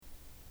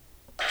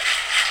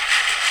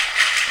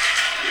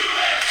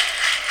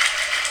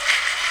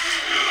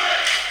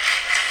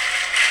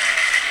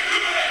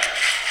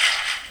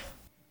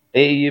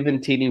Hey,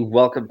 Juventini,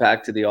 welcome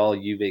back to the All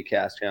Juve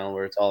Cast channel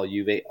where it's all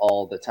Juve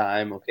all the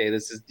time. Okay,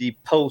 this is the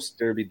post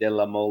Derby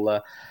della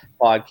Mola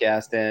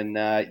podcast. And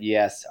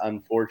yes,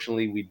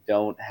 unfortunately, we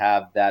don't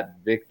have that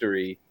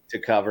victory to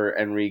cover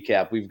and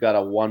recap. We've got a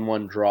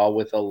 1-1 draw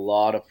with a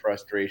lot of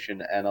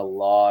frustration and a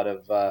lot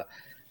of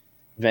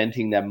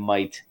venting that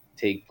might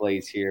take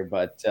place here.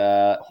 But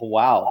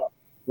wow,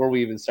 before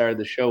we even started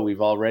the show, we've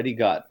already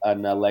got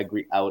an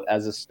Allegri out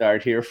as a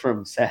start here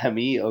from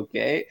Sammy.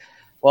 Okay.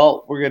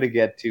 Well, we're going to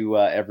get to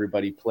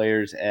everybody,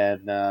 players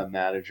and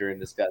manager, and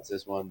discuss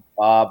this one.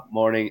 Bob,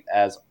 morning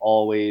as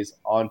always.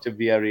 On to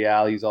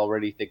Villarreal. He's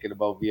already thinking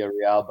about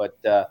Villarreal,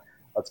 but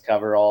let's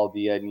cover all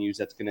the news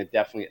that's going to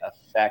definitely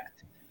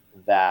affect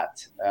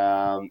that.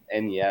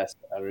 And yes,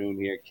 Arun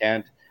here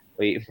can't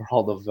waiting for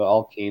all the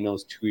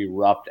volcanoes to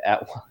erupt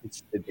at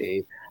once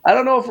today. I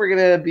don't know if we're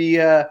gonna be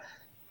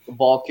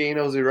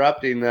volcanoes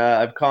erupting.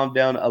 I've calmed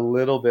down a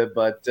little bit,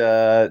 but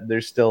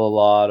there's still a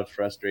lot of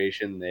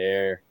frustration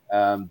there.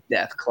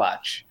 Death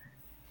Clutch,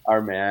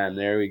 our man.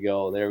 There we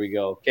go. There we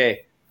go.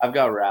 Okay, I've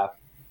got Raph.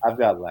 I've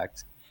got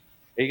Lex.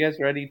 Are you guys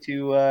ready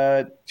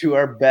to do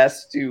our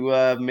best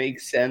to make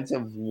sense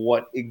of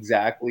what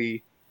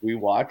exactly we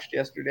watched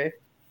yesterday?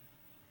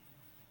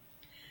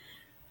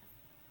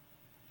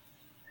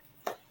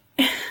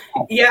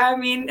 Yeah, I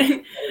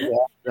mean,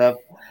 Yeah.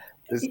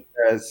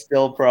 Is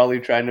still probably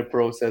trying to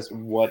process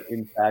what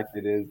impact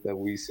it is that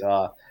we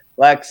saw.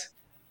 Lex,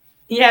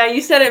 yeah,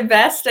 you said it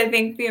best. I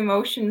think the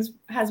emotions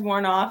has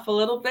worn off a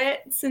little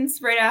bit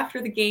since right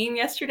after the game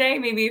yesterday.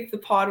 Maybe if the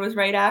pod was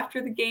right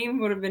after the game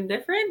would have been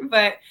different,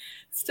 but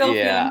still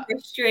yeah, feeling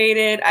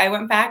frustrated. I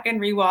went back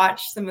and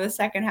rewatched some of the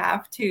second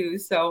half too,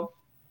 so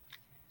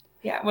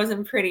yeah, it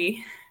wasn't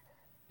pretty.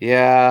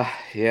 yeah,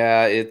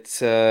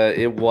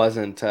 it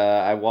wasn't.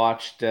 I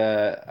watched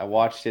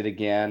it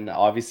again.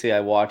 Obviously,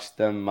 I watched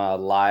them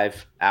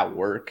live at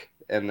work,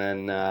 and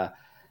then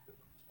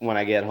when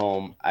I get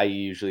home, I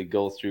usually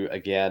go through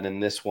again.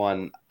 And this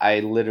one, I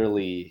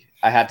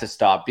had to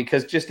stop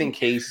because just in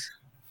case,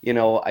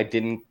 I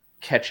didn't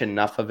catch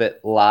enough of it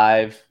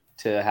live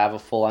to have a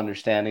full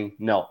understanding.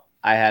 No,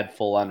 I had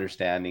full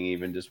understanding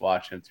even just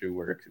watching it through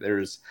work.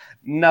 There's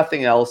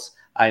nothing else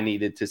I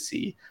needed to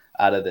see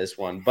out of this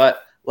one.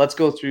 But let's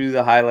go through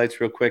the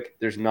highlights real quick.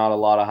 There's not a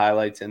lot of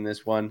highlights in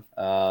this one.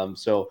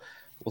 So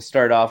we'll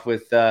start off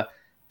with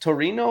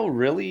Torino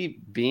really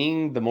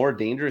being the more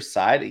dangerous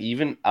side,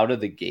 even out of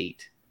the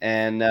gate.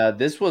 And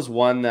this was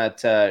one that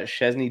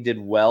Chesney did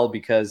well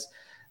because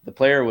the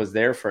player was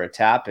there for a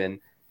tap in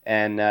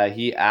and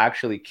he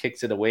actually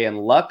kicks it away. And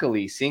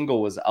luckily,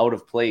 Single was out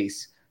of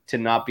place to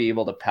not be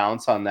able to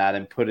pounce on that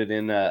and put it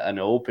in an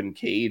open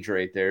cage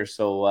right there.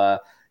 So,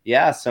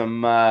 yeah,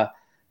 some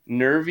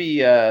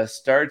nervy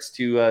starts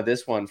to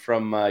this one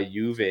from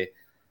Juve.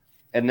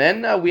 And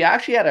then we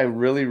actually had a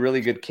really, really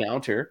good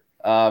counter.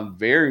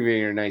 Very,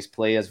 very nice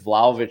play as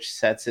Vlahovic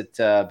sets it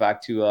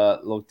back to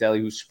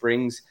Locatelli, who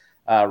springs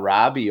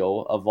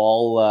Rabiot of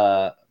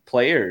all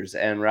players.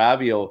 And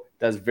Rabiot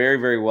does very,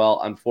 very well.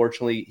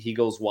 Unfortunately, he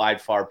goes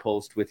wide far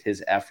post with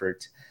his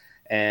effort.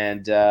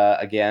 And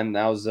again,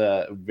 that was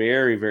a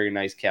very, very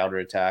nice counter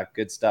attack.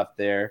 Good stuff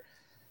there.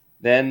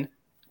 Then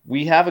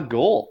we have a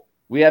goal.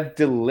 We have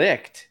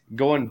Delict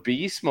going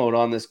beast mode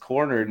on this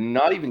corner,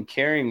 not even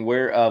caring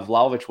where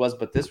Vlahovic was,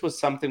 but this was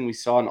something we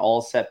saw in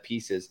all set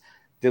pieces.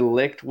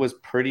 Delict was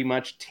pretty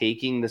much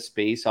taking the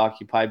space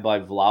occupied by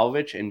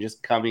Vlahovic and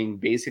just coming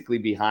basically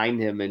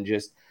behind him and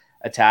just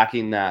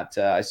attacking that.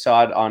 I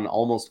saw it on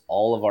almost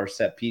all of our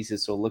set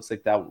pieces, so it looks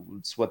like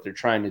that's what they're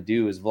trying to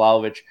do is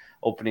Vlahovic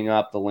opening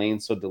up the lane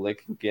so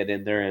Delict can get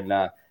in there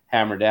and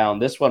hammer down.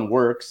 This one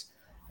works.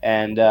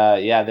 And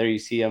yeah, there you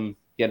see him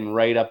getting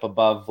right up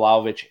above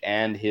Vlahovic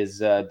and his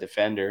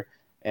defender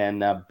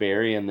and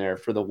burying there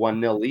for the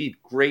 1-0 lead.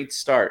 Great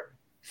start.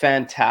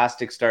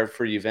 Fantastic start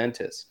for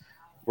Juventus.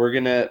 We're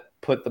going to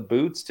put the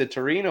boots to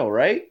Torino,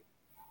 right?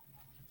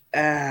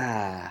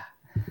 Ah.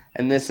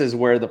 And this is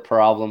where the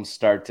problems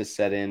start to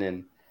set in.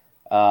 And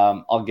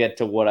I'll get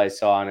to what I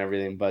saw and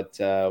everything, but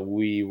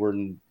we were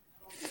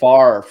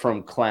far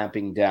from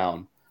clamping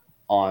down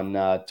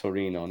on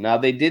Torino. Now,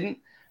 they didn't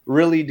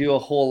really do a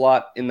whole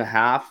lot in the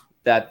half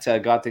that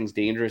got things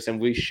dangerous. And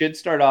we should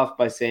start off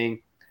by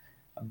saying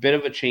a bit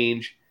of a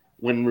change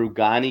when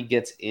Rugani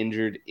gets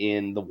injured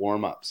in the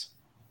warmups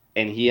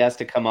and he has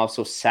to come off.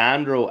 So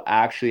Sandro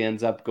actually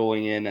ends up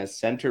going in as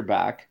center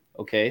back.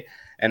 Okay.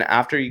 And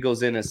after he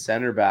goes in as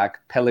center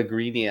back,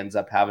 Pellegrini ends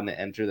up having to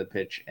enter the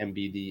pitch and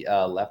be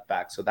the left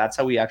back. So that's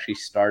how we actually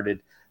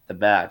started the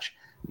match.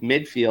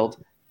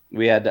 Midfield,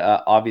 we had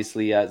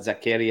obviously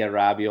Zaccaria,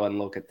 Rabiot, and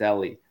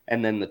Locatelli,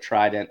 and then the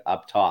trident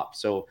up top.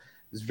 So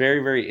it's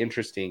very, very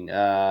interesting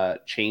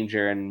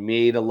changer and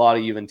made a lot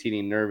of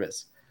Juventini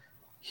nervous.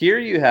 Here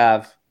you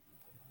have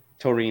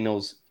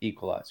Torino's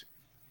equalizer.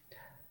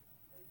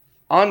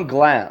 On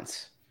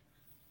glance,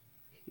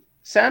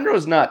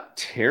 Sandro's not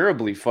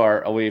terribly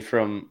far away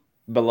from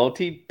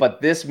Belotti,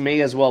 but this may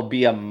as well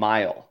be a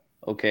mile.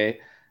 Okay.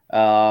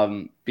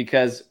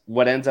 Because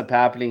what ends up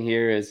happening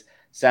here is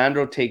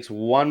Sandro takes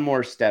one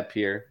more step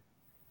here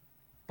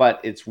but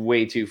it's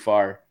way too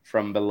far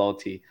from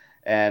Belotti.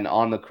 And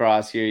on the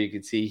cross here, you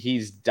can see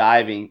he's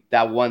diving.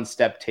 That one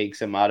step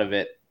takes him out of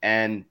it.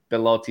 And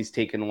Belotti's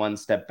taken one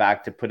step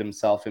back to put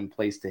himself in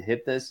place to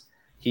hit this.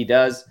 He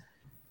does.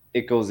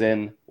 It goes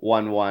in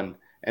 1-1.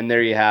 And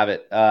there you have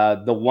it.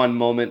 The one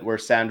moment where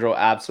Sandro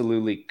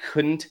absolutely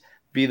couldn't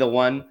be the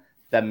one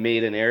that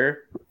made an error.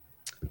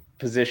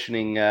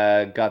 Positioning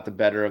got the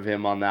better of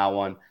him on that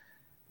one.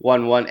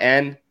 1-1.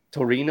 And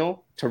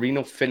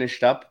Torino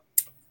finished up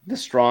the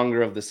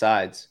stronger of the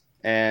sides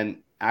and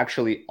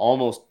actually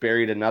almost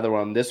buried another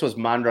one. This was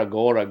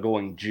Mandragora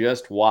going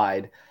just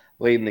wide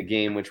late in the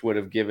game, which would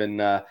have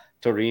given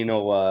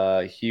Torino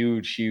a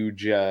huge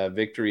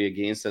victory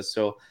against us.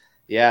 So,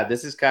 yeah,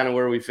 this is kind of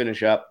where we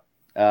finish up.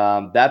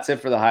 That's it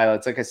for the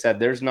highlights. Like I said,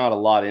 there's not a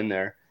lot in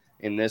there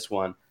in this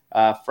one.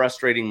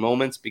 Frustrating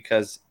moments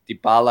because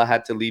Dybala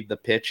had to leave the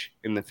pitch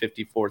in the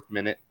 54th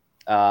minute.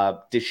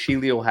 De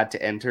Sciglio had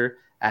to enter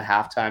at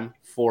halftime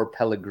for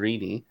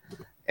Pellegrini.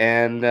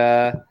 And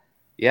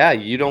yeah,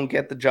 you don't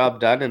get the job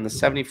done. In the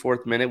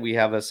 74th minute, we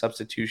have a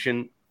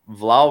substitution.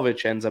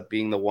 Vlahovic ends up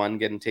being the one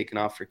getting taken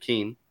off for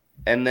Keane.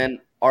 And then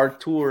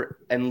Artur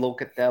and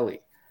Locatelli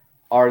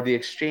are the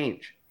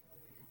exchange.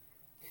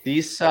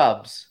 These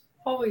subs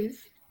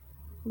always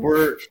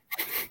were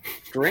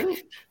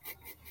strange.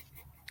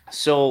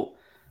 So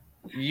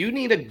you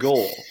need a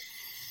goal.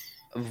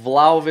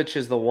 Vlahovic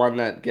is the one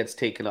that gets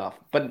taken off.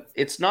 But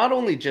it's not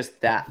only just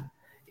that.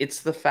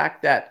 It's the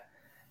fact that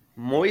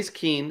Moise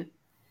Keane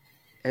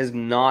has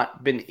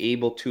not been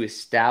able to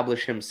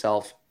establish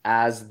himself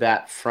as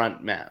that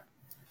front man.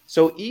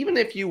 So even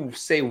if you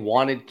say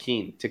wanted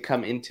Keane to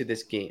come into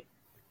this game,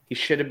 he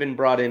should have been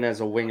brought in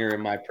as a winger,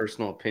 in my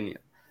personal opinion.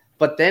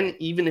 But then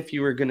even if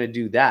you were going to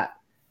do that,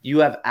 you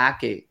have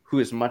Ake, who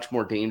is much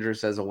more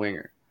dangerous as a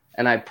winger.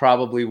 And I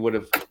probably would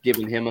have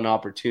given him an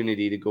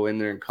opportunity to go in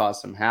there and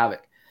cause some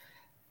havoc.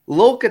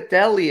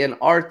 Locatelli and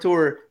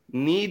Artur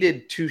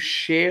needed to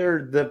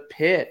share the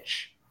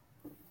pitch.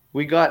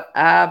 We got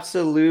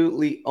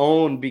absolutely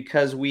owned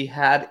because we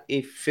had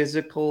a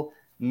physical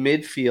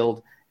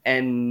midfield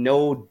and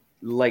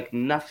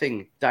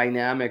nothing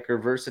dynamic or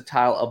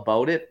versatile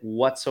about it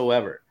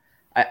whatsoever.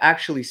 I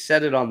actually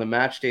said it on the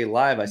Matchday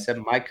Live. I said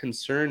my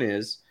concern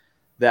is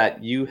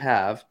that you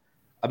have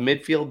a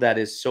midfield that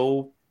is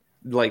so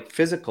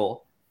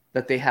physical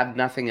that they have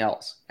nothing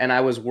else. And I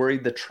was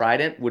worried the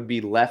trident would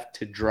be left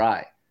to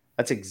dry.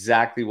 That's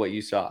exactly what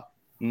you saw.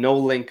 No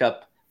link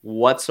up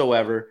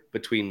whatsoever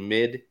between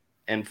mid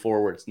and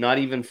forwards, not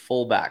even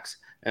fullbacks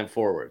and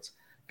forwards.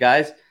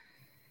 Guys,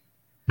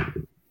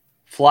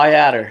 fly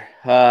at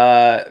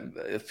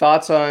her.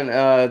 Thoughts on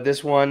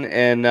this one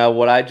and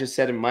what I just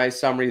said in my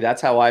summary.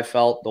 That's how I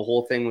felt. The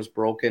whole thing was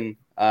broken.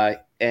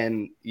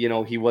 And,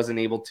 he wasn't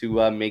able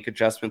to make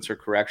adjustments or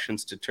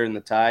corrections to turn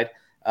the tide.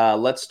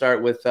 Let's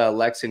start with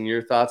Lex and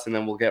your thoughts, and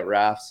then we'll get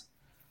Raf's.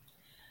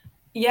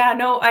 Yeah,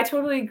 no, I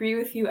totally agree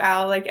with you,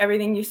 Al. Like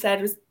everything you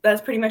said that's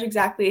pretty much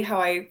exactly how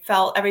I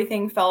felt.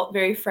 Everything felt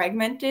very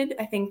fragmented.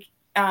 I think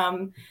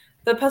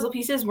the puzzle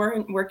pieces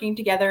weren't working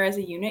together as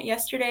a unit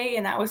yesterday,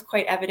 and that was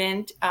quite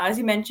evident. As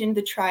you mentioned,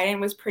 the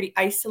trident was pretty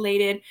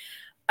isolated.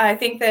 I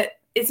think that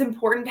it's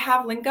important to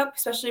have link up,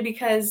 especially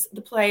because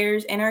the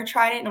players in our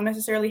trident don't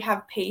necessarily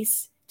have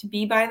pace to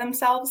be by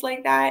themselves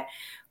like that.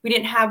 We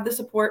didn't have the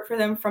support for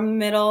them from the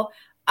middle.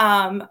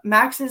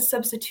 Max's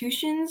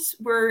substitutions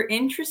were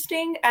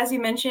interesting. As you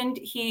mentioned,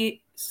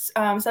 he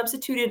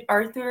substituted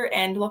Artur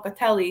and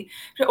Locatelli.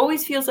 It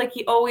always feels like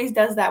he always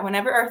does that.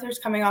 Whenever Arthur's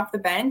coming off the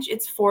bench,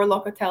 it's for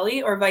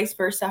Locatelli or vice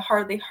versa.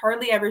 They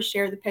hardly ever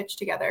share the pitch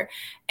together.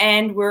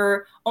 And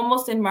we're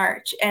almost in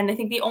March. And I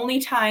think the only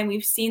time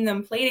we've seen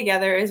them play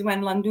together is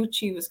when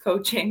Landucci was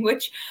coaching,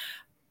 which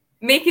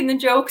making the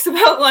jokes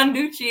about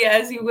Landucci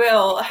as you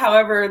will.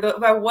 However,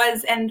 that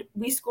was, and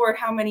we scored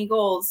how many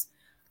goals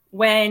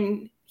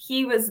when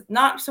he was,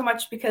 not so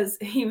much because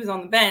he was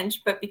on the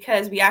bench, but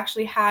because we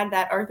actually had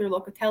that Artur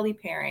Locatelli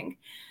pairing.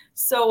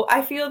 So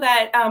I feel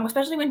that,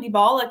 especially when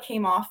Dybala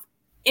came off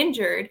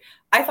injured,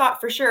 I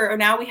thought for sure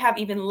now we have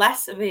even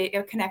less of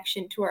a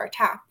connection to our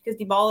attack because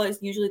Dybala is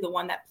usually the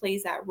one that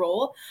plays that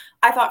role.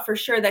 I thought for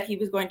sure that he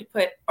was going to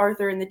put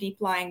Artur in the deep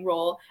lying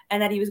role and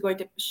that he was going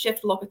to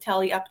shift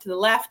Locatelli up to the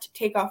left,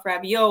 take off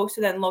Rabiot, so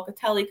then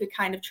Locatelli could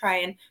kind of try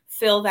and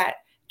fill that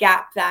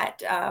gap that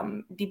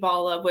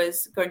Dybala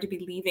was going to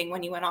be leaving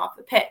when he went off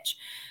the pitch.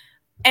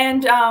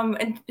 And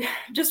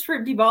just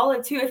for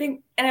Dybala too, I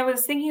think, and I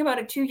was thinking about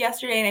it too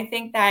yesterday, and I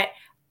think that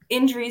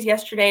injuries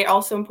yesterday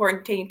also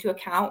important to take into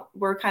account.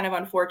 Were kind of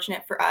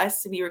unfortunate for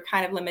us. We were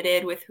kind of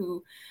limited with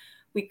who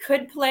we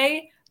could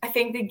play. I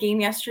think the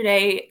game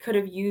yesterday could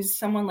have used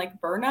someone like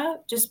Berna,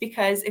 just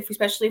because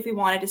especially if we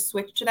wanted to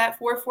switch to that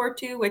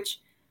 4-4-2, which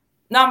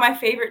not my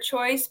favorite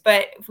choice,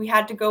 but if we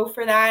had to go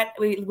for that,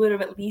 we would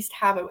have at least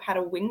had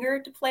a winger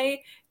to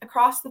play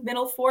across the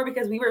middle four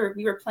because we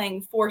were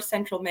playing four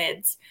central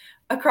mids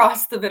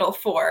across the middle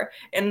four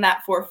in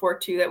that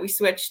 4-4-2 that we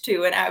switched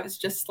to. And I was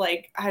just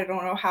like, I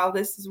don't know how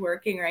this is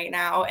working right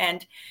now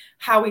and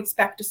how we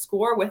expect to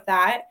score with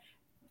that.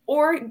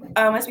 Or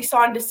as we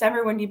saw in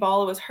December when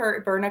Dybala was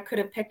hurt, Berna could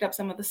have picked up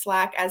some of the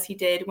slack as he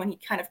did when he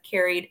kind of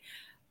carried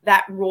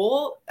that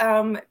role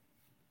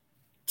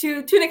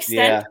to an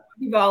extent.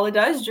 Yeah. Dybala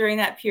does during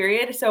that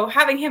period. So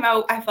having him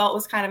out, I felt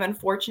was kind of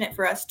unfortunate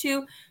for us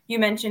too. You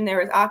mentioned there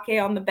was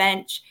Ake on the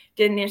bench,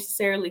 didn't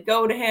necessarily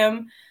go to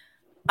him.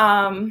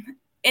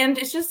 And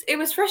it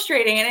was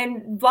frustrating. And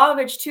then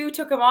Vlahovic too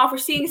took him off. We're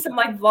seeing some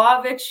like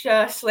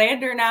Vlahovic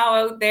slander now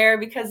out there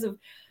because of,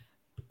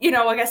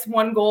 I guess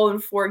 1 goal in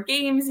 4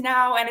 games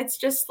now. And it's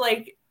just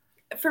like,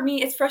 for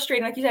me, it's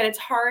frustrating. Like you said, it's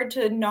hard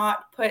to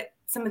not put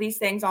some of these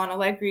things on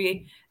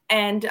Allegri.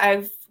 And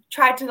I've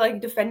tried to like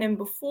defend him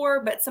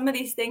before, but some of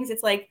these things,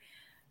 it's like,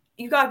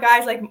 you got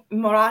guys like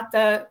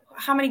Morata.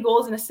 How many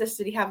goals and assists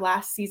did he have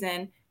last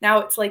season? Now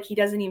it's like he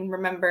doesn't even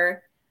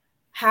remember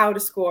how to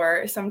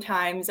score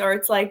sometimes. Or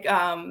it's like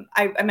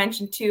I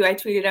mentioned too, I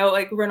tweeted out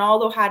like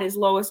Ronaldo had his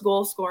lowest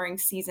goal scoring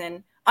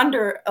season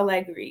under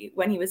Allegri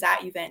when he was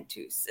at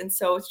Juventus. And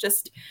so it's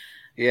just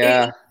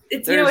Yeah.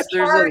 it's There's it's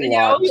hard, a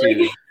lot to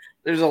like,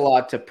 there's a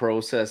lot to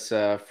process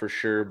for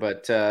sure,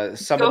 but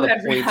some of go the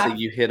ahead, points that Raph.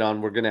 you hit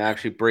on, we're going to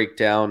actually break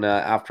down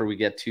after we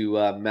get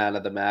to man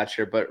of the match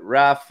here. But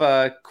Raf,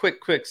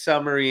 quick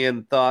summary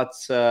and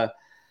thoughts,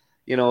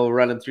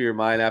 running through your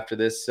mind after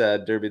this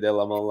Derby de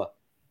la Mola.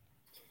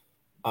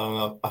 I don't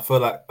know. I feel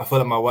like my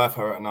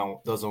Wi-Fi right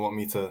now doesn't want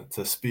me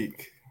to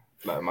speak.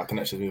 Like my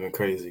connection's moving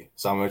crazy,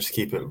 so I'm gonna just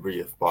keep it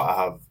brief. But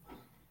I have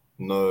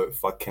no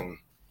fucking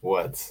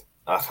words.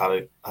 I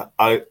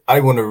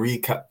want to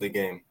recap the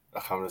game.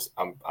 Like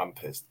I'm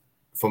pissed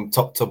from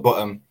top to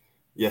bottom.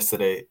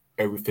 Yesterday,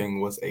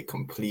 everything was a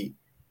complete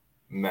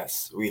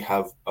mess. We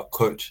have a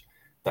coach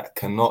that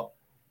cannot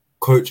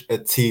coach a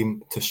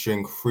team to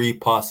string 3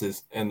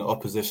 passes in the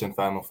opposition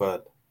final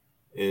third.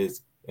 It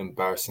is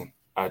embarrassing.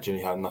 I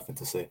genuinely have nothing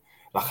to say.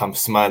 Like I'm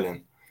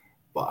smiling,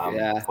 but I'm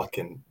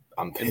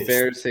pissed.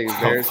 Embarrassing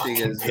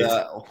is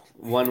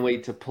one way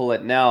to pull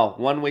it. Now,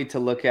 one way to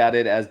look at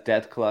it, as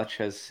Death Clutch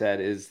has said,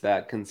 is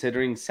that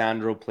considering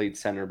Sandro played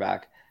center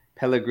back,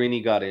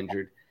 Pellegrini got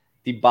injured,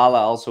 Dybala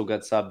also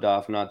got subbed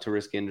off, not to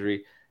risk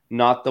injury.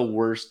 Not the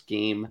worst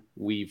game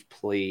we've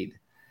played.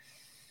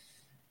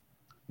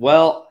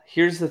 Well,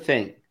 here's the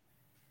thing.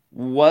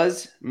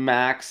 Was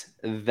Max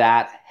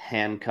that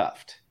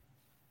handcuffed?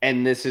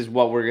 And this is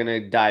what we're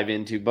going to dive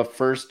into. But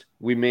first,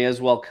 we may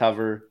as well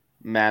cover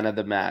man of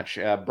the match,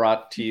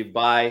 brought to you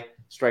by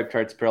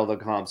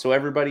stripechartsapparel.com. So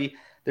everybody,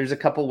 there's a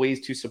couple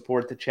ways to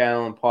support the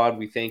channel and pod.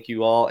 We thank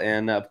you all.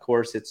 And of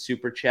course, it's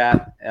super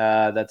chat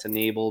that's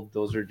enabled.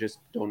 Those are just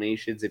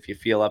donations if you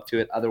feel up to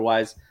it.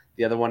 Otherwise,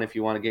 the other one, if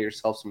you want to get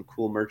yourself some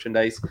cool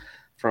merchandise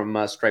from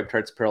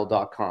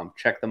stripechartsapparel.com,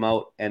 check them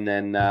out. And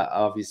then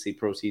obviously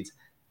proceeds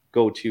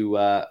go to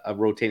a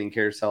rotating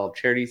carousel of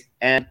charities,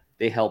 and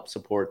they help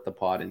support the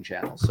pod and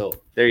channel. So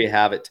there you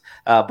have it.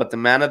 But the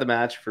man of the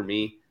match for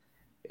me,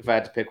 if I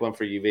had to pick one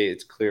for Juve,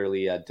 it's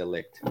clearly De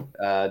Ligt.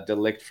 De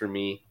Ligt for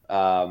me,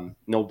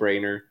 no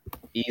brainer,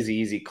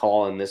 easy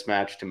call in this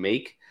match to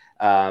make.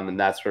 And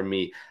that's for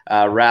me.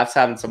 Raf's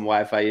having some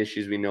Wi-Fi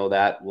issues. We know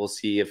that. We'll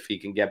see if he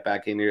can get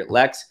back in here.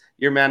 Lex,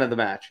 you're man of the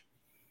match.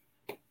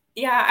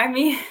 Yeah, I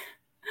mean,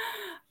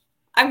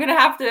 I'm going to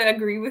have to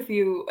agree with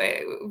you.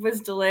 It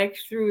was De Ligt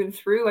through and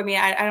through. I mean,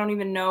 I don't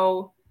even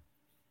know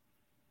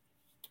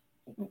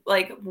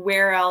like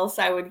where else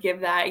I would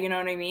give that, you know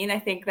what I mean? I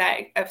think that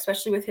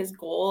especially with his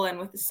goal and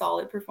with the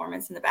solid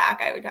performance in the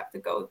back, I would have to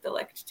go with De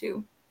Ligt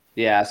too.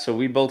 Yeah, so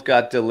we both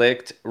got De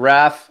Ligt.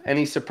 Raf,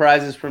 any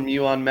surprises from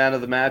you on man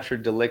of the match, or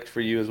De Ligt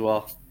for you as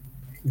well?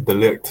 De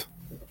Ligt.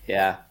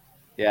 Yeah,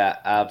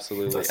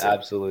 absolutely.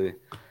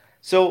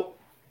 So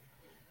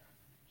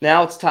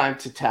now it's time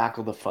to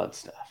tackle the fun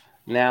stuff.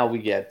 Now we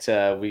get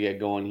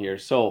going here.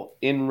 So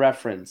in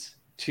reference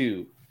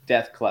to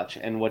Death Clutch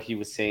and what he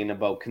was saying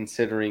about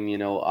considering,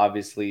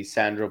 obviously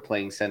Sandro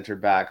playing center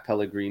back,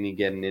 Pellegrini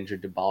getting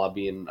injured, Dybala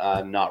being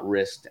not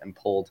risked and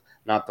pulled,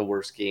 not the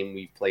worst game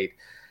we've played.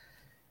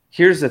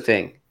 Here's the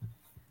thing.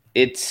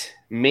 It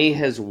may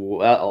as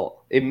well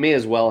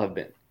have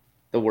been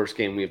the worst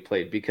game we've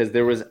played because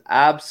there was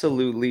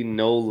absolutely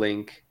no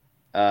link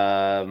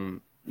up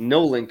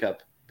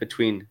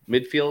between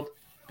midfield,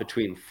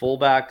 between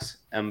fullbacks,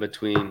 and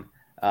between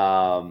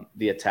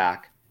the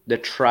attack. The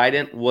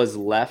trident was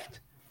left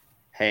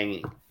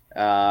hanging.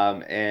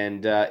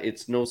 And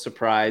it's no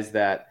surprise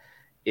that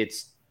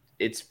it's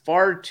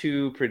far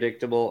too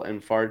predictable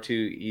and far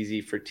too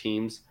easy for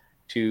teams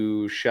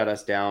to shut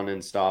us down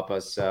and stop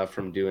us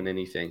from doing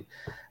anything.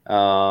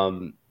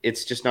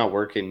 It's just not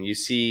working. You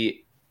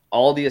see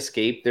all the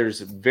escape.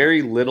 There's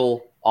very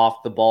little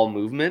off the ball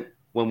movement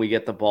when we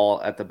get the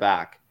ball at the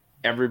back.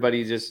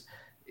 Everybody's just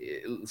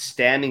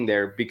standing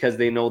there because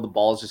they know the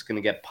ball is just going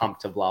to get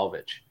pumped to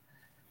Vlahovic.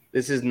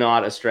 This is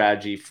not a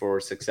strategy for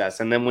success.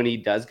 And then when he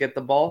does get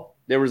the ball,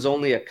 there was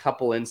only a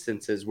couple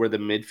instances where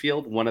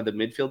one of the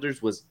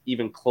midfielders was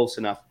even close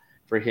enough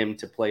for him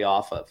to play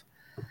off of.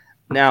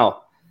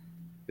 Now,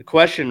 the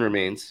question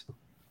remains,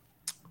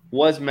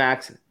 was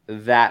Max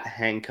that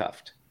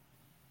handcuffed?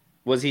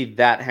 Was he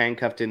that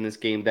handcuffed in this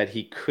game that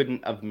he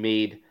couldn't have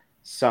made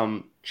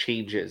some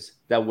changes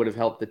that would have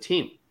helped the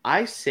team?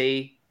 I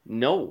say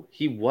no,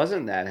 he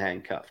wasn't that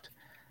handcuffed.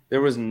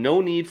 There was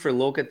no need for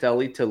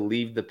Locatelli to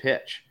leave the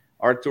pitch.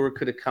 Arthur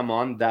could have come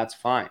on, that's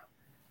fine.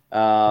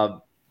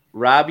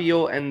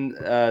 Rabiot and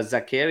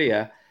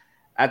Zakaria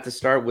at the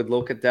start with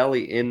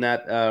Locatelli in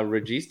that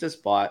Regista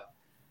spot,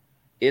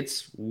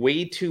 it's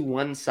way too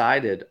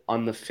one-sided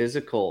on the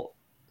physical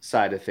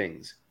side of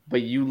things,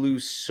 but you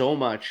lose so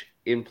much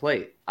in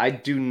play. I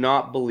do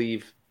not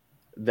believe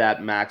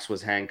that Max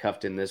was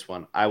handcuffed in this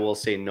one. I will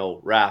say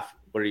no. Raf,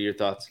 what are your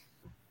thoughts?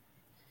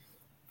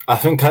 I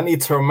think I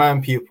need to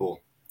remind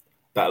people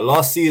that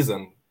last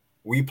season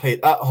we played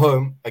at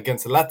home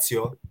against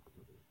Lazio,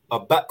 a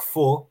back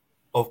four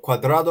of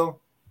Cuadrado,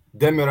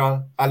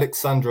 Demiral,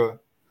 Alexandro,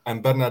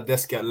 and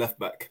Bernardeschi at left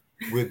back,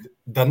 with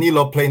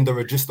Danilo playing the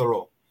Regista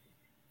role.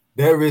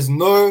 There is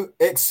no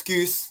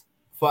excuse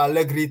for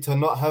Allegri to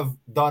not have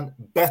done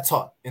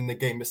better in the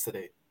game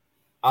yesterday.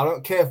 I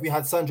don't care if we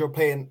had Sandro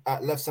playing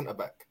at left centre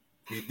back.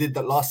 We did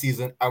that last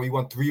season and we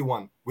won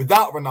 3-1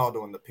 without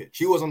Ronaldo on the pitch.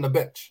 He was on the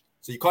bench.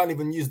 So you can't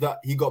even use that.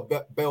 He got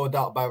bailed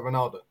out by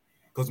Ronaldo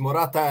because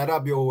Morata and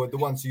Rabiot were the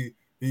ones who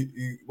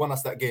won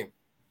us that game.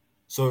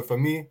 So for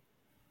me,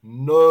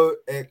 no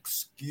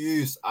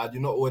excuse. I do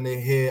not want to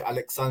hear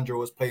Alexandro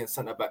was playing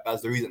centre back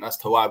as the reason as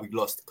to why we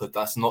lost, because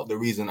that's not the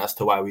reason as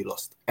to why we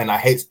lost. And I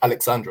hate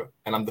Alexandro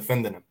and I'm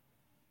defending him.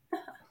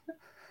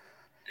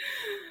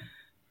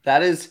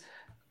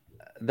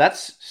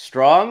 That's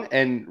strong.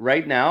 And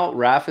right now,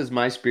 Raf is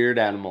my spirit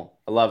animal.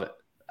 I love it.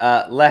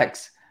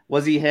 Lex,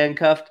 was he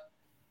handcuffed?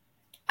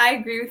 I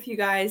agree with you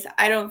guys.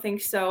 I don't think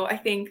so. I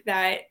think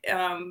that,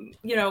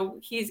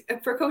 he's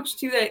for Coach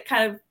too, that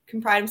kind of can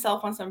pride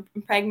himself on some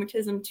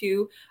pragmatism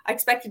too. I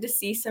expected to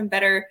see some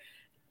better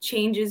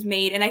changes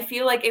made. And I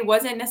feel like it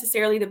wasn't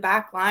necessarily the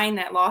back line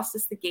that lost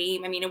us the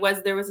game. I mean,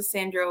 there was a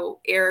Sandro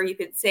error, you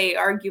could say,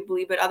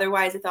 arguably, but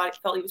otherwise I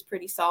felt he was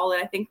pretty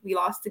solid. I think we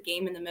lost the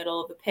game in the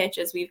middle of the pitch,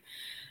 as we've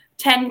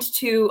tend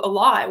to a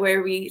lot,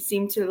 where we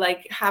seem to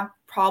have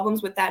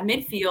problems with that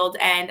midfield.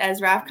 And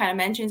as Raf kind of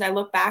mentions, I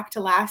look back to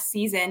last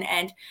season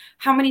and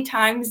how many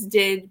times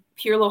did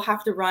Pirlo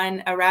have to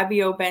run a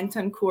Rabiot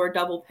Bentancur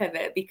double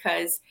pivot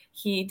because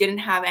he didn't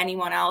have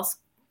anyone else,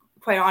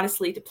 quite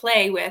honestly, to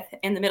play with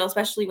in the middle,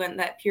 especially when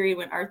that period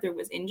when Arthur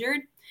was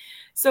injured.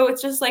 So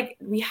it's just like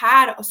we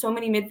had so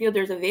many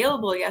midfielders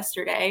available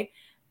yesterday.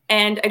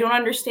 And I don't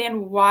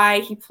understand why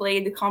he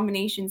played the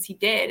combinations he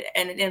did.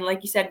 And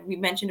like you said, we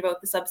mentioned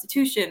about the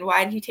substitution.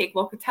 Why did he take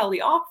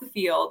Locatelli off the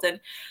field? And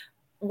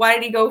why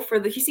did he go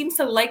for he seems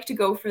to like to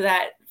go for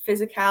that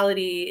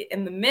physicality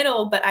in the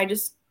middle, but I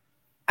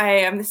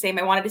am the same.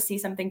 I wanted to see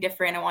something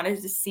different. I wanted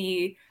to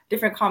see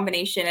different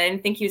combination. I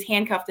didn't think he was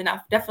handcuffed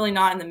enough. Definitely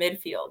not in the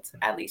midfield,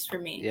 at least for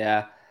me.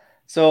 Yeah.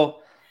 So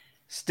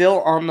still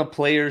on the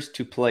players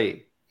to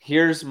play.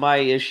 Here's my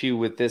issue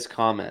with this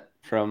comment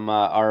from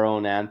our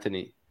own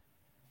Anthony.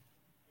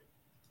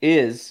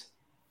 Is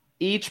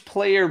each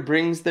player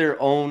brings their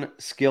own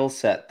skill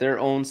set, their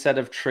own set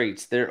of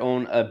traits, their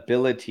own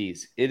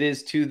abilities. It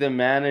is to the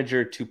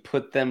manager to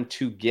put them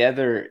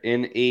together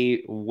in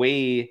a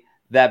way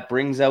that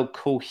brings out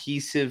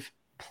cohesive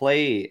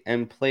play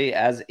and play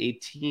as a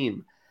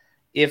team.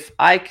 If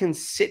I can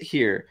sit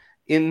here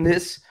in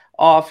this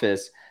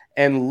office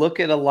and look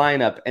at a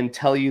lineup and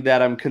tell you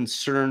that I'm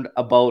concerned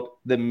about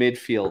the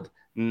midfield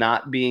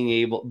not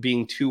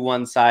being too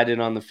one-sided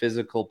on the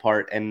physical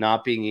part and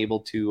not being able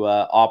to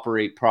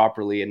operate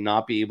properly and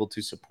not be able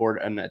to support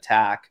an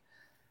attack,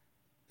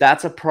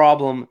 that's a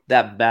problem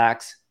that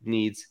Max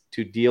needs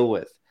to deal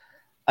with.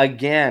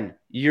 Again,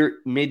 you're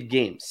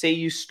mid-game. Say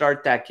you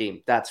start that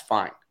game, that's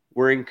fine.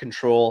 We're in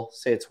control.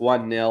 Say it's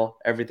 1-0,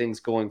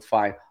 everything's going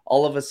fine.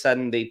 All of a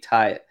sudden, they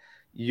tie it.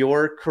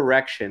 Your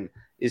correction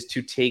is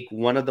to take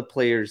one of the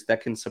players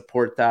that can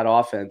support that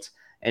offense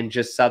and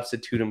just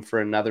substitute him for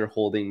another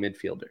holding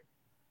midfielder.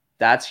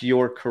 That's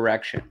your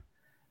correction.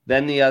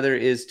 Then the other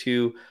is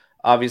to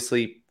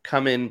obviously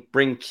come in,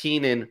 bring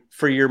Keane in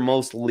for your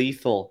most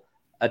lethal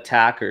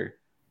attacker.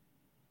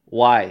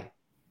 Why?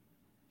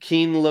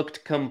 Keane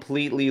looked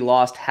completely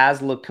lost,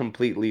 has looked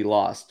completely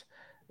lost.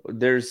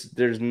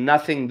 There's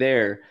nothing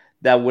there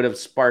that would have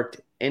sparked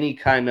any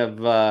kind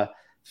of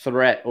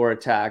threat or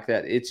attack.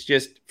 That it's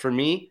just, for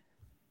me,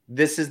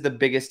 this is the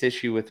biggest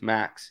issue with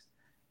Max.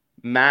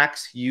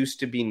 Max used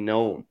to be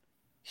known.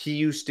 He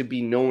used to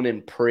be known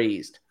and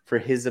praised for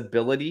his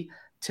ability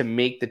to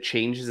make the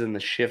changes and the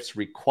shifts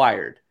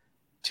required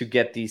to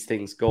get these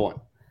things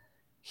going.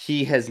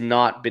 He has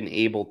not been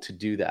able to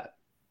do that.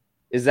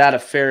 Is that a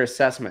fair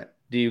assessment?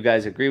 Do you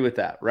guys agree with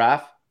that?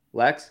 Raf?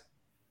 Lex?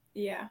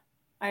 Yeah,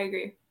 I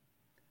agree.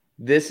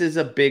 This is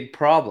a big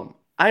problem.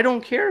 I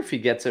don't care if he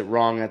gets it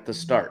wrong at the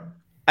start.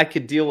 I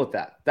could deal with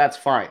that. That's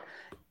fine.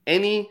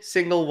 Any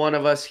single one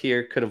of us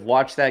here could have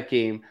watched that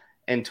game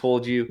and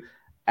told you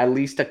at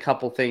least a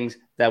couple things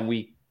that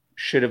we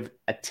should have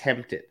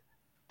attempted.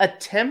 I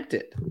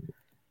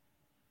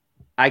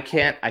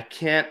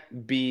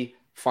can't be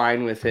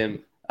fine with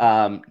him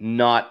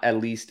not at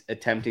least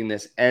attempting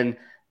this. And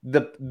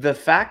the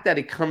fact that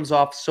it comes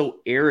off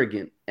so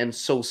arrogant and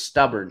so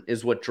stubborn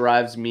is what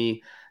drives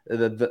me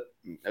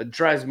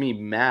drives me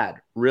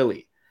mad,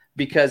 really,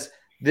 because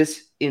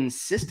this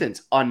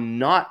insistence on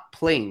not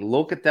playing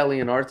Locatelli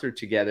and Arthur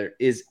together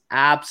is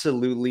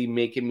absolutely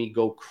making me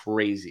go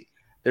crazy.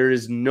 There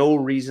is no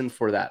reason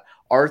for that.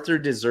 Arthur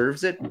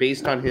deserves it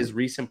based on his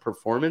recent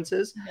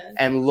performances,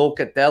 and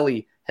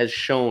Locatelli has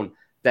shown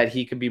that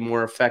he could be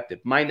more effective.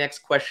 My next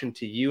question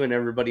to you and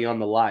everybody on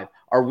the live,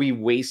 are we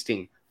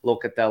wasting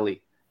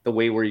Locatelli the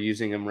way we're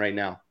using him right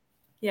now?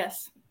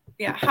 Yes.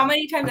 Yeah. How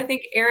many times, I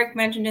think Eric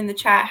mentioned in the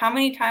chat, how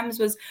many times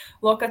was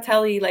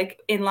Locatelli like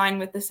in line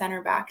with the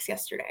center backs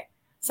yesterday?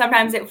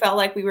 Sometimes it felt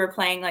like we were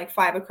playing like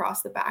 5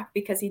 across the back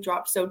because he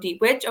dropped so deep,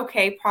 which,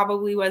 okay,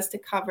 probably was to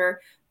cover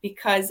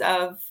because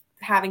of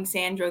having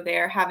Sandro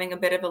there, having a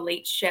bit of a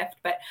late shift.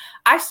 But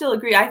I still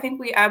agree. I think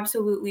we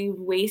absolutely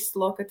waste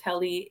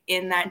Locatelli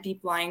in that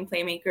deep lying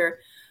playmaker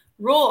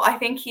role. I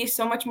think he's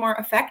so much more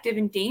effective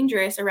and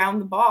dangerous around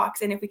the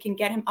box. And if we can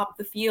get him up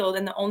the field,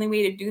 and the only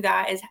way to do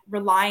that is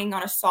relying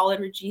on a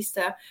solid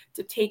Regista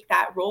to take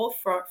that role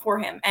for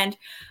him. And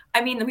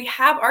I mean, we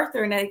have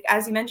Arthur, and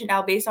as you mentioned,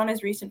 Al, based on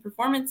his recent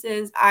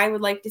performances, I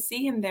would like to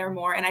see him there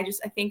more. And I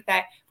think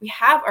that we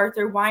have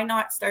Arthur. Why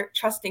not start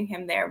trusting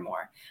him there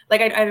more? Like,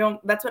 I don't,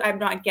 that's what I'm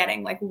not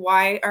getting. Like,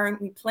 why aren't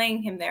we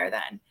playing him there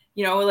then?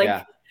 You know,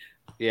 like.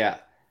 Yeah,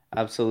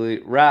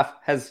 absolutely. Raf,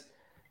 has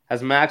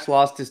Max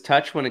lost his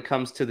touch when it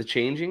comes to the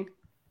changing?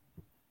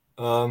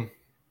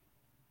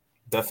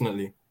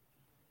 Definitely.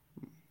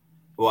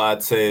 What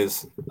I'd say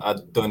is I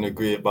don't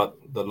agree about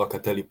the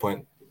Locatelli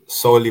point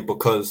solely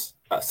because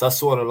at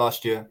Sassuolo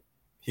last year,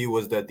 he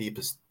was their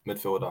deepest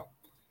midfielder.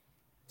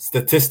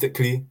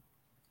 Statistically,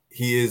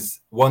 he is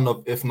one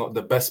of, if not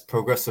the best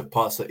progressive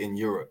passer in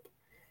Europe.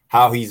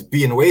 How he's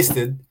being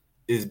wasted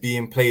is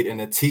being played in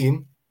a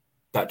team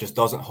that just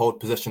doesn't hold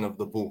possession of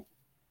the ball.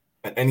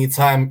 And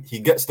anytime he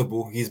gets the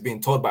ball, he's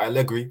being told by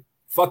Allegri,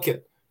 fuck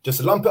it,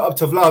 just lump it up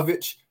to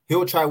Vlahovic,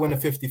 he'll try win a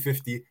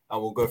 50-50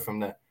 and we'll go from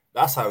there.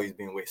 That's how he's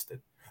being wasted.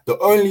 The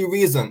only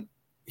reason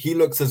he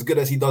looks as good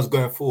as he does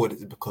going forward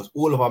is because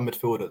all of our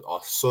midfielders are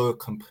so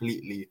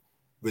completely,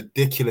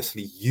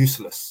 ridiculously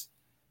useless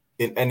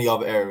in any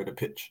other area of the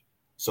pitch.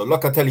 So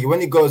Locatelli, when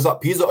he goes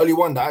up, he's the only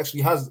one that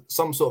actually has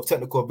some sort of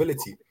technical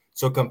ability.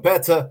 So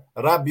compared to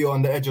Rabiot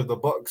on the edge of the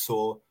box,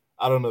 or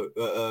I don't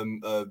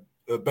know,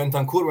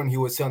 Bentancur when he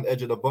was on the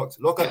edge of the box,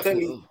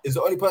 Locatelli is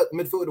the only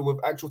midfielder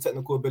with actual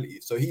technical ability.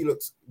 So he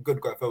looks good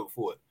going further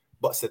forward.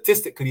 But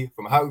statistically,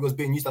 from how he was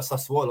being used at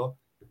Sassuolo,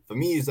 for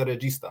me, he's a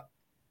regista.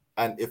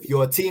 And if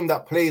you're a team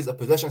that plays a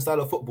possession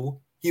style of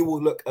football, he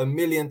will look a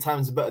million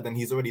times better than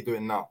he's already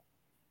doing now.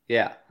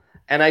 Yeah.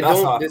 And I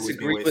don't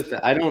disagree with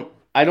that.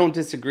 I don't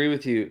disagree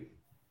with you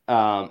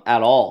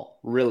at all,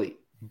 really.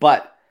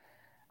 But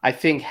I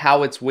think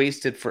how it's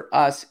wasted for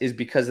us is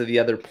because of the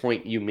other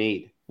point you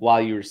made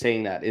while you were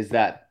saying that, is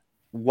that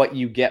what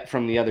you get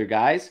from the other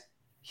guys,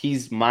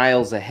 he's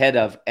miles ahead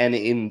of.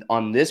 And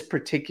on this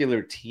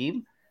particular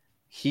team,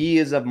 he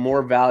is of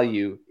more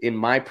value, in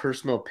my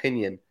personal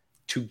opinion,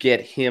 to get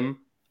him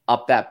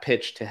up that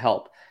pitch to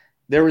help.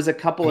 There was a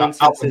couple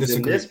instances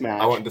in this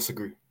match. I won't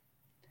disagree.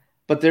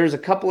 But there's a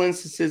couple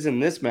instances in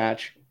this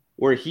match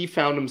where he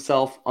found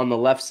himself on the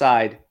left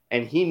side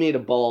and he made a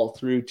ball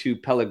through to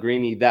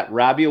Pellegrini that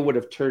Rabiot would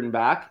have turned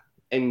back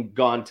and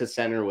gone to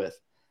center with.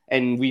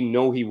 And we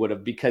know he would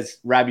have, because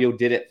Rabiot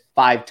did it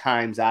 5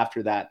 times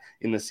after that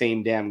in the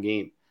same damn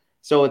game.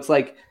 So it's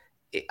like,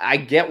 I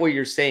get what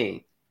you're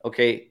saying.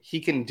 Okay,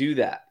 he can do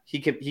that. He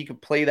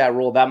could play that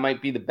role. That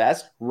might be the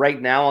best. Right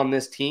now on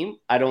this team,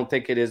 I don't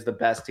think it is the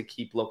best to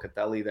keep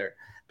Locatelli there,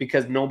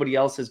 because nobody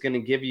else is going to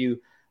give you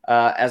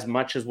as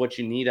much as what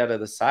you need out of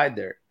the side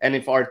there. And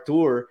if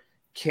Arthur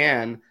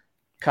can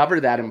cover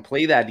that and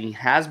play that, he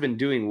has been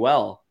doing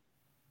well,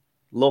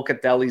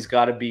 Locatelli's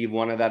got to be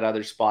one of that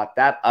other spot.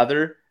 That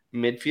other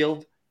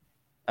midfield,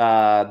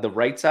 the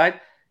right side,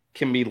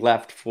 can be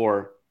left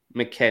for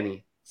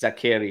McKennie,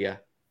 Zakaria.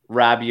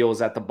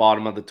 Rabiot's at the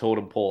bottom of the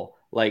totem pole.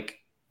 Like,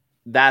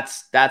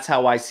 that's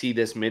how I see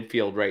this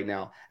midfield right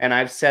now. And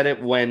I've said it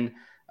when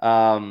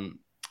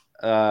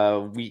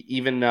we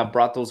even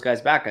brought those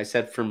guys back. I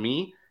said, for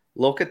me,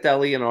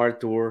 Locatelli and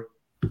Arthur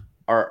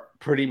are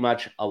pretty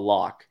much a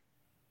lock.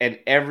 And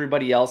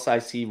everybody else I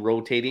see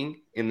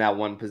rotating in that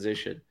one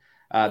position.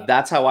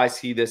 That's how I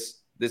see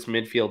this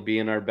midfield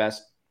being our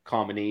best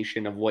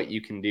combination of what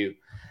you can do.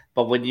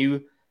 But when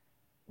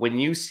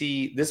you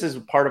see, this is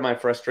part of my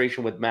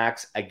frustration with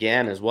Max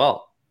again as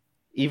well.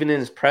 Even in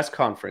his press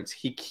conference,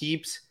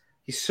 he's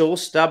so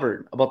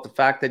stubborn about the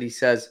fact that he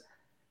says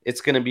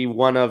it's going to be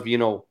one of,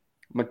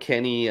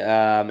 McKennie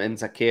and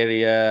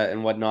Zakaria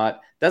and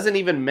whatnot. Doesn't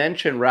even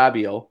mention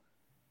Rabiot.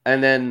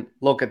 And then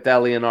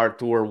Locatelli and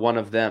Arthur, one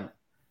of them.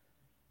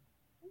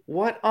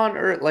 What on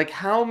earth? Like,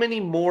 how many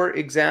more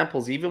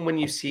examples, even when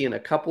you see in a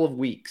couple of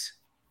weeks,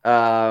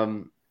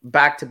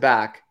 back to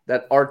back,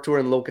 that Arthur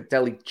and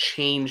Locatelli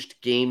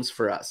changed games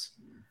for us?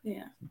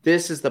 Yeah.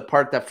 This is the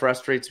part that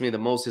frustrates me the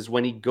most, is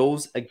when he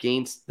goes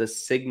against the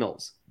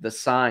signals, the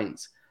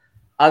signs.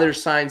 Other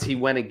signs he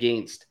went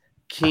against.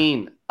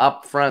 Keane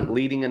up front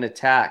leading an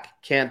attack.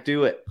 Can't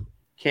do it.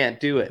 Can't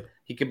do it.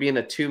 He could be in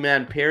a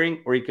two-man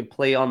pairing or he could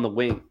play on the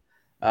wing.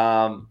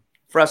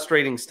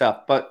 Frustrating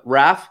stuff. But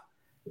Raf,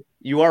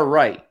 you are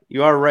right.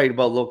 You are right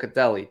about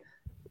Locatelli.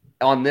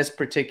 On this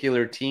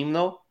particular team,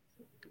 though,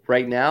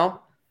 right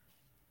now,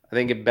 I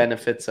think it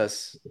benefits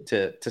us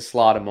to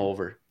slot him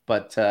over.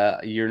 But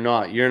you're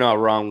not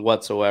wrong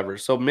whatsoever.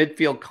 So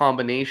midfield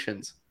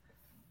combinations,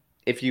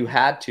 if you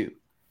had to,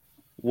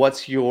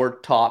 what's your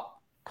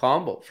top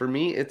combo? For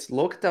me, it's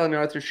Locatelli and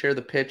Arthur share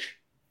the pitch.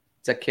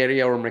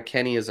 Zakaria or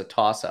McKennie is a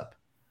toss-up.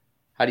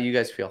 How do you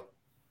guys feel?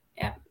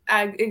 Yeah,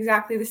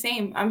 exactly the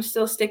same. I'm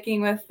still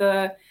sticking with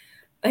the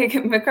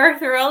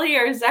MacArthurelli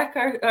or Zach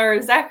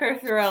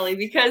Arthurelli,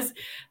 because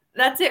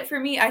that's it for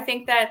me. I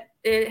think that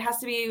it has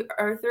to be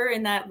Arthur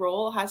in that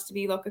role. It has to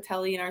be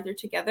Locatelli and Arthur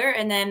together,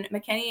 and then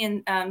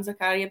McKennie and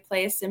Zakaria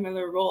play a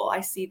similar role. I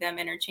see them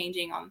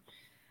interchanging on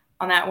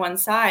that one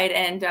side,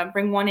 and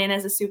bring one in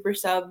as a super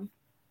sub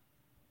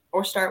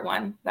or start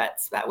one. That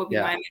would be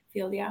my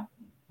midfield. Yeah.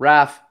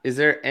 Raf, is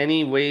there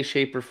any way,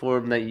 shape, or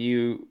form that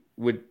you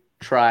would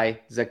try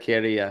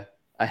Zakaria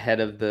ahead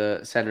of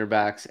the center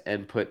backs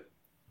and put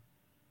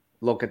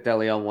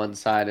Locatelli on one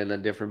side and a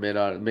different mid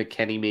on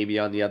McKennie maybe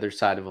on the other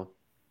side of him?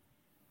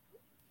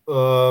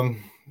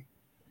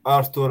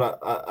 Arthur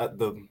at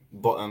the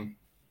bottom,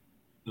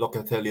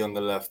 Locatelli on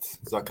the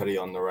left, Zakaria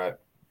on the right.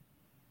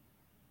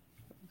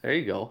 There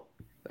you go.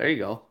 There you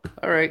go.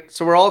 All right.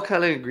 So we're all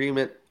kind of in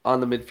agreement on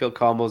the midfield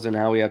combos and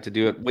how we have to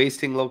do it.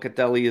 Wasting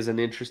Locatelli is an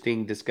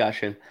interesting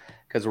discussion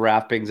because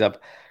Raf brings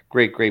up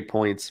great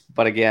points.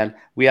 But again,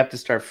 we have to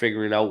start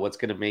figuring out what's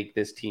going to make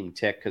this team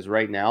tick, because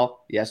right now,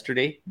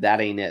 yesterday, that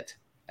ain't it.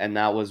 And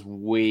that was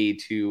way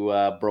too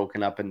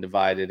broken up and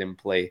divided in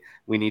play.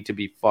 We need to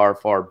be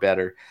far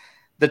better.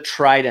 The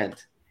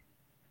trident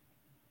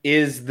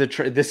is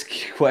this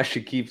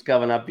question keeps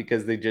coming up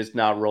because they're just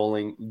not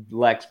rolling.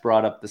 Lex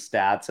brought up the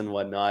stats and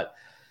whatnot.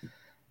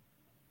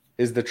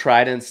 Is the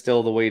trident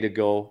still the way to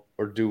go,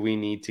 or do we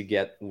need to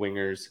get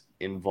wingers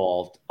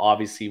involved?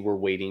 Obviously, we're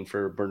waiting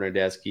for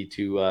Bernardeschi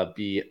to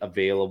be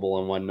available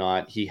and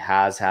whatnot. He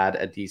has had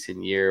a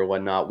decent year,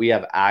 whatnot. We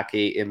have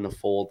Ake in the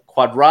fold.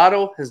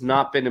 Cuadrado has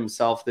not been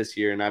himself this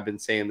year, and I've been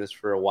saying this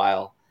for a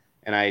while,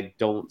 and I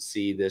don't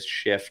see this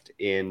shift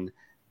in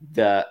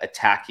the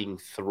attacking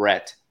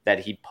threat that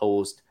he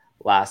posed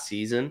last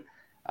season.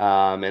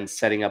 And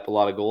setting up a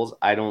lot of goals.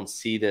 I don't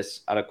see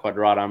this out of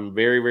Cuadrado. I'm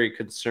very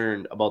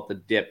concerned about the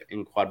dip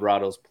in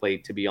Cuadrado's play,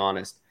 to be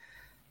honest.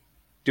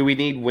 Do we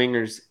need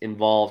wingers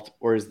involved,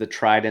 or is the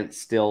trident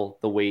still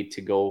the way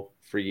to go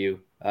for you?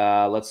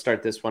 Let's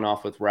start this one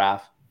off with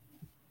Raf.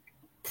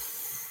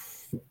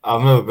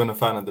 I've never been a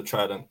fan of the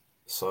trident,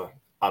 so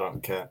I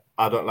don't care.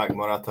 I don't like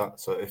Morata,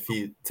 so if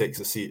he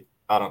takes a seat,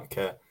 I don't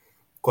care.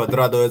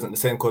 Cuadrado isn't the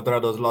same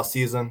Cuadrado as last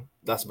season.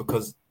 That's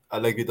because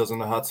Allegri doesn't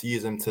know how to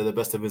use him to the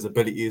best of his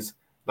abilities,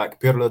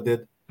 like Pirlo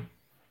did.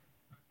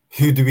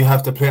 Who do we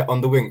have to play on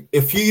the wing?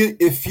 If you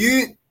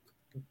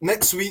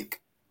next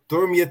week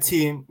throw me a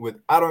team with,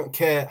 I don't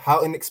care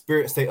how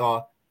inexperienced they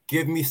are,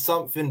 give me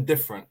something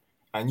different,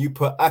 and you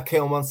put Ake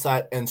on one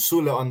side and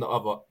Sule on the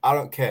other, I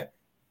don't care.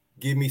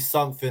 Give me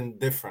something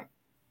different.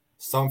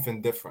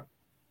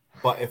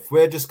 But if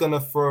we're just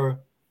gonna throw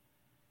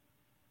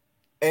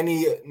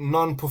any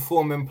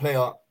non-performing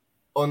player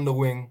on the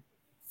wing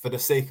for the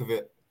sake of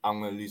it, I'm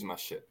going to lose my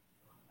shit.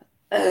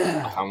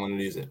 I'm going to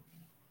lose it.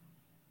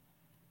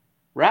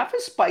 Raf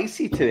is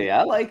spicy today.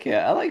 I like it.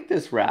 I like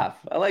this Raf.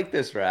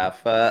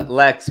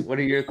 Lex, what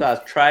are your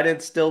thoughts?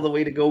 Trident still the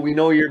way to go? We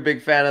know you're a big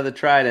fan of the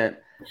trident.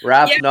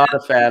 Raf's not a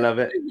fan of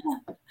it.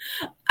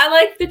 I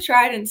like the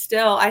trident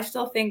still. I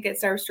still think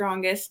it's our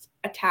strongest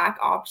attack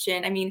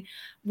option. I mean,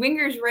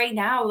 wingers right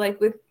now, like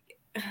with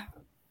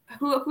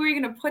who are you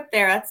going to put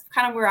there? That's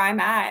kind of where I'm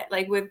at.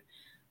 Like with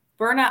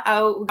Berna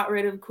out, we got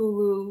rid of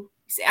Kulu.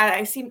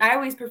 I still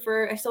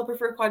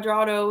prefer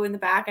Cuadrado in the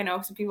back. I know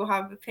some people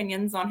have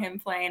opinions on him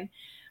playing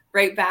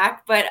right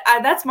back, but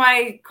that's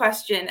my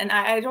question. And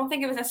I don't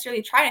think it was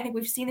necessarily trident. I think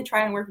we've seen the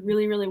trident work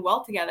really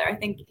well together. I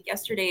think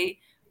yesterday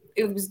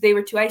they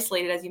were too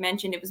isolated, as you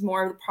mentioned. It was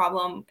more of the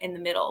problem in the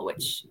middle,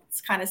 which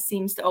kind of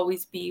seems to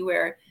always be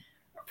where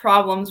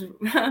problems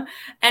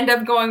end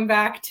up going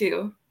back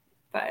to.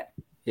 But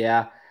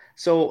yeah,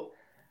 so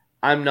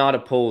I'm not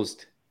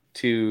opposed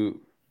to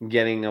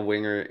getting a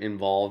winger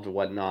involved,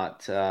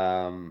 whatnot.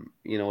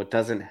 It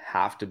doesn't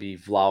have to be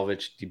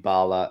Vlahovic,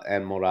 Dybala,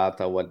 and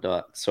Morata,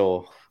 whatnot.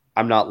 So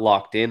I'm not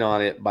locked in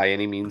on it by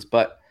any means,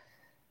 but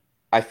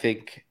I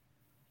think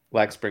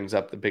Lex brings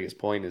up the biggest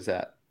point, is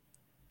that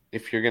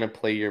if you're going to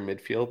play your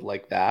midfield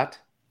like that,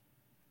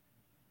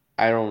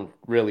 I don't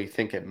really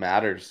think it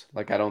matters.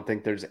 Like, I don't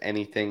think there's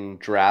anything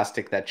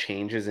drastic that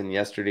changes in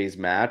yesterday's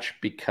match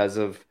because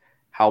of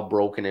how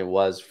broken it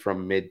was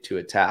from mid to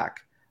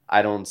attack.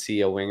 I don't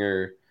see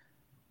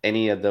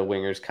any of the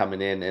wingers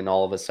coming in and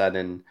all of a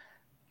sudden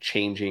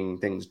changing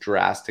things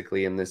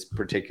drastically in this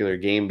particular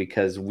game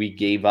because we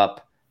gave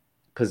up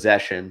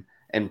possession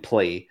and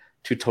play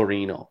to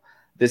Torino.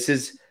 This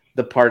is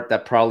the part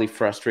that probably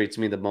frustrates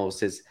me the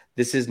most is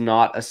this is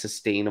not a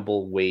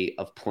sustainable way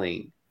of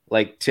playing.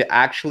 Like to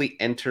actually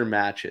enter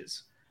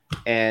matches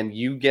and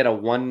you get a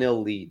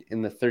 1-0 lead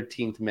in the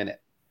 13th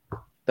minute.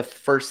 The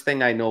first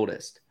thing I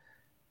noticed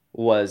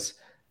was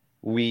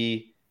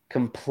we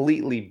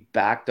completely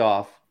backed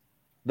off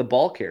the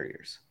ball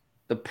carriers.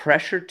 The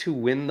pressure to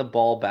win the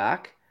ball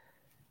back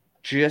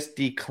just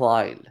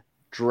declined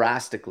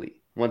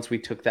drastically once we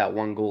took that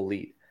 1-goal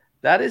lead.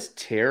 That is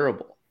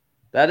terrible.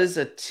 That is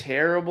a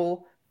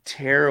terrible,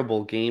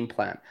 terrible game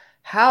plan.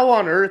 How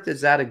on earth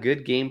is that a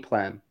good game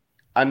plan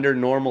under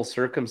normal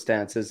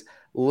circumstances,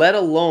 let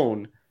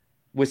alone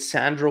with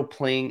Sandro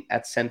playing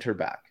at center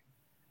back?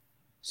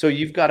 So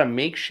you've got a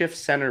makeshift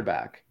center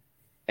back,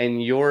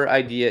 and your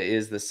idea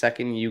is the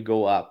second you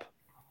go up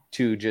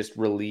to just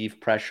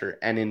relieve pressure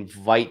and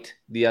invite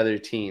the other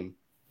team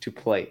to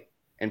play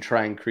and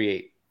try and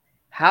create.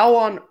 How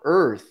on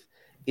earth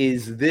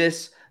is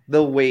this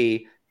the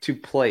way to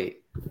play?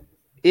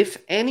 If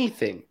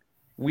anything,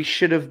 we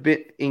should have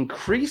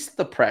increased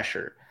the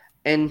pressure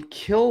and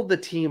kill the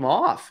team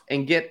off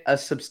and get a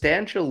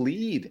substantial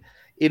lead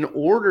in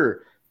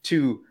order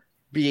to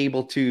be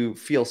able to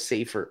feel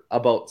safer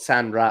about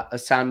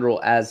Sandro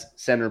as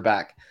center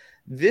back.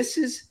 This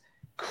is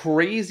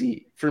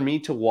crazy for me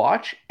to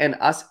watch and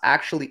us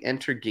actually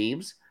enter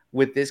games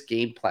with this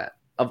game plan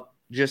of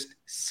just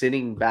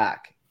sitting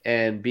back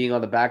and being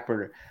on the back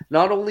burner.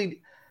 Not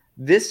only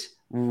this,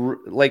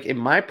 like in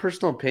my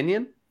personal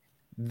opinion,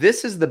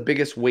 this is the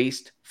biggest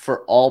waste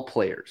for all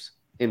players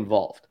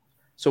involved.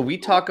 So we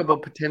talk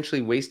about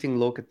potentially wasting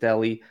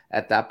Locatelli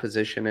at that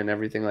position and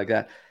everything like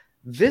that.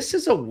 This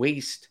is a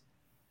waste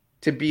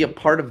to be a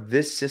part of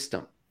this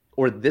system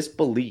or this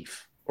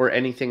belief or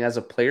anything as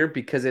a player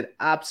because it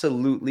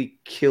absolutely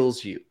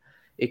kills you.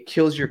 It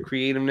kills your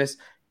creativeness,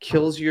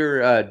 kills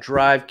your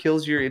drive,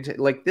 kills your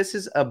like. This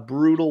is a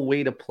brutal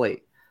way to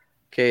play.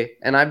 Okay,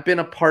 and I've been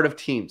a part of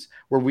teams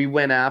where we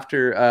went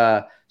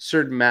after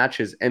certain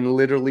matches and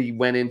literally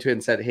went into it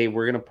and said, "Hey,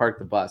 we're gonna park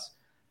the bus.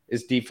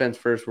 It's defense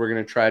first. We're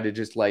gonna try to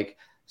just like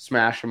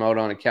smash them out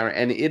on a counter."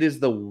 And it is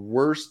the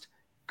worst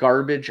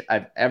garbage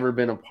I've ever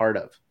been a part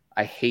of.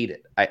 I hate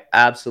it. I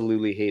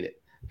absolutely hate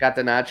it.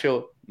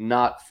 Catenaccio,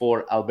 not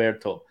for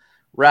Alberto.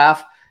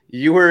 Raf,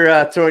 you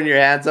were throwing your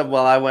hands up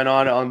while I went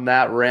on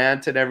that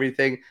rant and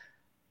everything.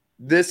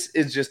 This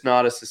is just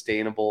not a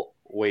sustainable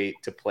way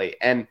to play.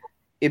 And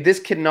this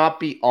cannot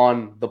be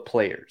on the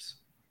players.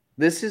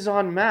 This is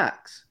on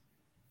Max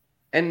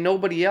and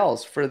nobody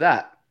else for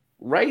that,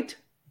 right?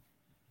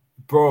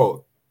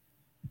 Bro,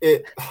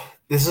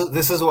 this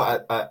is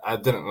what I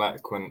didn't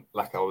like when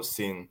I was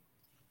seeing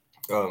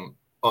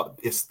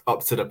it's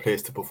up to the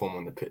players to perform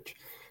on the pitch.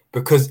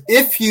 Because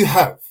if you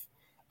have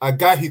a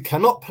guy who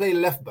cannot play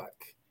left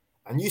back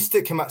and you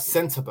stick him at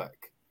centre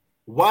back,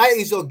 why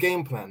is your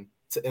game plan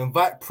to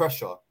invite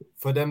pressure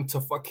for them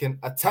to fucking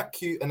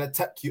attack you and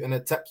attack you and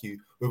attack you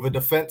with a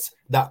defense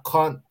that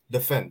can't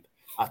defend?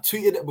 I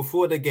tweeted it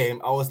before the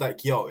game. I was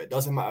like, yo, it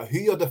doesn't matter who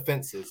your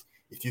defense is.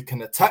 If you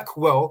can attack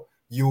well,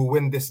 you will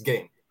win this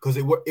game.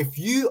 Because if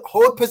you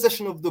hold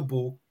possession of the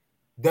ball,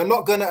 they're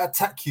not going to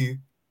attack you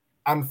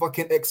and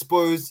fucking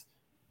expose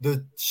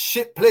the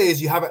shit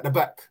players you have at the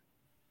back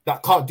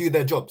that can't do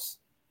their jobs.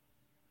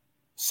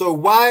 So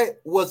why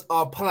was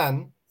our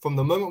plan from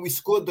the moment we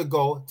scored the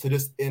goal to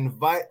just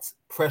invite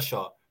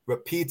pressure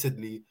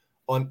repeatedly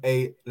on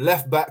a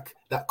left back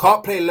that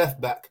can't play left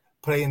back,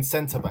 playing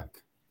centre back?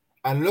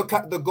 And look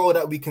at the goal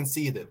that we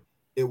conceded.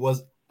 It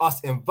was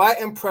us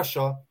inviting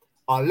pressure.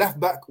 Our left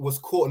back was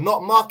caught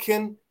not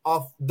marking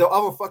the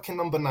other fucking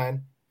number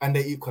 9, and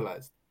they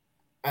equalized.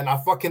 And I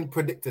fucking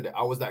predicted it.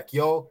 I was like,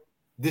 yo,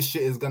 this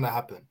shit is going to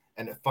happen.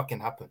 And it fucking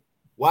happened.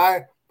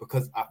 Why?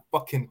 Because I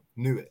fucking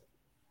knew it.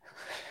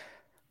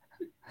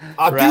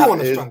 I do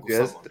want to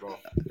strangle someone, bro.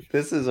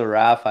 This is a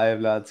Raf I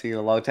have not seen in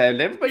a long time.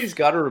 And everybody's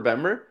got to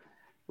remember,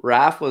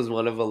 Raf was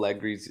one of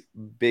Allegri's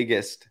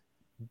biggest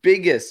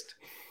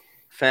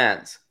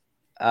fans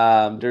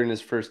during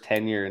his first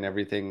tenure and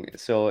everything.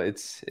 So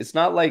it's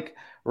not like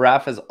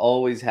Raf has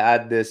always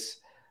had this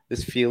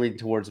feeling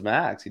towards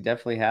Max. He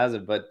definitely has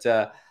it. But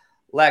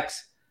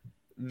Lex,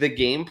 the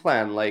game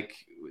plan, like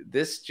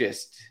this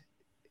just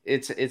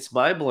it's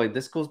mind-blowing.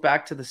 This goes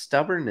back to the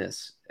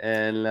stubbornness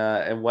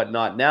and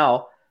whatnot.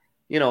 Now,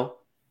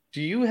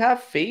 do you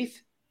have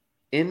faith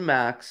in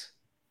Max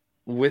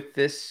with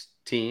this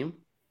team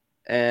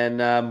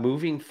and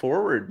moving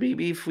forward?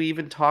 Maybe if we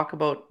even talk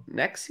about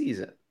next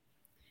season.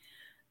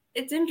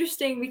 It's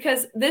interesting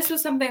because this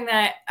was something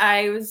that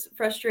I was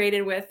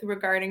frustrated with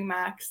regarding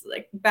Max,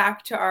 like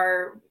back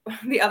to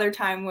the other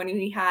time when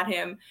we had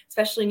him,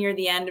 especially near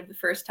the end of the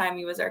first time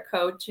he was our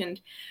coach.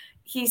 And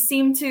he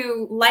seemed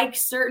to like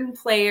certain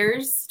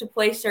players to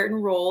play certain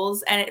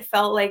roles, and it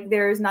felt like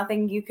there is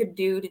nothing you could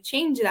do to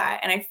change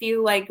that. And I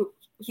feel like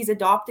he's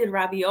adopted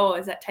Rabiot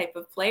as that type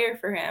of player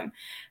for him.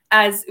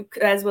 as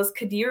was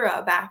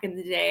Kadira back in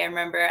the day, I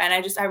remember. And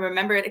I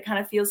remember it kind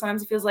of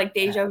sometimes it feels like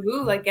deja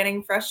vu, like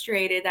getting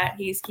frustrated that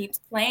he keeps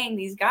playing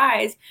these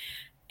guys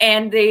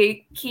and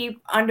they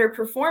keep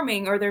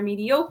underperforming or they're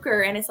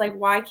mediocre. And it's like,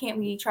 why can't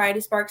we try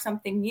to spark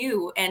something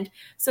new? And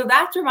so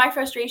that's where my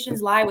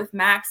frustrations lie with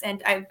Max.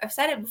 And I've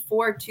said it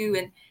before too.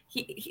 And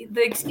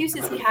the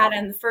excuses he had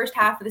in the first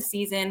half of the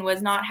season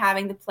was not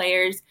having the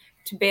players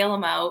to bail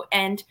him out.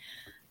 And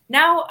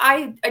now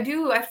I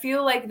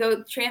feel like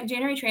the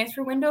January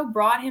transfer window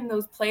brought him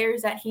those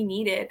players that he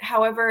needed.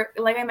 However,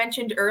 like I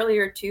mentioned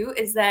earlier too,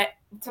 is that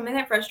something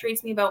that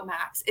frustrates me about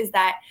Max is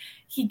that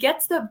he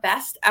gets the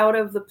best out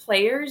of the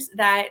players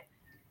that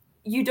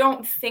you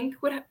don't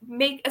think would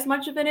make as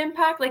much of an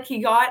impact. Like he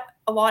got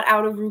a lot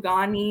out of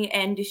Rugani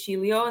and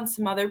DeCilio and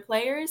some other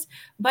players,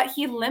 but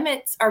he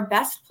limits our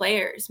best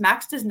players.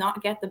 Max does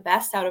not get the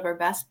best out of our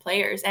best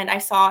players. And I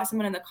saw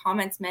someone in the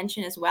comments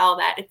mention as well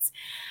that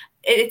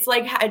it's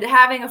like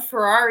having a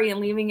Ferrari and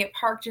leaving it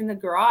parked in the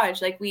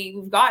garage. Like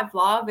we've got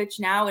Vlahovic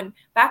now, and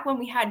back when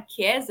we had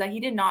Chiesa, he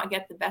did not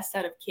get the best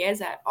out of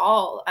Chiesa at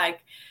all.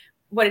 Like,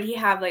 what did he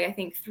have? Like, I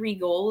think 3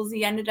 goals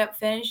he ended up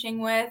finishing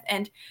with.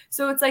 And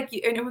so it's like,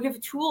 and we have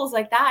tools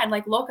like that, and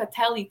like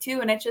Locatelli too.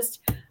 And it's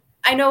just,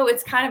 I know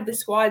it's kind of the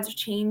squad's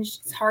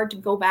changed. It's hard to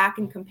go back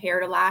and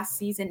compare to last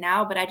season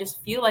now, but I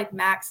just feel like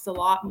Max is a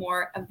lot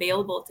more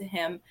available to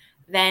him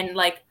than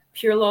like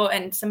Pirlo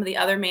and some of the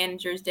other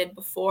managers did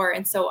before.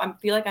 And so I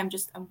feel like I'm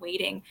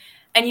waiting.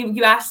 And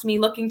you asked me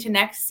looking to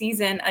next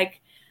season,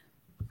 like,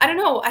 I don't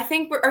know. I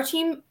think our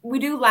team, we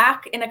do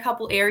lack in a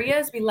couple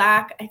areas. We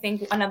lack, I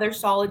think, another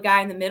solid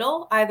guy in the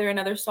middle, either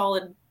another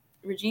solid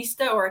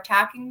regista or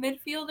attacking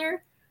midfielder.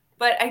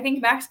 But I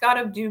think Max got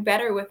to do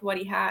better with what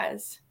he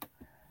has.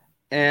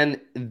 And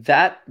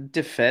that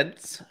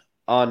defense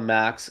on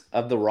Max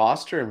of the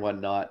roster and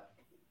whatnot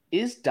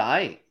is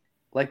dying.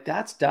 Like,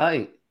 that's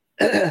dying.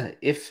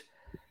 If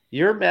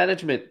your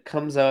management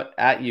comes out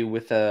at you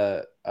with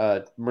a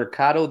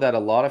Mercado that a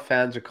lot of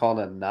fans are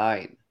calling a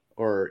 9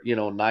 or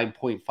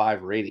 9.5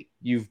 rating,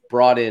 you've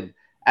brought in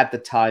at the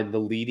time the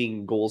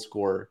leading goal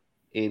scorer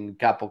in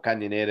Capo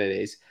Cañonera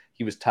days.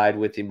 He was tied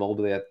with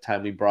Immobile at the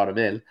time we brought him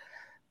in.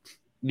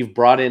 You've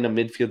brought in a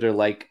midfielder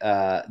like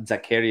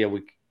Zakaria,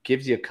 which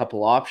gives you a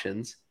couple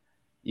options.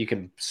 You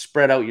can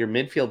spread out your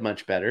midfield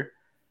much better.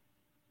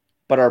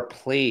 But our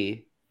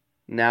play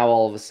now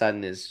all of a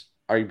sudden is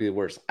arguably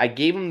worse. I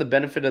gave him the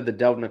benefit of the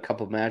doubt in a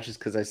couple of matches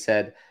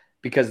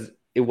because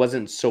it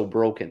wasn't so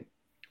broken.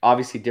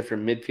 Obviously,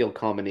 different midfield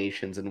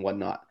combinations and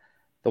whatnot.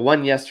 The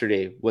one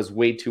yesterday was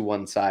way too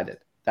one-sided.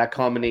 That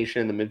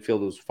combination in the midfield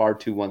was far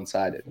too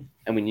one-sided,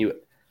 and we knew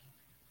it.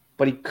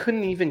 But he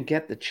couldn't even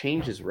get the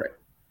changes right.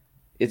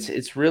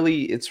 It's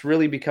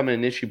really becoming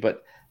an issue.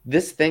 But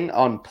this thing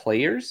on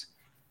players,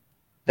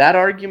 that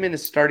argument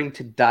is starting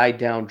to die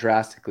down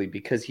drastically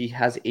because he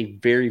has a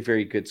very,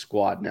 very good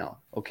squad now.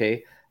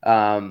 Okay.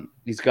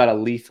 He's got a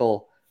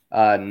lethal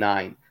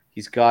 9.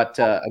 He's got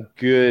a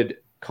good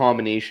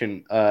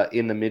combination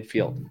in the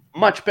midfield,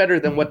 much better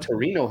than what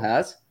Torino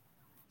has.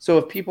 So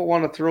if people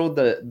want to throw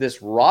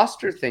this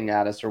roster thing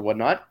at us or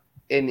whatnot,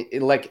 and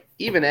like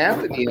even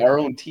Anthony, our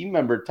own team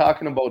member,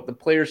 talking about the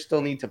players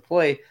still need to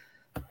play,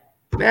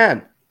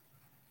 man,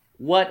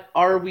 what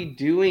are we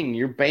doing?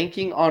 You're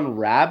banking on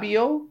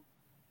Rabiot?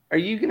 Are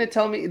you going to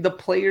tell me the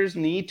players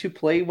need to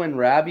play when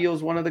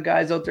Rabiot's one of the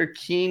guys out there?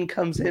 Keane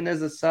comes in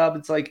as a sub.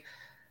 It's like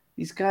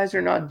these guys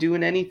are not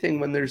doing anything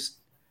when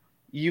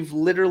you've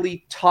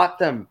literally taught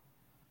them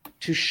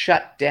to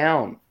shut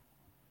down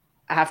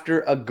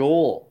after a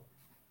goal.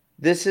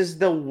 This is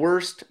the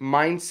worst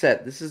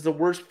mindset. This is the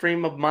worst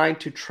frame of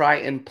mind to try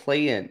and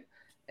play in.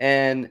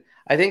 And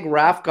I think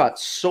Raf got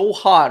so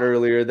hot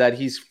earlier that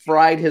he's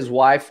fried his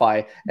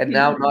Wi-Fi and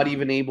now not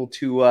even able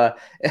to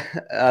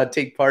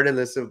take part in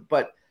this.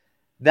 But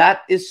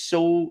that is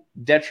so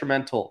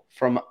detrimental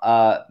from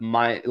a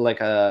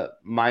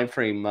mind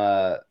frame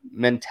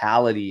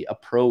mentality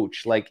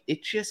approach. Like,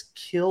 it just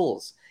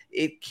kills.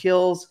 It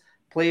kills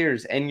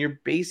players. And you're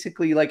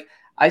basically like,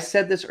 I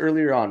said this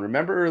earlier on.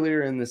 Remember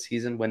earlier in the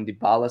season when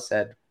Dybala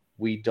said,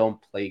 we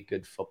don't play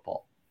good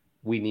football.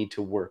 We need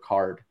to work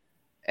hard.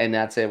 And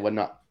that's it.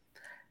 Whatnot.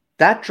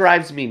 That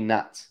drives me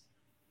nuts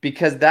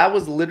because that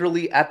was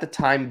literally at the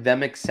time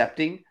them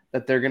accepting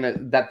that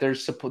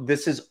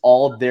this is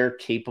all they're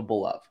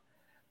capable of.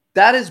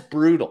 That is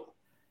brutal.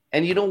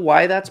 And you know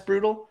why that's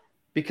brutal?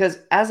 Because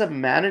as a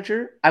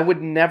manager, I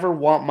would never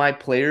want my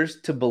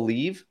players to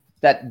believe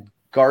that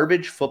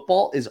garbage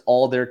football is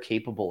all they're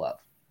capable of.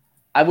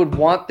 I would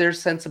want their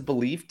sense of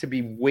belief to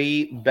be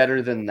way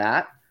better than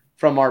that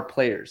from our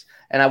players.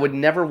 And I would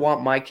never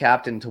want my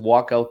captain to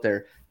walk out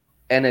there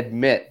and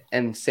admit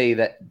and say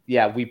that,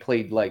 yeah, we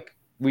played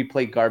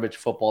garbage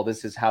football.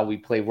 This is how we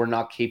play. We're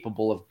not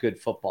capable of good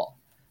football.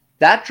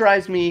 That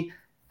drives me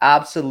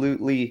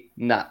absolutely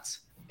nuts.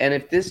 And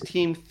if this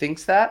team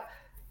thinks that,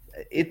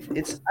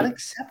 it's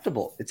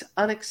unacceptable. It's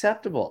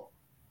unacceptable.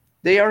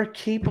 They are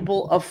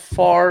capable of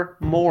far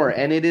more.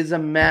 And it is a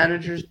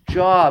manager's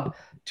job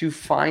to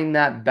find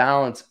that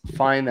balance,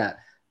 find that.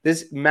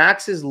 This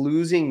Max is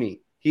losing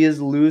me. He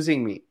is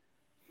losing me.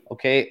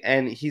 Okay.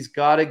 And he's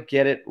got to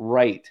get it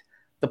right.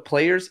 The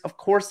players, of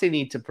course, they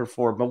need to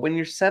perform. But when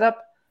you're set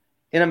up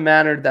in a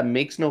manner that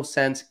makes no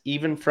sense,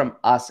 even from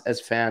us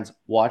as fans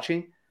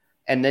watching,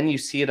 and then you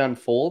see it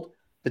unfold,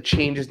 the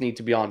changes need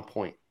to be on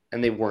point,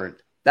 and they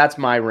weren't. That's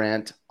my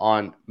rant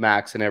on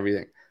Max and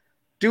everything.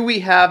 Do we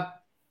have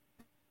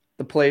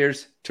the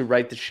players to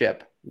right the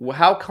ship?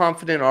 How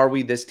confident are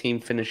we this team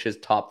finishes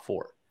top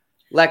 4?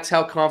 Lex,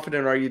 how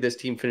confident are you this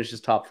team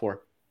finishes top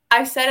 4?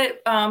 I said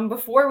it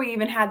before we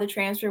even had the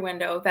transfer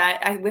window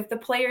that with the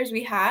players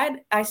we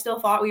had, I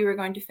still thought we were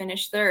going to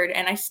finish third.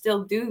 And I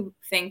still do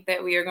think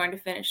that we are going to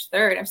finish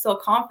third. I'm still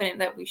confident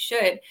that we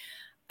should.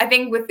 I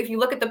think if you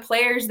look at the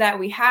players that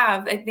we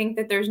have, I think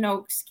that there's no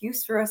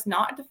excuse for us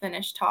not to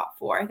finish top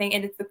 4. I think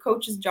and it's the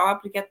coach's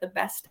job to get the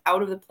best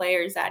out of the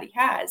players that he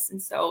has.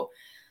 And so,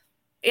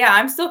 yeah,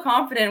 I'm still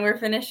confident we're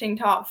finishing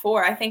top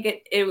 4. I think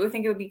it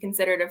would be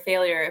considered a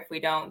failure if we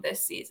don't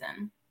this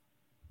season.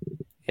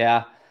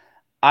 Yeah.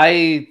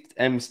 I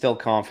am still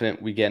confident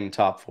we get in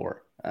top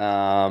 4.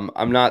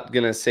 I'm not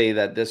going to say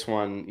that this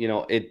one,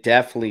 it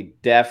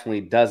definitely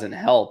doesn't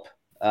help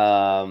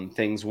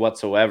things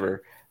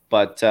whatsoever.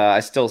 But I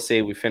still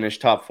say we finish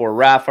top 4.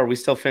 Raph, are we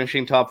still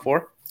finishing top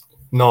 4?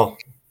 No.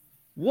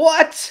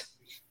 What?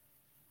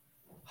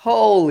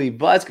 Holy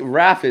buzz.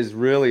 Raph is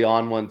really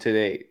on one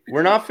today.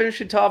 We're not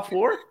finishing top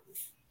 4?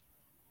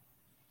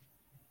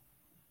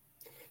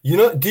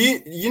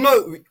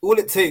 All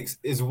it takes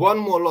is one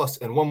more loss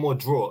and one more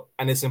draw,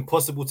 and it's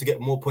impossible to get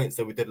more points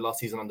than we did last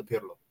season under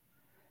Pirlo.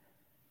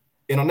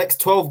 In our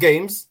next 12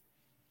 games,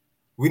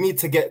 we need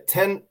to get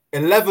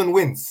 11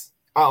 wins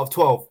out of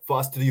 12 for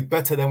us to do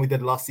better than we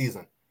did last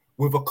season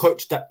with a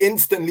coach that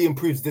instantly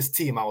improves this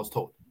team, I was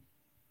told.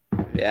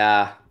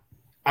 Yeah.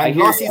 And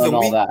last season,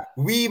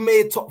 we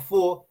made top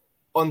 4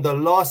 on the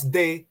last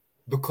day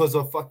because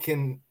of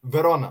fucking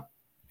Verona.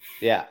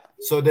 Yeah.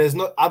 So there's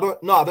I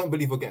don't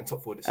believe we're getting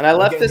top 4 this year. And I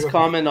left this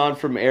comment on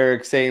from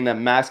Eric saying that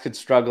Max could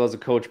struggle as a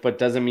coach, but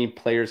doesn't mean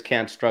players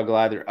can't struggle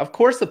either. Of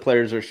course the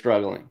players are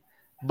struggling.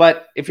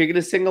 But if you're going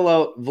to single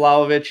out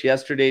Vlahovic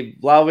yesterday,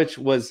 Vlahovic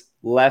was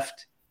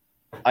left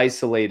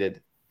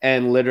isolated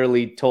and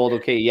literally told,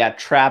 okay, yeah,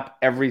 trap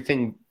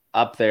everything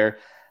up there.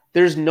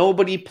 There's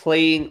nobody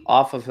playing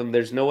off of him.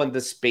 There's no one,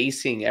 the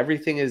spacing,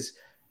 everything is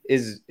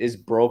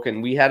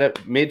broken. We had a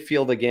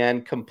midfield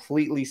again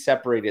completely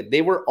separated.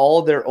 They were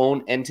all their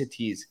own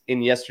entities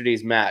in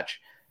yesterday's match.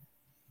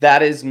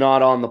 That is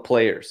not on the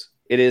players.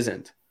 It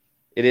isn't.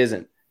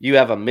 You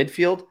have a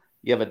midfield,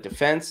 you have a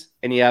defense,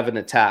 and you have an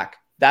attack.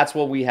 That's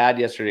what we had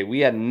yesterday. We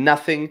had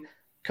nothing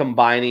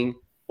combining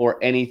or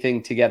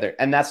anything together.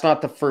 And that's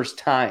not the first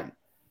time.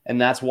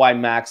 And that's why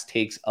Max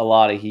takes a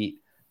lot of heat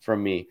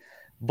from me.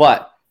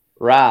 But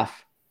Raph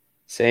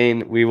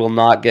saying we will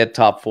not get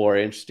top 4.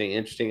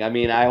 Interesting. I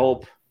mean, I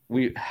hope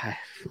we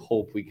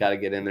got to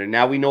get in there.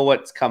 Now we know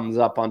what comes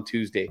up on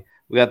Tuesday.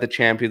 We got the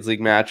Champions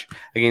League match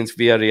against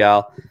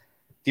Villarreal.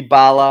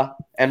 Dybala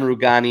and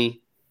Rugani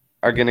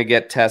are going to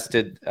get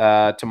tested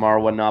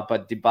tomorrow, whatnot,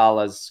 but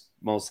Dybala's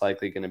most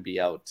likely going to be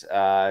out.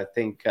 I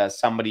think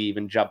somebody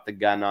even jumped the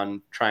gun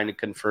on trying to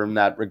confirm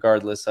that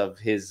regardless of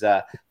his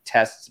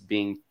tests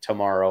being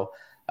tomorrow.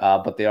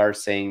 But they are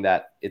saying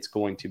that it's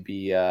going to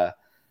be,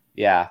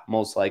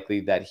 most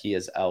likely that he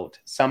is out.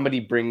 Somebody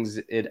brings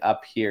it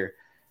up here,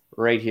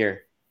 right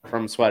here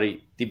from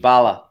Sweaty.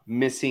 Dybala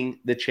missing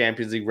the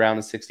Champions League round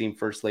of 16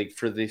 first leg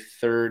for the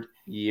 3rd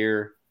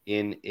year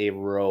in a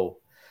row.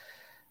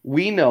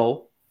 We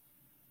know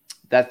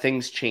that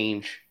things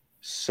change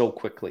so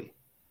quickly.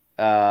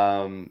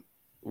 And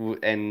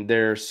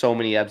there are so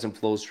many ebbs and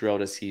flows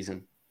throughout a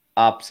season,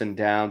 ups and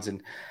downs,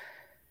 and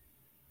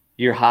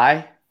you're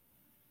high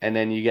and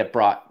then you get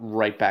brought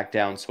right back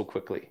down so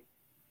quickly.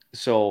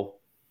 So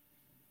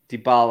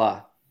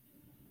Dybala,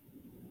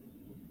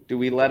 do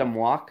we let him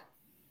walk?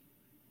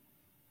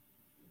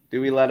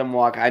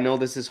 I know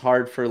this is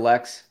hard for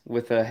Lex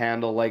with a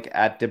handle like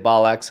at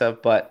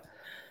Dybalexa, but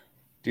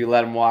do you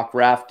let him walk?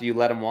 Raph, do you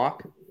let him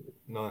walk?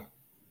 No.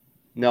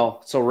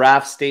 So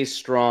Raph stays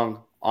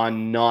strong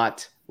on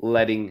not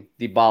letting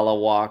Dybala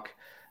walk,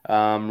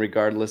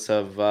 regardless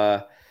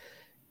of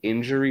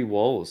injury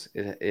woes.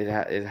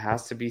 It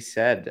has to be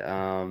said,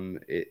 and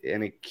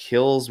it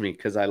kills me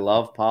because I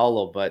love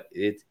Paulo, but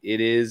it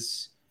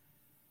is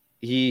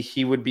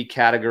he would be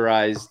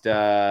categorized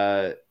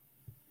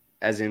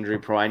as injury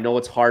prone. I know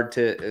it's hard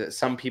to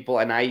some people,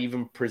 and I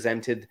even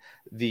presented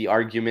the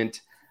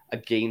argument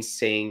against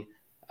saying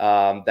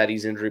that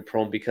he's injury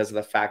prone because of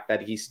the fact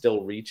that he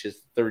still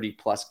reaches 30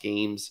 plus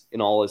games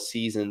in all his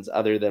seasons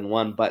other than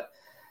one. But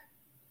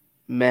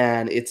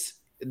man, it's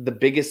the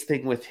biggest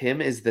thing with him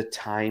is the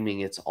timing.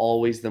 It's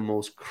always the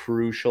most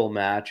crucial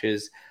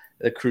matches,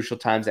 the crucial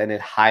times, and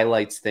it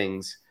highlights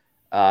things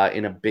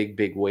in a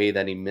big way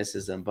that he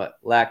misses them. But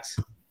Lex,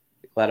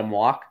 let him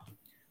walk.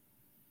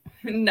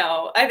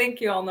 No, I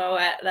think you all know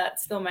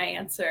that's still my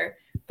answer.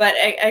 But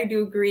I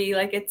do agree.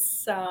 Like it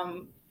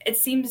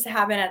seems to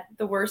happen at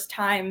the worst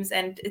times,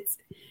 and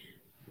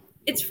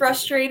It's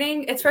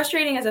frustrating. It's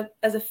frustrating as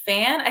a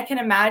fan. I can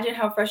imagine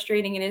how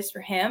frustrating it is for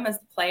him as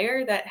the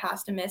player that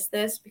has to miss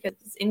this because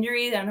of his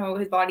injuries. I don't know,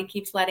 his body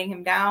keeps letting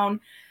him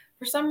down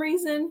for some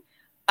reason.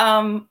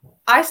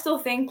 I still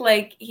think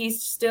like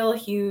he's still a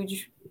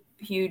huge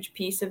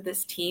piece of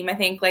this team. I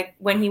think like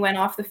when he went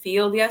off the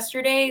field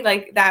yesterday,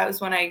 like that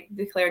was when I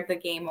declared the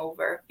game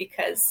over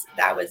because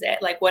that was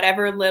it. Like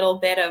whatever little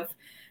bit of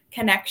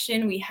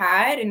connection we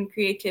had and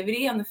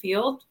creativity on the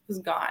field was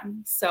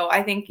gone. So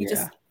I think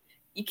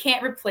you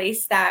can't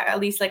replace that. At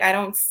least like I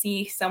don't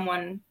see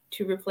someone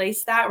to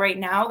replace that right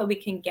now that we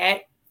can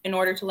get in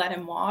order to let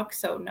him walk.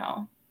 So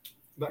no.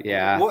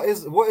 Yeah.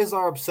 What is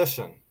our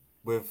obsession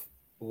with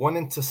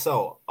wanting to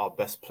sell our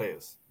best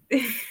players?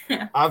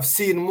 I've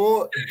seen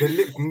more De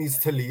Ligt needs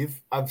to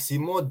leave. I've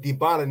seen more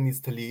Dybala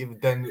needs to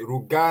leave than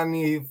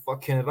Rugani,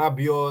 fucking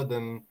Rabiot,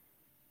 than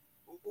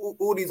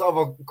all these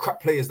other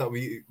crap players that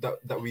we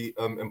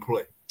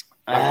employ.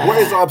 Like, what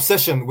is our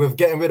obsession with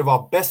getting rid of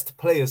our best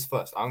players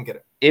first? I don't get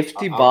it. If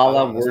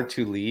Dybala were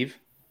to leave,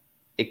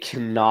 it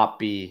cannot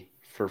be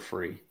for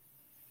free.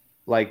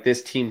 Like,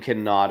 this team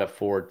cannot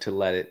afford to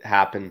let it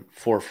happen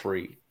for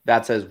free.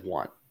 That's as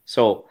one.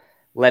 So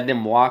letting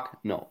him walk,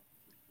 no.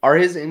 Are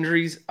his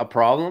injuries a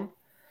problem?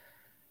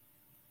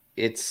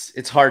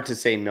 It's hard to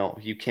say no.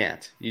 You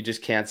can't. You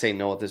just can't say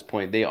no at this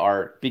point. They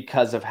are,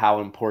 because of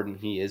how important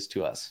he is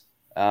to us.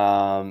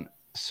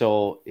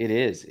 So it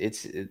is.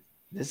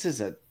 This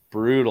is a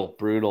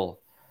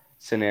brutal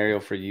scenario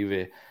for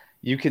Juve.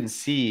 You can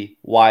see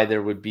why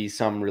there would be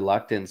some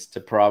reluctance to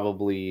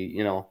probably,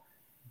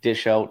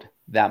 dish out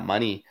that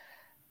money,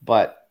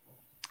 but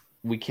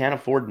we can't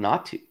afford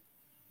not to.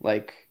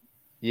 Like,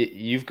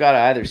 you've got to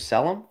either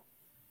sell him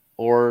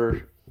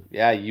or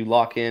you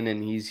lock in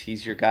and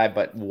he's your guy.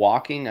 But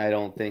walking, I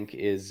don't think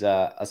is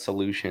a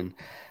solution.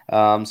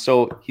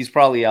 So he's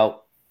probably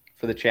out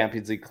for the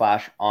Champions League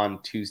clash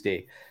on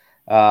Tuesday.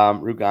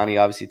 Rugani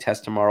obviously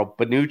tests tomorrow.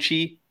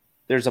 Bonucci,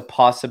 there's a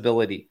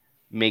possibility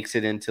makes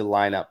it into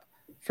lineup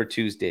for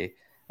Tuesday.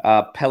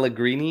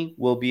 Pellegrini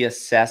will be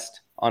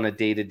assessed on a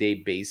day-to-day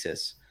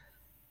basis.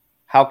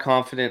 How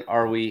confident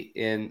are we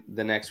in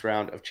the next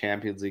round of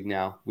Champions League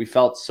now? We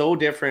felt so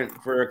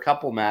different for a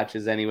couple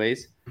matches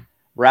anyways.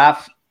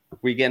 Raf,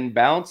 we getting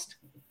bounced?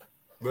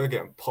 We're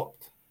getting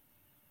popped.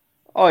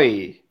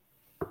 Oi.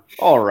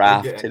 Oh,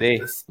 Raf,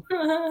 today.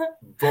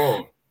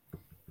 Bro.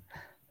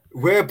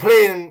 We're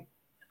playing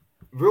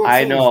real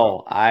teams.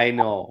 I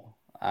know.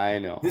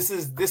 This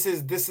isn't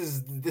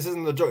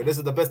the joke. This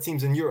is the best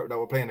teams in Europe that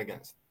we're playing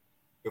against.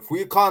 If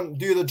we can't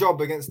do the job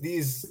against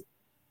these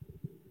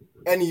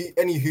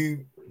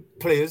anywho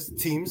players,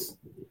 teams,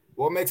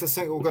 what makes us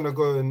think we're gonna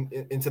go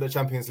into the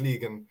Champions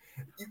League? And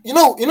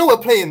we're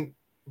playing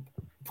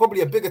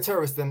probably a bigger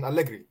terrorist than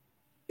Allegri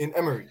in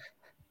Emery.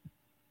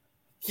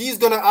 He's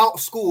gonna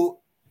outschool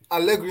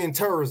Allegri in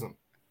terrorism.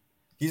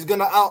 He's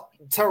gonna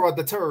out-terror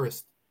the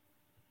terrorist.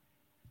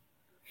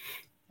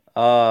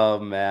 Oh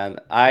man,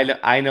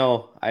 I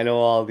know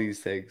all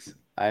these things.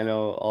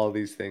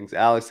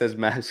 Alex says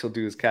Max will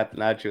do his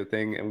Catenaccio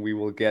thing, and we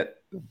will get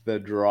the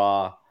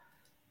draw.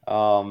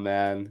 Oh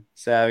man,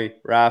 Savvy,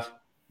 Raf,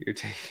 you're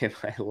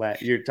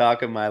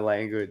talking my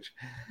language.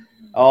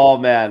 Oh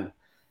man,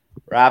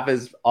 Raf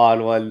is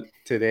on one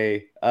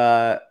today.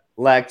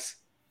 Lex,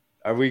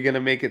 are we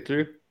gonna make it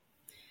through?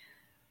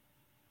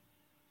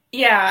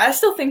 Yeah, I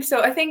still think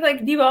so. I think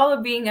like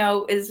Dybala being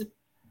out is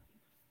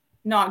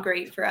not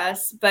great for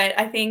us, but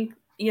I think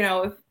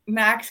if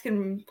Max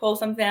can pull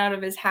something out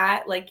of his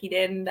hat like he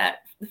did in the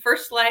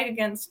first leg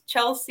against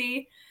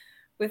Chelsea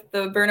with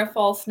the burn a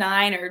false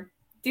nine or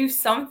do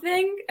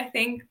something, I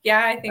think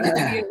it'll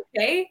be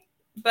okay.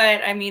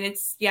 But I mean,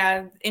 it's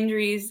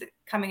injuries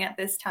coming at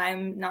this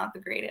time, not the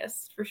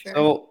greatest for sure.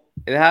 So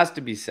it has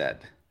to be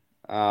said.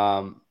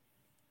 I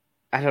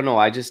don't know.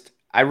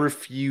 I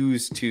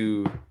refuse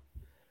to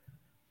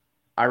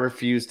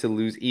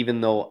lose,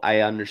 even though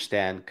I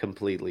understand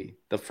completely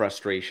the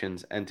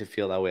frustrations and to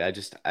feel that way.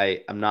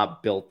 I'm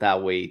not built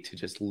that way to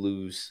just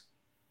lose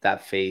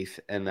that faith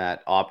and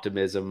that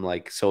optimism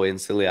like so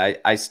instantly.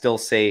 I still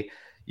say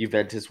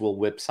Juventus will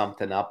whip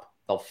something up.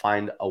 They'll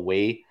find a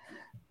way.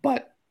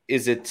 But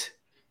is it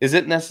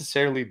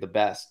necessarily the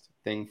best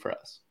thing for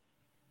us?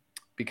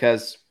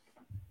 Because,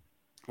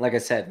 like I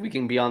said, we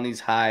can be on these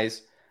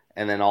highs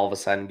and then all of a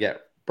sudden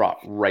get brought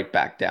right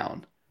back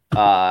down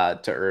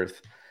to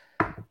earth.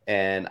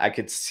 And I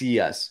could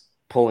see us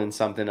pulling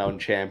something out in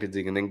Champions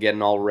League and then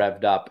getting all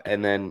revved up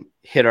and then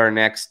hit our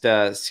next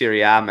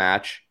Serie A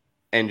match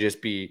and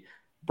just be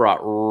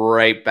brought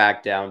right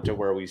back down to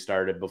where we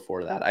started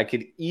before that. I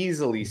could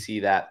easily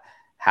see that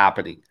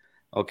happening.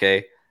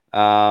 Okay.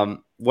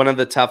 One of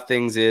the tough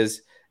things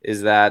is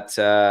that,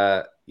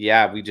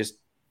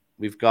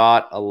 we've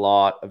got a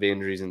lot of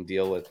injuries to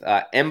deal with.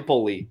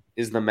 Empoli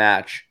is the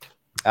match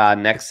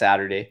next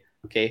Saturday.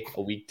 Okay.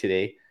 A week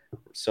today.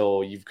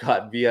 So you've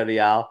got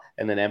Villarreal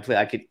and then Empoli.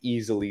 I could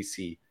easily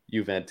see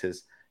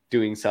Juventus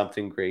doing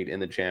something great in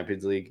the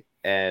Champions League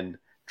and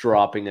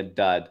dropping a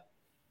dud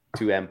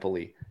to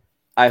Empoli.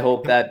 I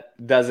hope that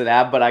doesn't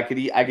happen, but I could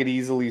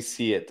easily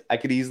see it. I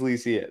could easily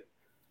see it.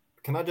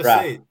 Can I just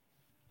say,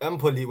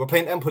 Empoli, we're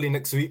playing Empoli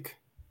next week,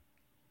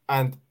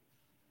 and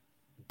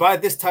by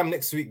this time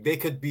next week, they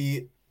could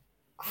be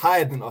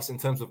higher than us in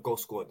terms of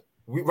goals scored.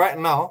 Right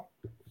now,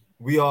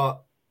 we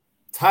are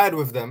tied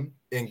with them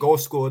in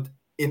goals scored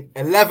in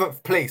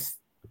 11th place.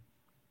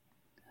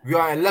 We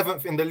are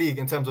 11th in the league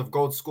in terms of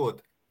goals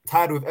scored,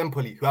 tied with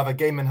Empoli, who have a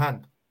game in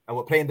hand, and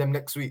we're playing them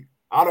next week.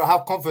 I don't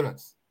have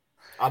confidence.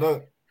 I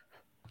don't.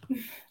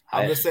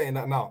 I'm just saying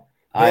that now.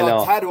 They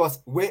are tied with us.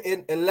 We're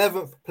in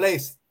 11th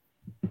place.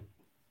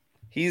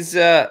 He's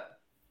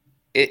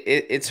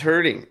it's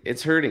hurting.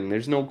 It's hurting.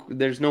 There's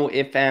no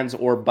ifs, ands,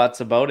 or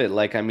buts about it.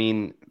 Like, I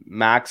mean,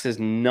 Max has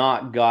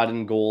not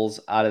gotten goals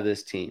out of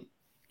this team.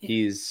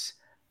 He's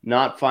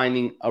not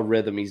finding a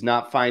rhythm. He's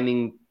not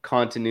finding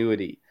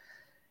continuity.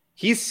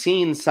 He's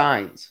seen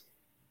signs,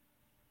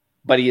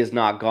 but he has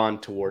not gone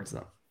towards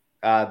them.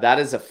 That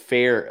is a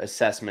fair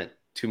assessment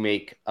to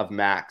make of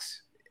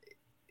Max,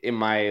 in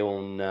my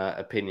own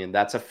opinion.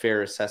 That's a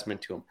fair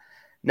assessment to him.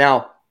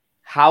 Now,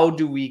 how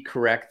do we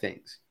correct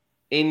things?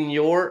 In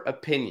your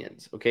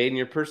opinions, okay, in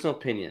your personal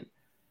opinion,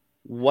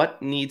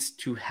 what needs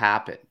to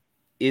happen?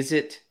 Is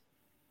it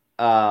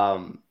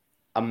a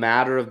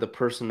matter of the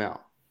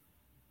personnel?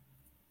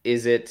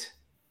 Is it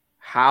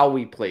how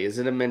we play? Is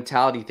it a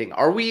mentality thing?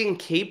 Are we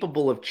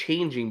incapable of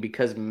changing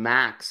because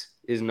Max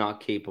is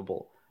not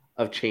capable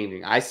of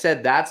changing? I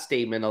said that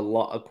statement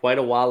quite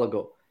a while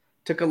ago.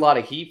 Took a lot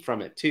of heat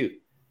from it too.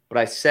 But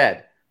I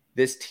said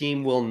this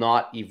team will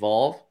not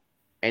evolve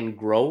and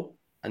grow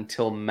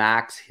until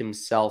Max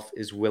himself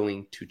is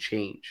willing to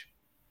change.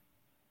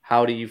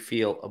 How do you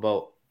feel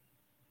about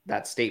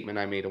that statement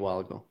I made a while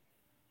ago?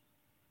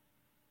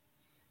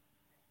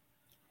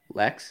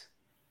 Lex?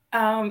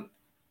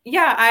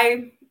 Yeah,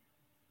 I'd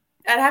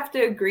have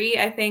to agree.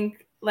 I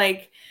think,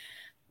 like,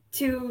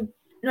 to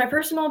my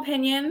personal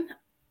opinion,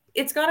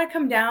 it's got to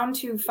come down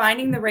to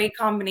finding the right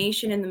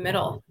combination in the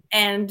middle.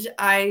 And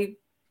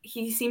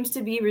he seems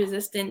to be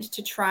resistant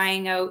to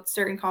trying out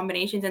certain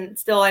combinations. And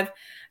still, I've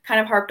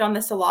kind of harped on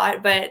this a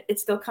lot, but it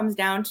still comes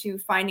down to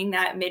finding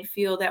that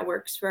midfield that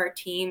works for our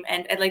team.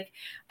 And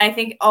I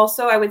think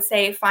also I would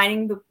say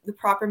finding the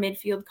proper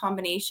midfield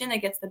combination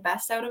that gets the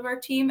best out of our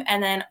team.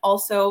 And then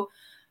also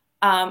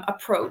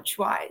approach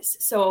wise.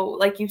 So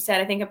like you said,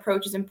 I think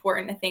approach is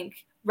important. I think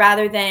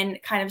rather than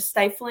kind of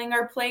stifling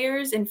our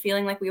players and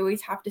feeling like we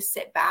always have to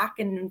sit back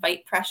and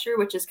invite pressure,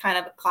 which is kind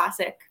of a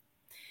classic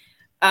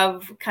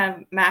of kind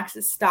of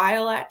Max's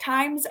style at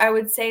times, I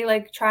would say,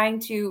 like, trying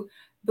to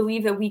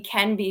believe that we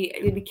can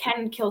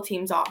kill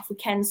teams off, we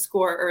can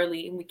score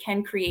early, and we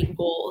can create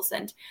goals.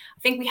 And I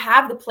think we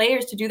have the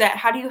players to do that.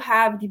 How do you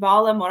have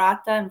Dybala,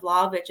 Morata, and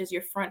Vlahovic as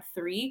your front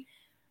three,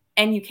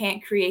 and you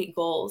can't create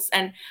goals?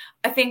 And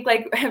I think,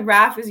 like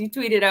Raf, as you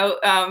tweeted out,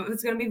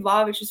 it's going to be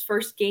Vlahovic's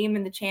first game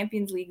in the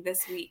Champions League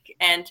this week,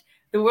 and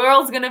the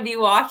world's going to be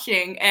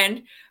watching.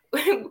 And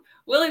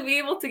will he be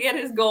able to get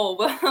his goal?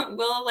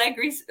 Will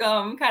Allegri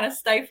kind of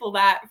stifle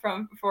that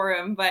for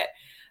him? But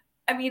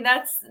I mean,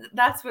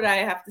 that's what I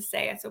have to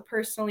say. So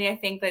personally, I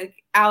think,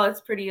 like,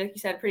 Alex, pretty, like you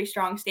said, pretty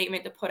strong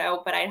statement to put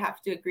out, but I'd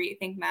have to agree. I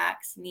think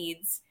Max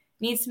needs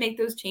to make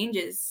those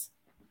changes.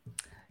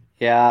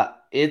 Yeah,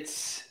 it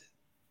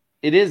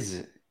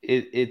is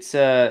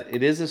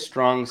a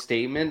strong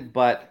statement,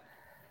 but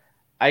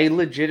I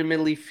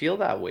legitimately feel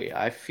that way.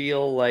 I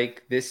feel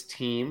like this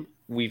team,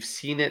 we've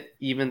seen it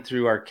even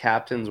through our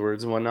captain's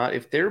words and whatnot.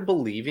 If they're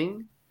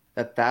believing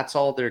that that's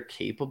all they're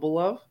capable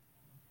of,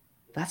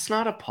 that's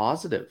not a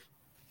positive.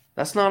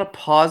 That's not a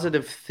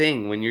positive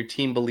thing when your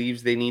team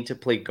believes they need to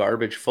play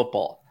garbage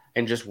football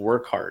and just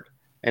work hard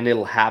and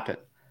it'll happen.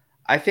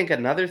 I think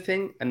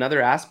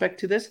another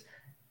aspect to this,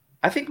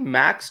 I think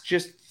Max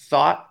just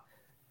thought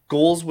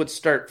goals would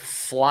start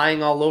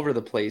flying all over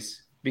the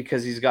place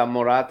because he's got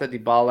Morata,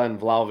 Dybala, and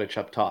Vlahovic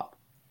up top.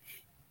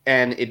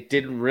 And it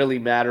didn't really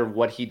matter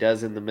what he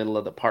does in the middle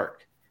of the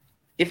park.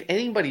 If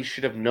anybody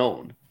should have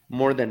known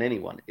more than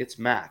anyone, it's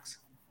Max,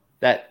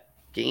 that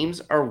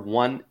games are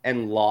won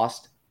and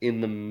lost in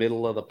the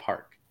middle of the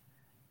park.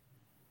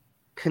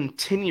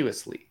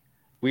 Continuously,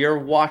 we are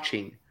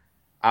watching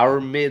our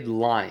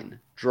mid-line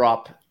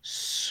drop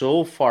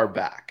so far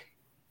back.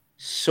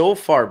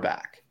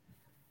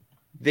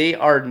 They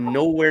are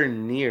nowhere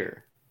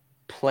near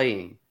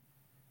playing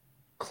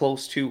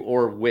close to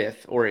or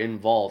with or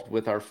involved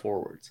with our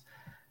forwards.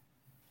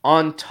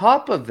 On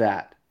top of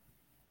that,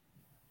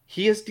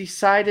 he has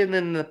decided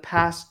in the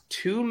past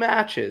 2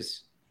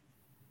 matches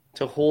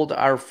to hold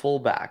our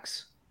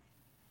fullbacks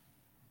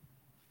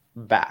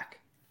back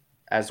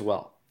as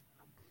well.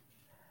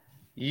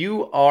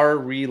 You are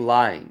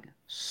relying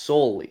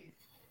solely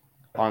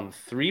on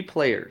 3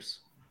 players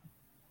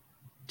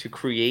to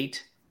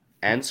create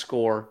and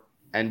score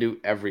and do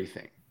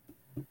everything.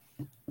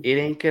 It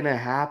ain't gonna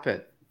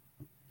happen.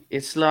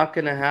 It's not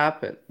gonna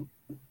happen.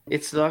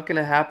 It's not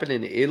gonna happen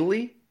in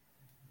Italy,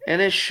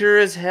 and it sure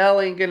as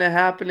hell ain't gonna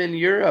happen in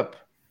Europe.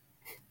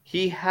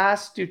 He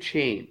has to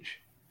change.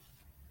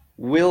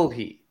 Will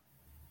he?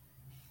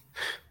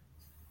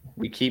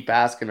 We keep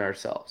asking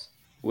ourselves,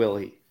 will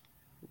he?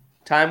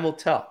 Time will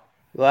tell.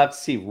 We'll have to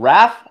see.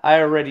 Raph,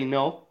 I already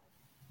know,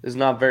 is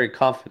not very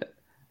confident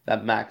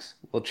that Max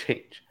will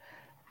change.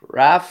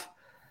 Raph,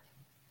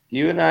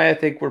 you and I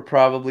think we're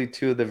probably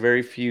two of the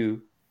very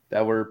few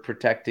that were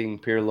protecting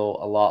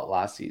Pirlo a lot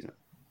last season.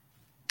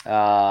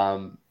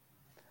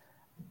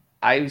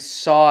 I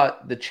saw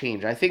the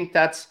change. I think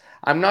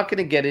I'm not going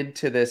to get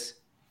into this.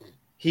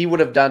 He would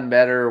have done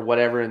better or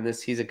whatever in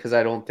this season because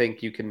I don't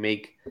think you can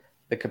make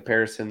the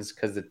comparisons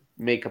because the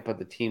makeup of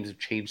the teams have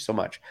changed so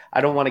much.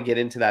 I don't want to get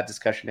into that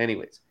discussion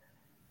anyways.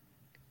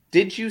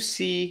 Did you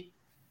see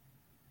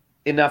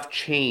enough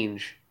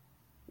change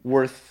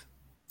worth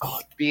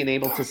being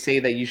able to say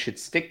that you should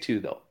stick to,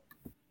 though?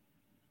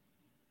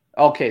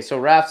 Okay, so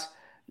Raf's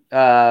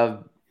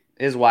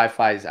his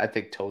Wi-Fi is, I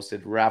think,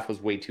 toasted. Raf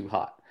was way too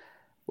hot.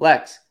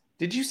 Lex,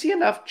 did you see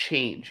enough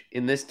change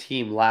in this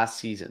team last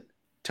season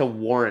to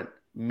warrant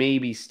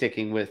maybe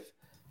sticking with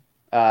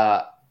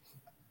a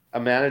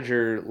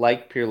manager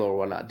like Pirlo or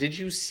whatnot? Did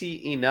you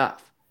see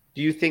enough?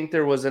 Do you think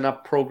there was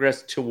enough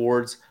progress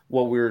towards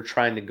what we were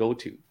trying to go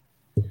to?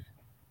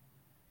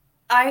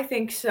 I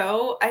think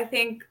so. I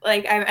think,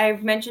 like,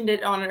 I've mentioned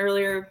it on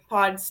earlier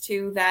pods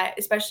too, that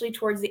especially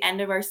towards the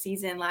end of our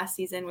season, last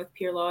season with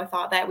Pirlo, I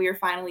thought that we were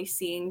finally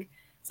seeing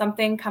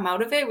something come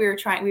out of it. We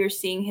were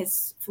seeing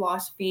his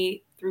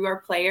philosophy through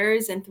our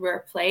players and through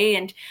our play.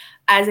 And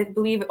as I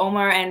believe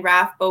Omar and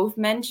Raf both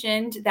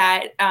mentioned,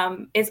 that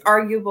it's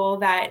arguable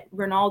that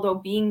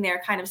Ronaldo being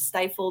there kind of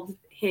stifled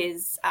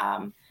his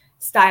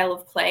style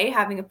of play,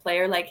 having a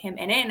player like him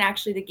in it. And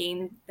actually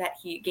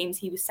the games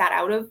he was sat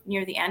out of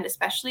near the end,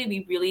 especially,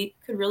 we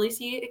could really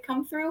see it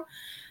come through.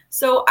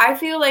 So I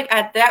feel like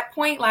at that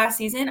point last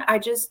season,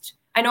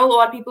 I know a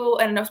lot of people,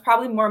 and I was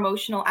probably more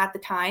emotional at the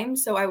time,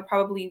 so I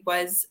probably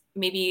was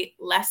maybe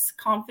less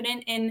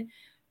confident in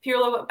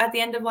Pirlo at the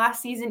end of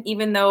last season,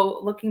 even though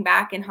looking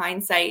back in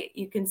hindsight,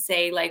 you can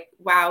say like,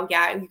 wow,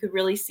 yeah, you could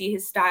really see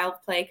his style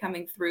of play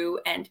coming through.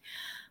 And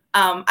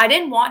I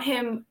didn't want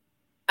him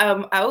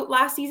out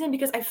last season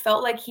because I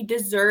felt like he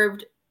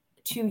deserved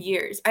 2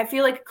 years. I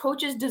feel like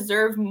coaches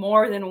deserve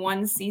more than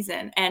one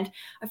season. And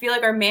I feel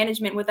like our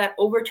management, with that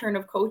overturn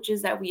of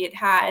coaches that we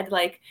had,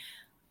 like,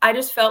 I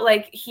just felt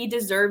like he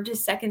deserved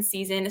his second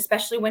season,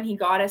 especially when he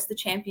got us the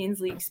Champions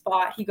League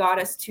spot. He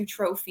got us 2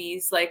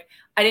 trophies. Like,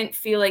 I didn't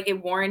feel like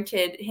it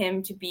warranted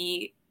him to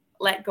be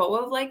let go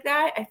of like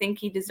that. I think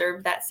he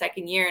deserved that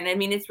second year. And I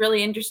mean, it's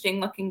really interesting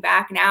looking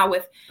back now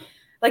with,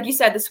 like you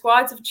said, the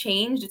squads have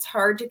changed. It's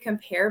hard to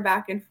compare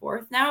back and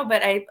forth now,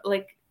 but I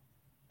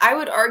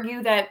would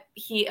argue that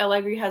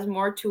Allegri has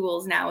more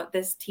tools now with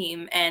this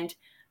team. And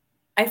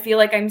I feel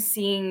like I'm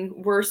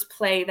seeing worse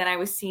play than I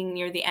was seeing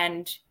near the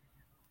end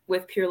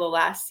with Pirlo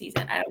last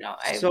season. I don't know.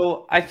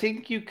 So I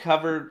think you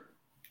covered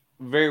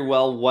very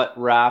well what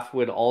Raf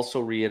would also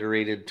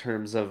reiterate in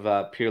terms of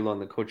Pirlo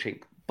and the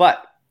coaching.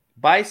 But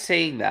by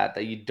saying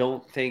that you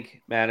don't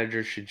think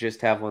managers should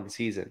just have one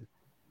season,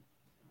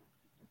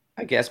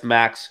 I guess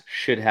Max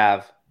should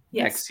have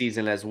next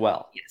season as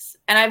well. Yes,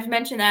 and I've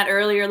mentioned that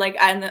earlier, like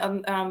on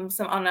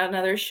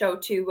another show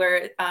too,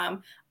 where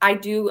I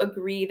do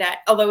agree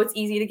that although it's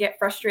easy to get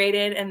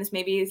frustrated, and this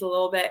maybe is a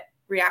little bit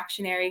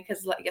reactionary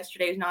because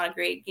yesterday was not a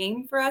great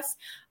game for us,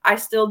 I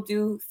still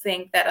do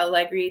think that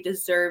Allegri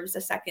deserves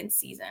a second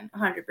season,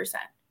 100%,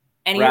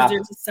 and he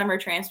deserves a summer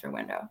transfer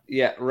window.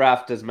 Yeah,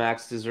 Raf, does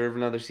Max deserve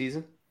another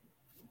season?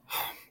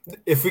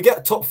 If we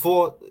get top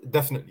 4,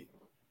 definitely.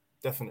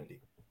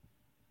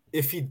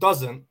 If he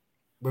doesn't,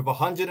 with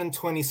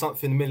 120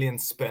 something million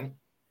spent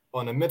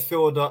on a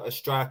midfielder, a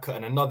striker,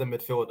 and another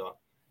midfielder,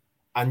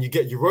 and you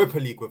get Europa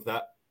League with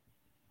that,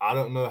 I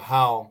don't know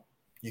how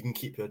you can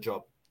keep your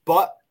job.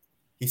 But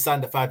he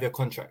signed a 5-year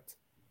contract.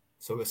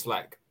 So it's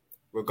like,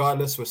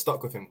 regardless, we're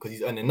stuck with him because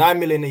he's earning 9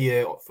 million a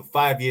year for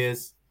 5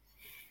 years.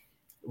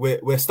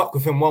 We're stuck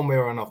with him one way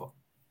or another.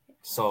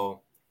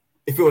 So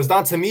if it was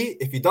down to me,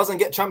 if he doesn't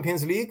get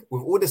Champions League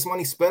with all this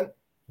money spent,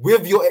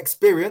 with your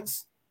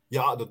experience,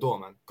 you're out the door,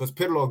 man. Because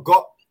Pirlo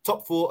got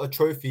top 4, a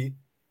trophy,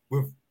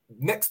 with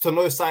next to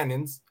no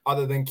signings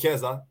other than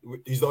Chiesa.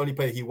 He's the only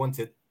player he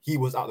wanted. He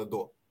was out the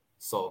door.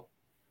 So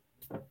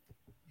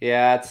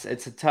yeah,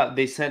 it's a tough.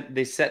 They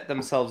set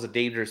themselves a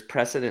dangerous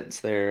precedence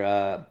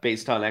there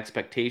based on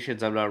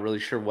expectations. I'm not really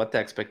sure what the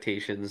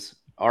expectations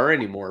are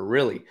anymore.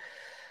 Really,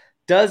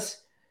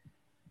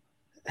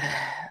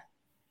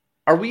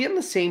 are we in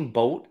the same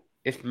boat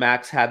if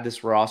Max had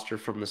this roster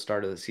from the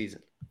start of the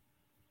season?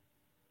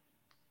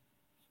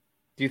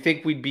 Do you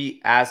think we'd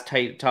be as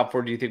tight top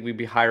 4? Do you think we'd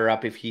be higher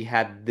up if he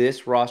had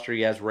this roster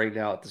he has right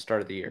now at the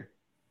start of the year?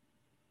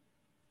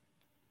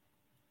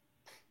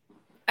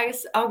 I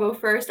guess I'll go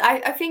first. I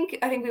think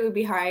we would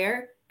be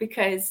higher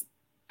because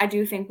I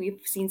do think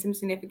we've seen some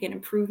significant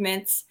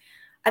improvements.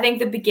 I think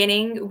the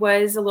beginning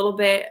was a little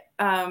bit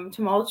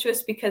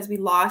tumultuous because we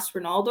lost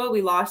Ronaldo,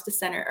 we lost a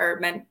center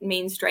or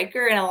main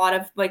striker, and a lot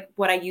of like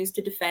what I used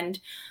to defend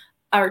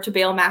or to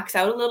bail Max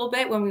out a little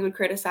bit when we would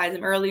criticize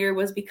him earlier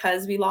was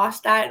because we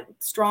lost that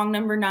strong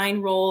number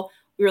 9 role.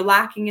 We were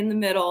lacking in the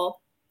middle.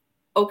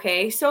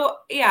 okay. So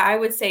yeah, I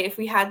would say if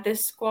we had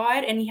this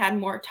squad and he had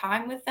more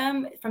time with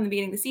them from the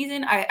beginning of the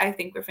season, I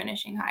think we're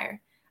finishing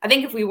higher. I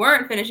think if we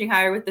weren't finishing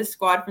higher with this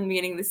squad from the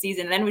beginning of the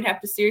season, then we'd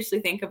have to seriously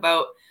think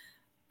about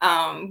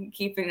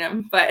keeping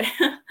them. But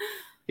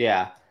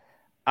Yeah.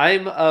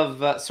 I'm of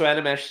so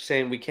Animesh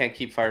saying we can't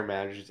keep fire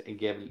managers and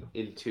get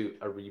into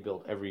a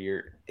rebuild every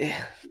year.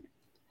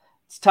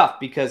 It's tough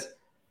because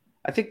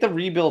I think the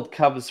rebuild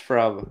comes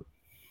from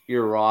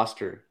your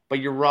roster, but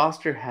your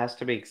roster has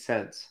to make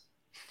sense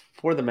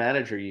for the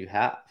manager you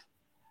have.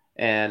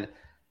 And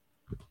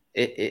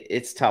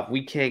it's tough.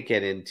 We can't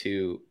get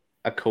into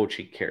a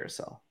coaching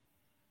carousel.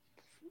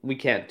 We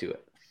can't do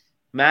it.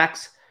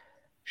 Max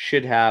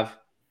should have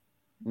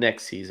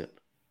next season,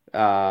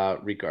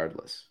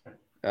 regardless.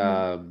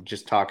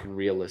 Just talking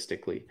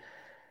realistically.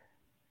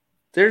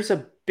 There's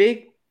a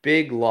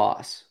big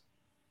loss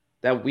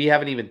that we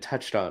haven't even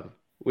touched on,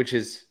 which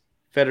is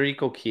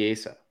Federico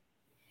Chiesa.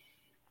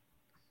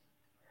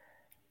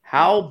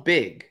 How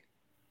big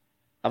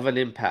of an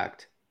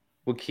impact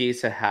will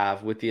Chiesa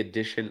have with the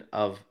addition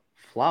of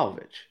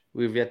Vlahovic?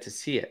 We've yet to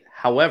see it.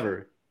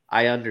 However,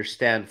 I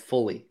understand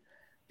fully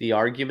the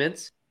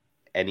arguments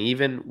and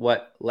even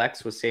what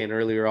Lex was saying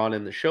earlier on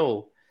in the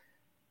show.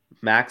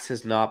 Max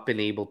has not been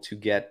able to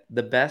get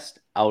the best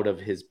out of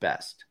his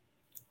best.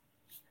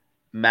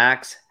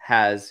 Max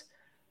has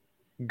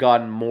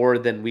gotten more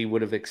than we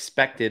would have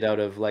expected out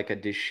of like a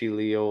De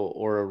Sciglio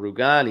or a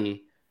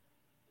Rugani,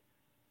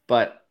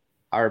 but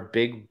our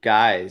big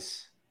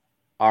guys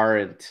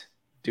aren't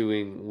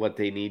doing what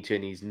they need to,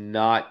 and he's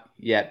not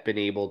yet been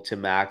able to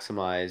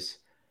maximize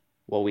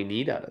what we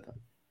need out of them.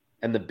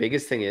 And the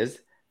biggest thing is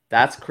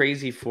that's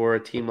crazy for a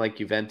team like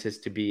Juventus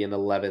to be in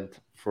 11th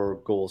for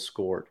goals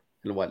scored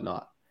and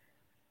whatnot.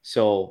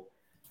 So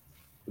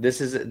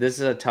this is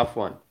a tough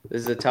one.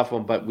 This is a tough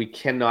one, but we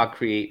cannot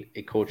create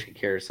a coaching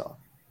carousel.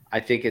 I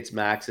think it's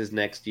Max's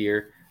next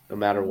year, no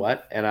matter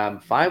what, and I'm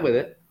fine with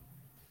it.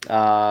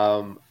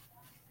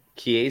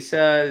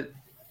 Chiesa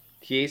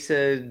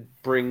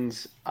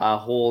brings a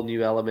whole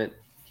new element.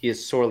 He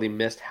is sorely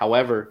missed.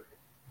 However,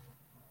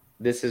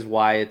 this is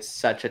why it's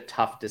such a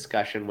tough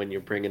discussion when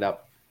you're bringing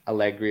up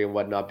Allegri and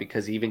whatnot,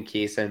 because even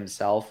Chiesa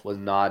himself was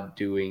not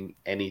doing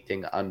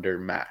anything under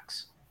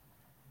Max.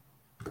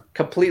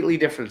 Completely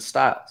different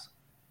styles.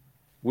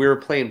 We were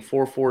playing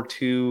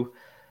 4-4-2.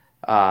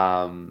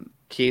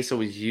 Chiesa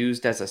was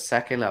used as a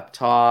second up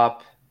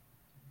top.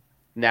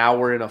 Now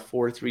we're in a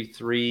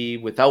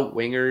 4-3-3 without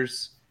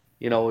wingers.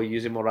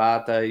 Using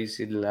Morata,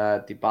 using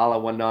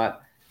Dybala,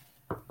 whatnot.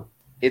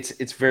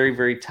 It's very,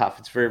 very tough.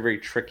 It's very, very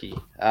tricky.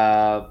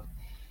 I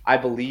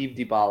believe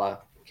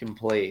Dybala can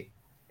play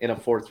in a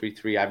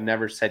 4-3-3. I've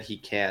never said he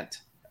can't.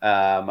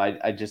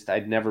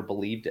 I'd never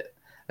believed it.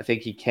 I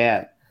think he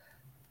can.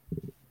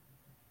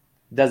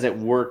 Does it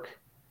work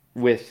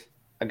with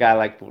a guy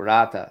like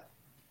Morata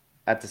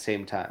at the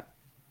same time?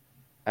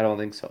 I don't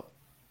think so.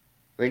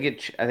 I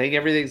think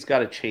everything's got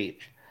to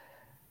change.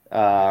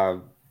 A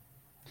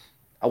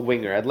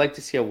winger. I'd like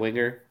to see a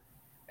winger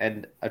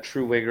and a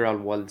true winger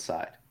on one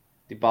side,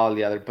 Dybala on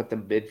the other. But the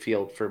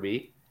midfield for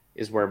me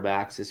is where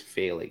Max is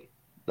failing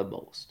the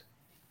most.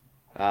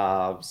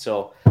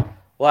 So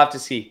we'll have to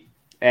see.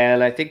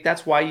 And I think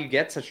that's why you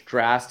get such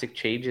drastic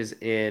changes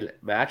in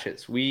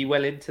matches. We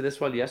went into this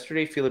one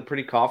yesterday feeling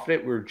pretty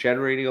confident. We were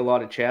generating a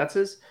lot of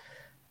chances.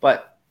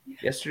 But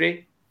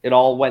yesterday, it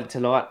all went to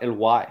naught. And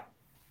why?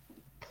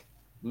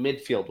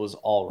 Midfield was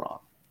all wrong.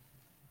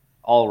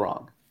 All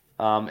wrong.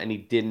 And he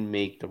didn't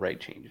make the right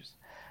changes.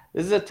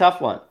 This is a tough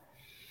one.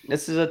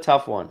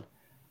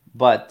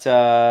 But,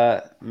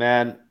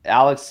 man,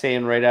 Alex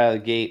saying right out of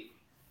the gate,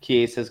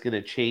 Chiesa is going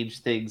to change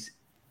things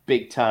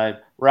big time.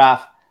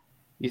 Raf,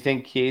 you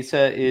think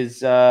Chiesa is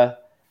the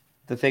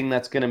thing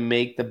that's going to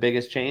make the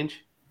biggest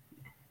change?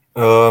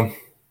 No,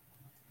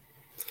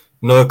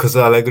 because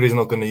Allegri's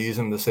not going to use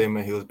him the same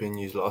way he was being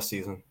used last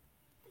season.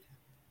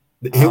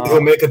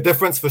 He'll make a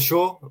difference for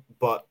sure,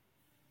 but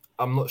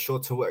I'm not sure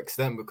to what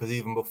extent, because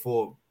even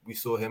before we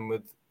saw him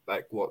with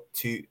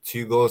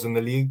two goals in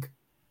the league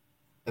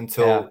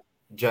until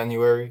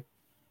January,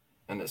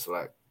 and it's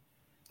like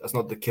that's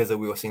not the kids that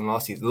we were seeing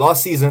last season.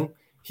 Last season,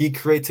 he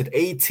created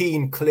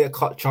 18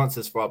 clear-cut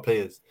chances for our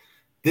players.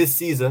 This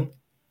season,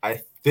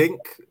 I think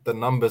the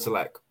numbers are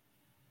like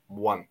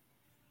 1.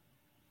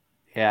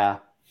 Yeah.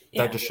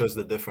 That just shows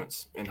the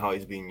difference in how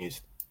he's being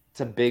used.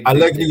 It's a big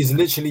Allegri is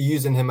literally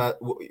using him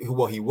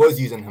he was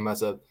using him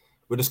as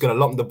we're just going to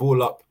lump the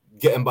ball up,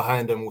 get him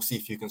behind, and we'll see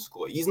if you can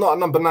score. He's not a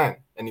number 9,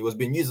 and he was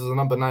being used as a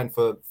number 9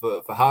 for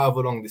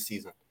however long this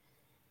season.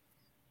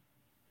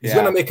 He's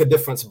going to make a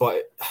difference,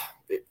 but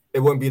it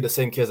won't be the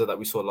same Chiesa that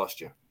we saw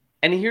last year.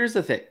 And here's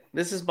the thing.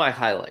 This is my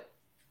highlight.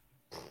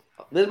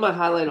 This is my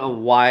highlight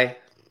on why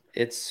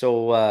it's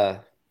so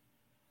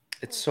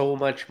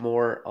much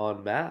more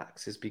on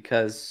Max, is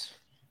because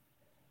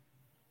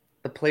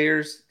the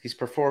players, these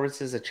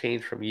performances have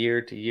changed from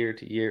year to year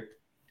to year.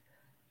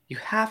 You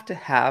have to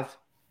have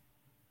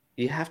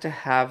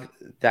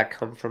that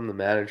come from the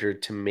manager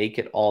to make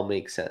it all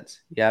make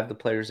sense. You have the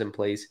players in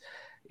place.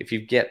 if you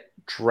get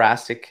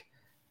drastic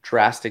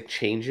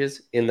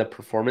changes in the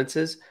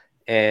performances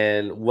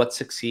and what's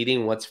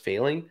succeeding, what's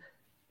failing,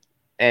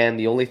 and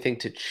the only thing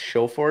to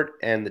show for it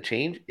and the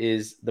change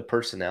is the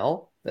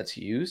personnel that's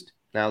used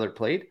now they're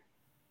played,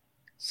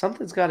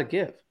 something's got to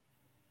give.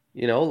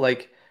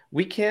 Like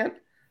we can't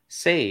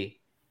say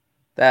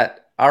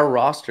that our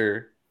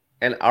roster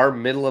and our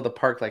middle of the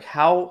park, like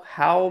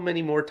how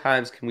many more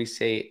times can we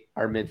say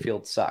our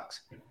midfield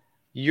sucks?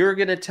 You're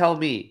going to tell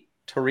me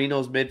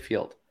Torino's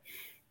midfield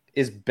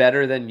is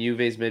better than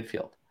Juve's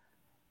midfield.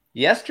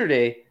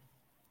 Yesterday,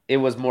 it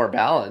was more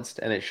balanced,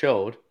 and it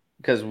showed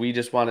because we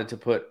just wanted to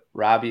put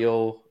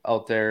Rabiot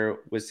out there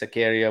with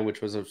Sequeira,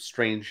 which was a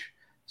strange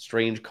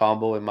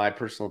combo in my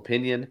personal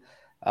opinion,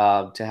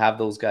 to have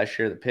those guys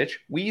share the pitch.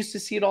 We used to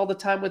see it all the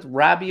time with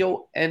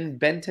Rabiot and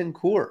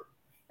Bentancur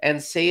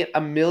and say it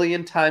a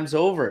million times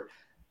over.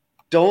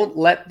 Don't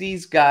let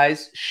these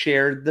guys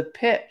share the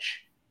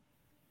pitch.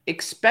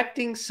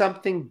 Expecting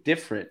something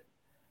different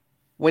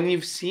when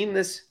you've seen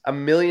this a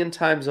million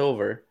times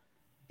over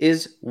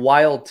is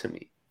wild to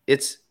me.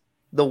 It's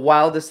the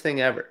wildest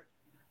thing ever.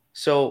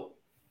 So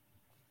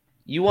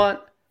you want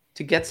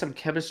to get some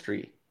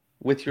chemistry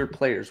with your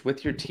players,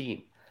 with your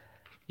team.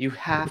 You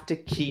have to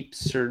keep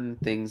certain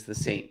things the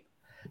same.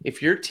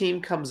 If your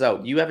team comes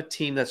out, you have a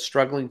team that's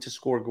struggling to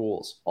score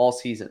goals all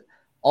season.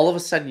 All of a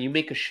sudden you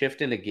make a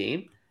shift in a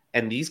game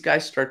and these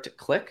guys start to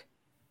click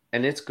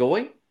and it's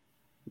going.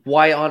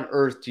 Why on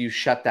earth do you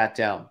shut that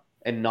down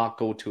and not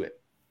go to it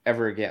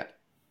ever again?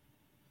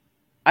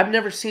 I've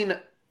never seen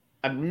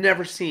a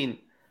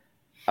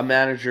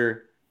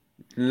manager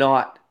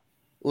not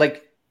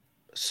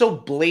so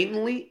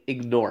blatantly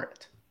ignore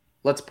it.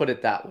 Let's put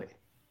it that way.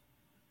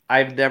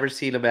 I've never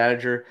seen a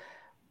manager,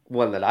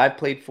 one that I've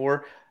played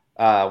for,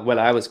 when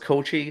I was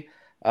coaching,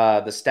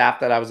 the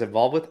staff that I was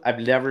involved with, I've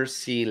never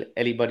seen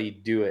anybody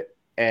do it.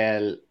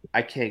 And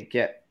I can't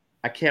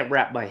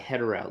wrap my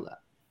head around that.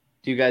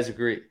 Do you guys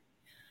agree?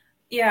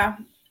 Yeah,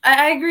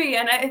 I agree.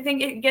 And I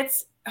think it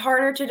gets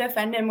harder to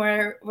defend him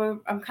where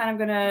I'm kind of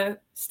going to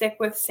stick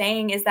with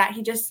saying is that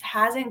he just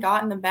hasn't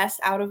gotten the best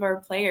out of our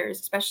players,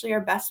 especially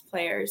our best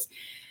players.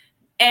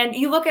 And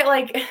you look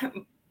at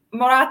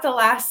Morata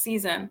last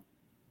season,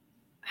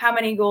 how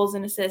many goals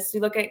and assists. You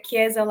look at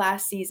Chiesa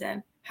last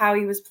season, how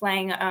he was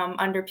playing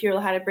under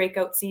Pirlo, had a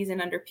breakout season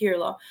under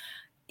Pirlo.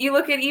 You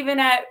look at even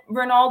at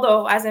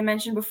Ronaldo, as I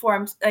mentioned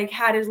before,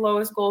 had his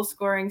lowest goal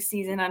scoring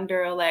season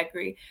under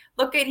Allegri.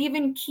 Look at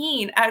even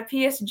Keane at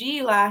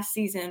PSG last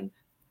season.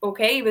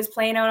 Okay, he was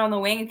playing out on the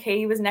wing. Okay,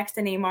 he was next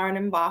to Neymar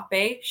and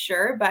Mbappe,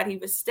 sure, but he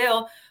was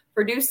still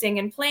producing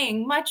and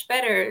playing much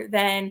better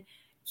than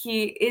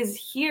he is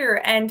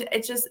here. And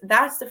it's just,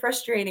 that's the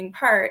frustrating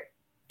part,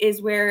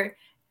 is where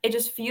it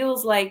just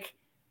feels like,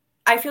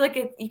 I feel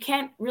like you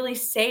can't really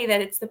say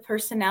that it's the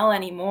personnel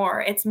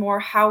anymore. It's more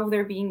how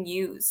they're being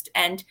used.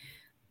 And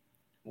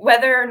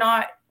whether or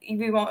not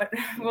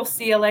we'll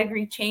see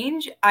Allegri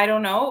change, I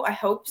don't know. I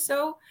hope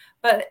so.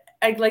 But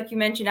like you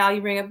mentioned, Al,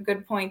 you bring up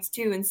good points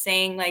too, and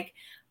saying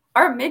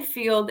our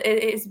midfield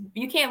is,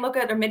 you can't look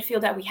at our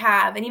midfield that we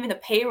have, and even the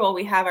payroll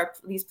we have,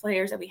 these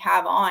players that we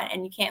have on,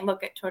 and you can't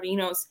look at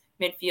Torino's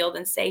midfield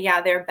and say, yeah,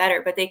 they're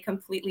better, but they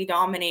completely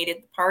dominated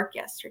the park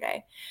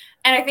yesterday.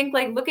 And I think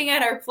looking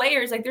at our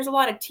players, there's a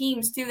lot of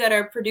teams too that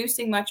are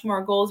producing much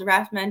more goals.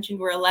 Raph mentioned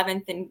we're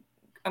 11th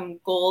in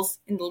goals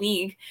in the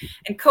league,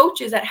 and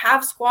coaches that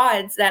have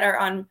squads that are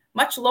on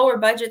much lower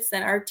budgets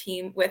than our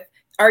team with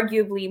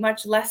arguably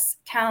much less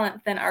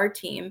talent than our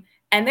team,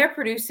 and they're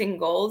producing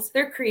goals,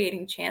 they're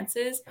creating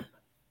chances.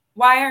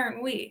 Why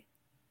aren't we?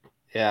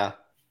 Yeah,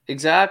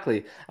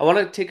 exactly. I want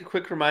to take a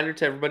quick reminder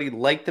to everybody,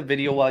 like the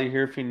video while you're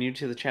here. If you're new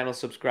to the channel,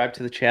 subscribe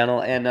to the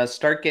channel and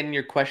start getting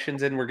your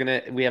questions in.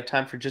 We have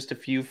time for just a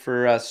few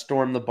for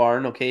Storm the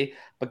Barn, okay?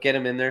 But get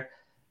them in there.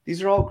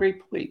 These are all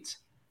great points,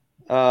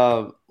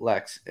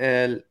 Lex.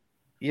 And,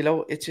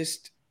 it's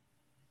just,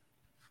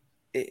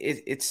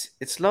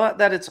 it's not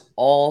that it's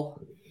all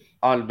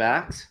on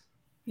Max.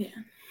 Yeah.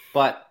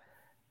 But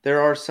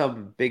there are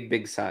some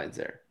big signs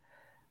there.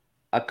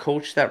 A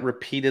coach that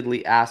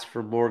repeatedly asks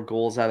for more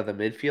goals out of the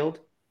midfield,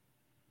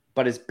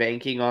 but is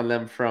banking on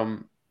them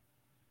from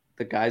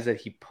the guys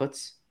that he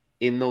puts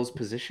in those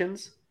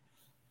positions,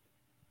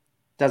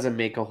 doesn't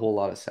make a whole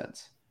lot of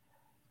sense.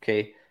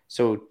 Okay,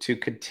 so to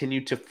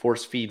continue to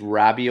force feed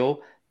Rabiot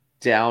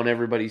down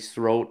everybody's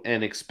throat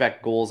and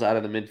expect goals out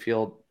of the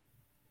midfield,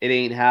 it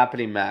ain't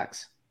happening,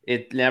 Max.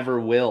 It never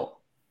will.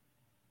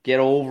 Get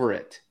over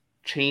it.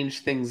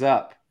 Change things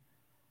up.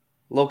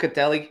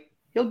 Locatelli,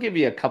 he'll give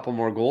you a couple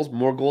more goals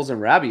than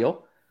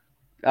Rabiot.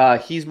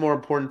 He's more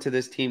important to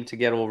this team to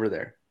get over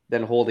there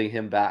than holding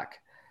him back.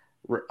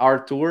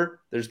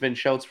 Artur, there's been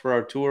shouts for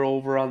Artur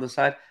over on the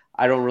side.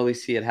 I don't really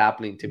see it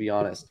happening, to be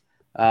honest.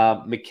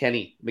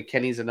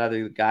 McKennie's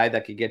another guy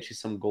that could get you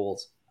some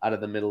goals out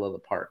of the middle of the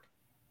park.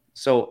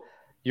 So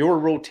your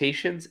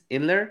rotations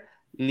in there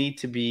need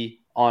to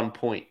be on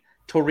point.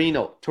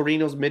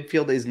 Torino's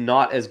midfield is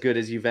not as good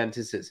as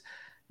Juventus's.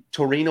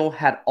 Torino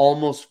had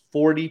almost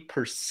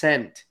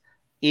 40%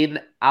 in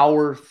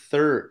our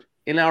third.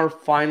 in our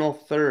final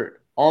third,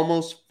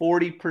 almost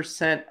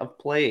 40% of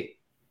play.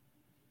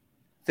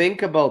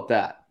 Think about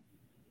that.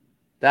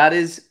 That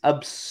is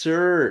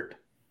absurd.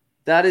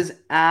 That is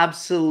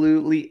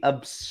absolutely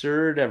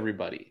absurd,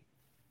 everybody.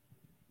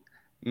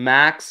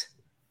 Max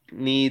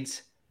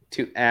needs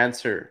to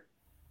answer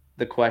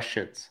the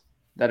questions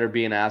that are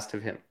being asked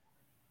of him.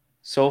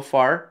 So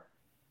far,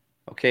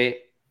 okay,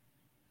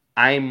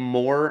 I'm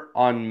more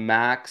on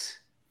Max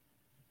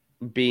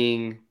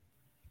being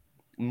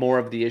more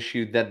of the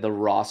issue than the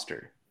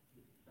roster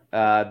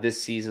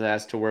this season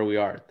as to where we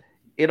are.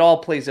 It all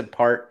plays a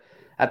part.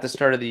 At the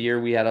start of the year,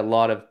 we had a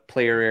lot of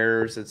player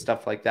errors and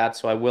stuff like that.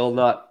 So I will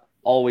not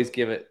always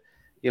give it,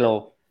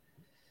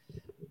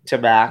 to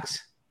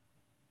Max.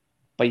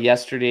 But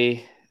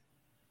yesterday,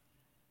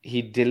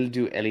 he didn't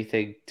do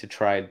anything to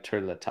try and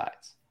turn the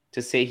tides.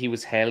 To say he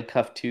was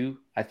handcuffed too,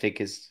 I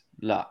think is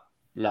not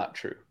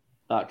true.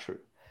 Not true.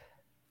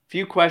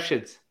 Few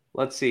questions.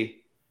 Let's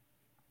see.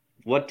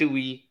 What do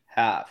we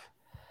have?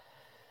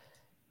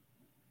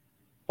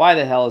 Why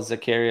the hell is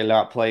Zakaria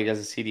not playing as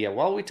a CDM?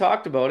 Well, we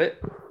talked about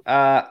it.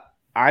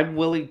 I'm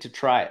willing to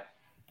try it.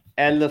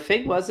 And the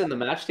thing was, in the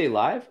match day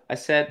live, I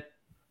said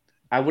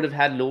I would have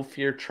had no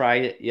fear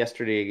trying it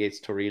yesterday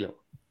against Torino.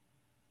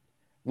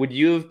 Would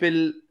you have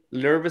been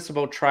nervous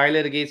about trying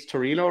it against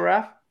Torino,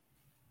 Raf?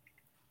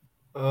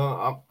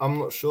 I'm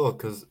not sure,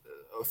 because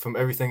from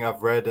everything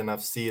I've read and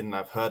I've seen and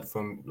I've heard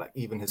from like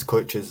even his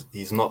coaches,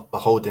 he's not a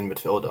holding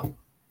midfielder.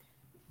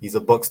 He's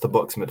a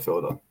box-to-box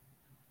midfielder.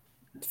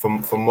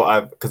 From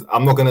what because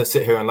I'm not gonna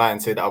sit here and lie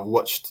and say that I've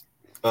watched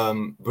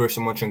Borussia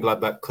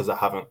Mönchengladbach, because I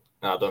haven't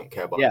and I don't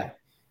care about it.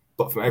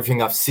 But from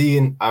everything I've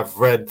seen, I've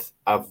read,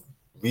 I've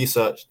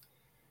researched,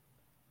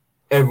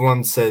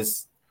 everyone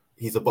says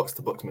he's a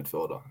box-to-box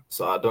midfielder.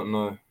 So I don't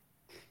know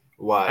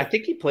why. I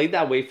think he played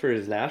that way for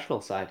his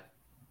national side.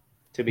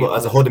 To be honest,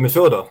 as a holding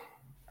midfielder,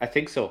 I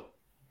think so.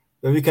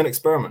 Then we can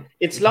experiment.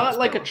 It's not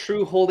like a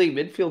true holding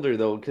midfielder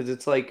though, because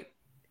it's like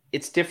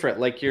it's different.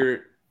 Like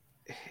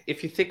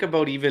if you think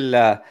about even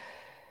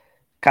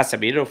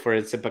Casemiro, for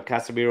instance, but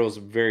Casemiro is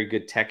very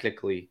good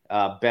technically,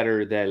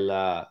 better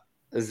than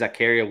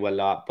Zakaria will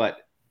not.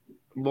 But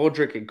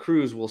Modric and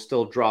Cruz will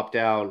still drop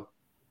down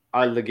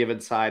on the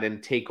given side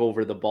and take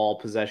over the ball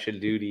possession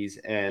duties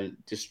and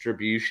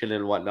distribution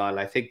and whatnot. And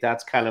I think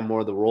that's kind of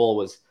more the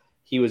role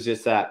he was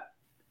just that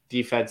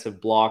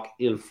defensive block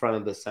in front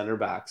of the center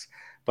backs.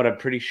 But I'm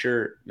pretty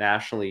sure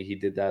nationally he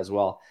did that as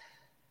well.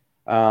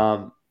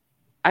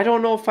 I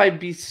don't know if I'd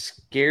be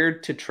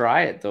scared to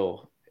try it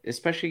though,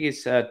 especially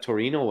against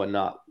Torino and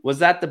whatnot. Was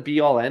that the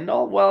be-all,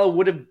 end-all? Well, it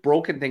would have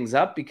broken things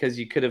up because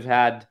you could have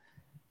had,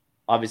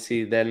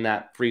 obviously, then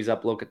that frees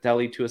up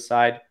Locatelli to a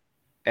side,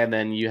 and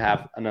then you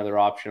have another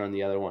option on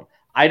the other one.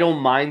 I don't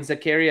mind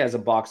Zakaria as a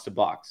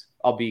box-to-box.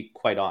 I'll be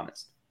quite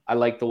honest. I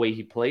like the way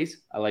he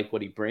plays. I like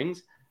what he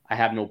brings. I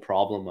have no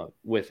problem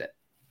with it.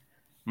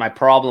 My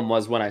problem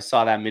was when I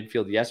saw that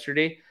midfield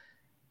yesterday,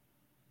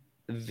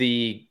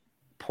 the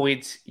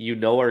points are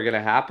going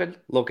to happen.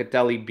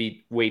 Locatelli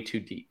beat way too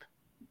deep.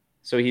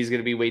 So he's going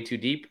to be way too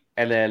deep.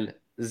 And then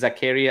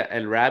Zakaria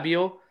and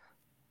Rabiot,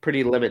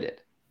 pretty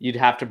limited. You'd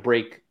have to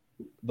break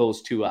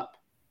those two up.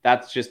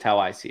 That's just how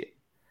I see it.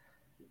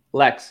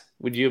 Lex,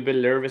 would you have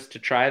been nervous to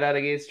try that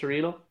against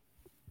Torino?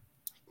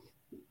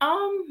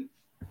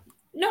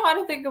 No, I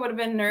don't think I would have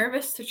been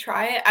nervous to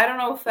try it. I don't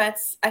know if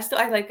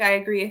I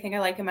agree. I think I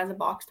like him as a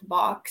box to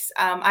box.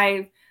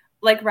 I,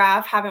 like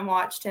Rav, haven't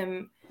watched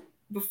him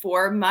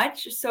before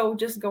much. So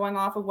just going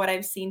off of what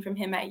I've seen from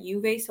him at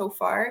Juve so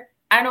far,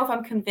 I don't know if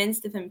I'm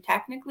convinced of him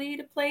technically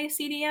to play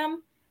CDM.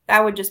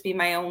 That would just be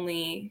my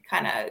only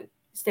kind of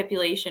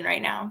stipulation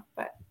right now.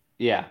 But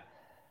yeah,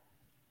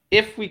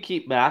 if we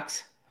keep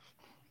Max,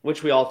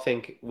 which we all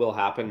think will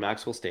happen,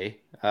 Max will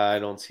stay. I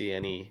don't see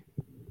any.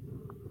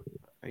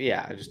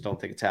 Yeah, I just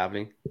don't think it's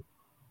happening.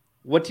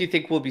 What do you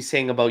think we'll be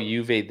saying about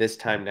Juve this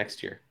time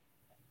next year?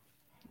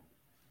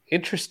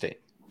 Interesting.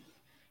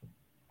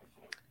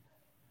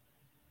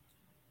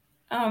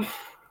 I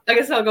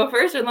guess I'll go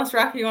first, unless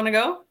Rafa, you want to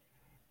go?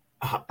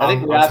 I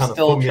think Raf's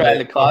still trying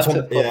to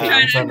contemplate.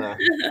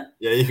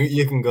 Yeah,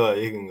 you can go.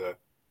 You can go.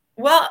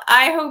 Well,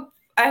 I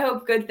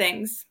hope good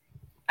things.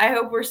 I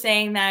hope we're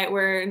saying that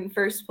we're in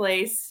first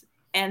place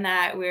and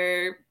that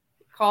we're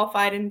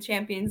qualified in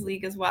Champions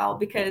League as well,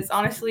 because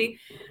honestly,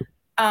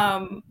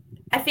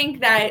 I think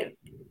that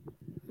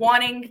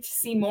wanting to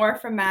see more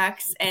from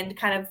Max and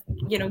kind of,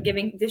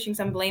 dishing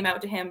some blame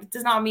out to him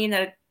does not mean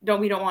that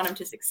we don't want him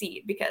to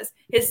succeed, because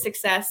his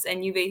success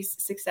and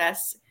Juve's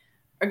success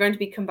are going to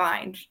be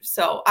combined.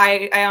 So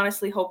I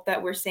honestly hope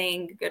that we're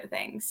saying good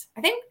things.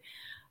 I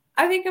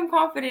think I'm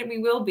confident we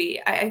will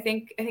be. I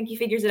think he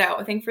figures it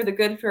out. I think for the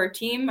good for our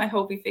team, I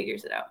hope he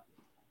figures it out.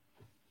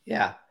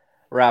 Yeah.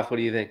 Raf, what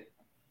do you think?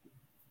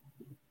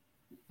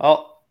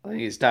 Oh, I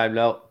think it's time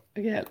now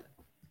again.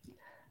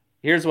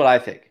 Here's what I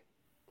think.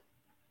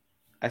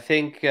 I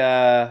think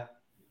we're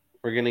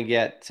going to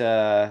get...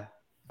 I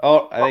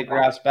think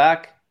Raf's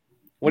back.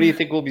 What do you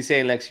think we'll be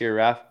saying next year,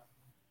 Raf?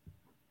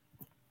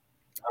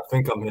 I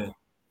think I'm here.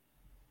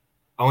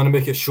 I want to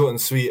make it short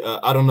and sweet.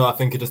 I don't know. I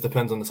think it just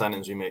depends on the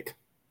signings we make.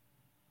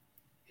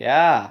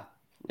 Yeah,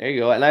 there you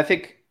go. And I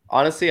think,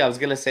 honestly, I was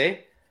going to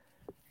say,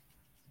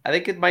 I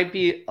think it might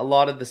be a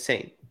lot of the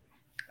same.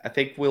 I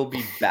think we'll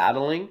be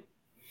battling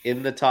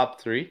in the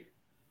top three.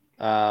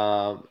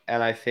 And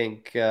I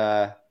think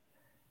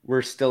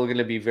we're still going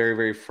to be very,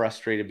 very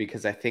frustrated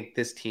because I think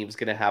this team's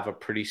going to have a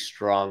pretty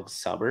strong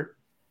summer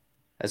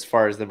as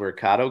far as the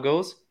Mercado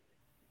goes.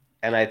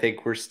 And I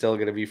think we're still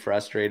going to be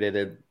frustrated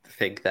and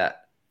think that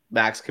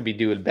Max could be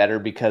doing better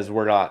because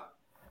we're not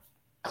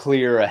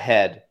clear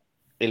ahead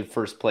in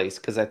first place,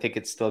 because I think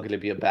it's still going to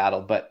be a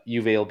battle. But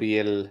Juve will be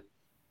in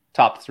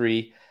top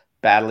three,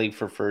 battling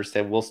for first,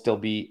 and we'll still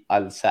be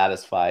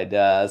unsatisfied.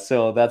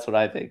 So that's what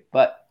I think.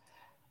 But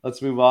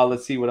let's move on.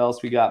 Let's see what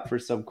else we got for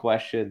some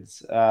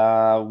questions.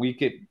 We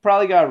could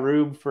probably got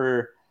room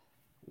for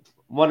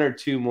one or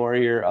two more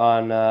here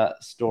on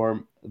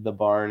Storm the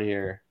Barn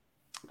here.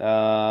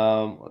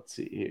 Let's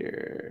see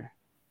here.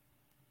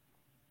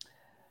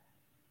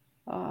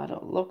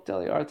 Don't look,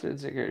 Dele Arthur and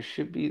Ziger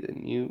should be the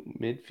new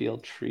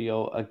midfield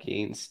trio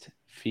against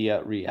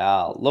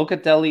Villarreal.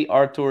 Locatelli,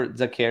 Arthur,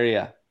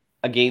 Zakaria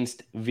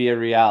against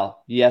Villarreal.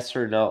 Yes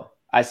or no?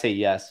 I say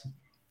yes.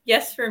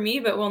 Yes for me,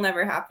 but will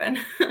never happen.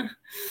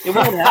 It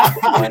won't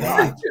happen. Why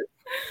not?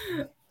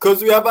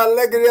 Because we have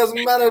Allegri as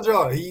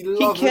manager.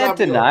 He can't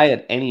deny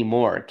it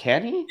anymore,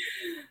 can he?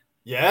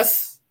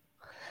 Yes.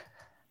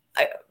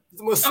 I'm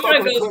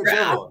gonna go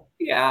Graff.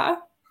 Yeah.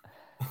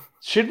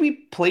 Should we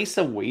place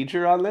a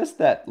wager on this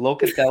that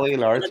Locatelli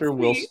and Arthur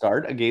will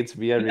start against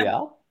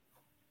Villarreal?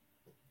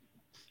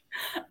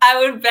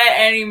 I would bet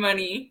any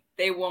money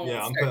they won't.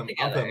 Yeah, I'm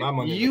putting my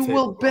money. You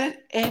will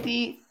bet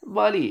any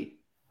money.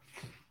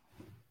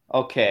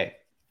 Okay,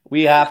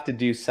 we have to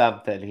do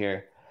something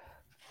here.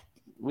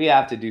 We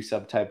have to do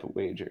some type of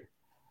wager.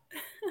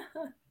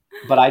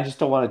 But I just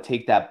don't want to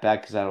take that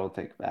bet because I don't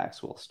think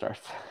Max will start.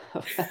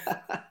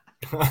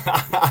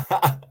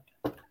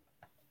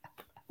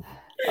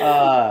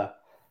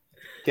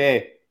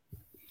 Okay.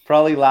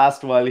 Probably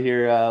last one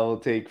here we'll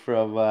take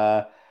from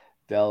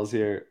Dells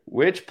here.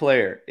 Which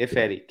player, if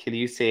any, can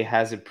you say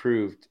has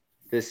improved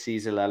this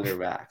season under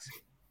Max?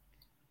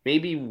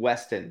 Maybe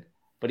Weston,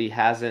 but he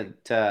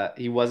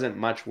wasn't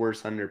much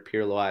worse under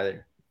Pirlo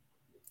either.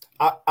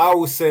 I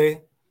will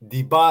say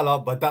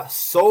Dybala, but that's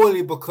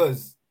solely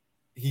because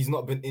he's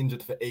not been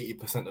injured for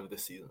 80% of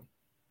this season.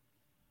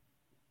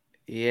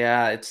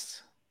 Yeah,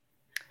 it's...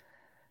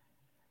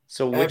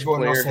 So which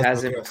player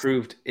has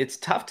improved? It's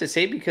tough to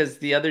say because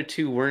the other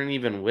two weren't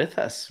even with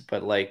us,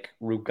 but like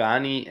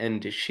Rugani and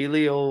De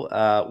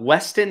Sciglio.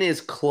 Weston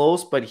is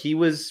close, but he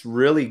was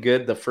really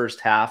good the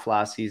first half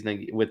last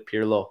season with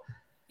Pirlo.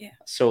 Yeah.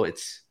 So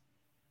it's,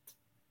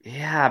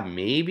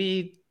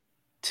 maybe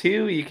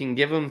 2. You can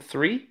give him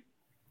 3.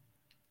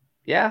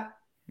 Yeah.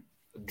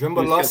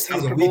 Remember last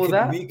season,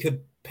 we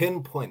could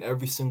pinpoint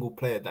every single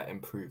player that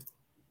improved.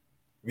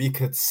 We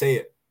could say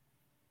it.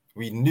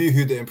 We knew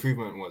who the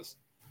improvement was.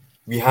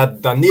 We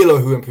had Danilo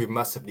who improved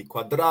massively,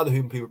 Cuadrado who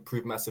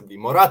improved massively.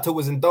 Morata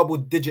was in double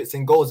digits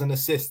in goals and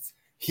assists.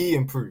 He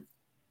improved.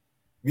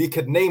 We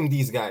could name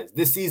these guys.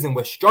 This season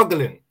we're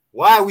struggling.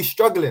 Why are we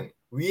struggling?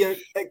 We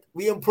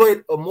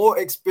employed a more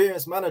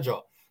experienced manager.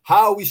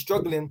 How are we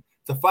struggling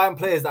to find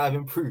players that have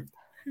improved?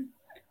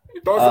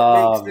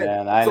 Doesn't make sense.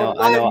 Man, I know.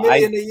 9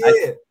 million a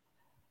year.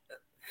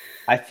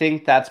 I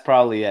think that's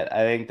probably it.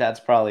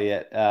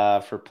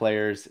 For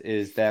players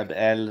is them,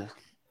 and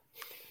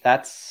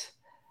that's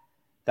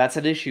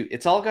an issue.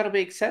 It's all got to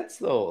make sense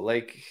though.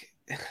 Like,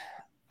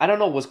 I don't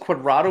know. Was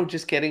Cuadrado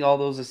just getting all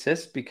those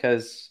assists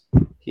because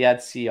he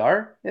had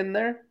CR in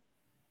there?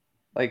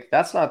 Like,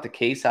 that's not the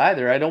case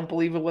either. I don't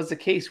believe it was the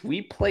case.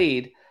 We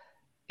played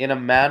in a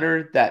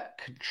manner that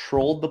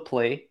controlled the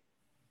play,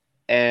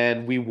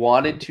 and we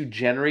wanted to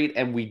generate,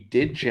 and we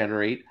did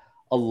generate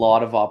a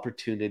lot of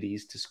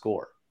opportunities to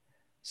score.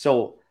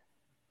 So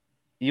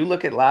you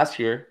look at last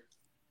year,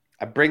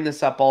 I bring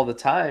this up all the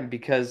time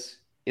because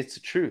it's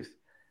the truth.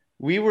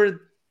 We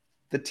were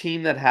the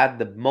team that had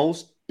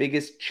the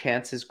biggest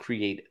chances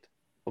created,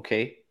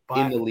 okay,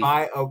 in the league.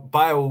 By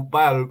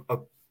a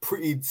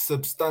pretty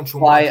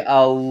substantial margin.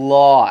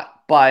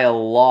 By a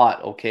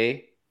lot,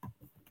 okay?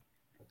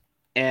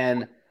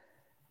 And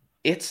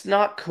it's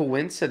not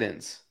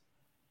coincidence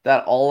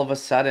that all of a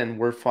sudden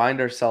we find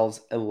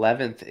ourselves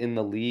 11th in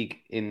the league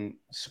in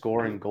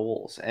scoring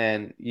goals.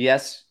 And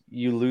yes,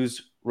 you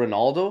lose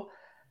Ronaldo,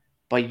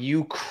 but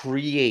you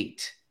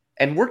create.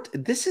 And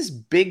this is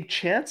big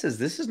chances.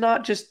 This is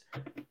not just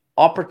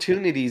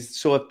opportunities.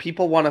 So if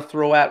people want to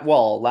throw at,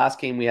 last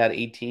game we had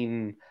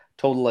 18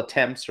 total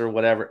attempts or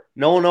whatever.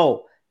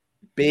 No.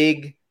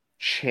 Big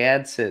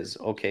chances,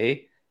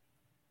 okay?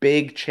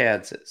 Big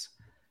chances.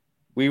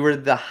 We were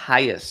the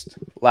highest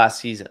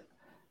last season.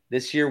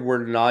 This year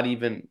we're not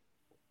even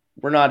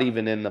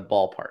in the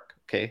ballpark,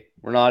 okay?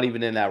 We're not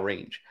even in that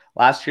range.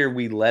 Last year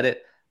we led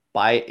it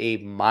by a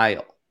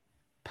mile.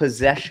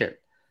 Possession.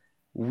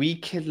 We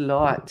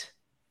cannot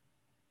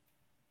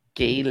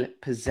gain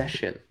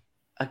possession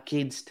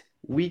against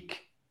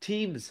weak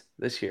teams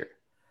this year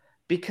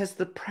Because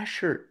the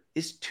pressure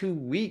is too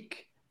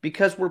weak.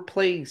 Because we're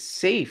playing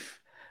safe.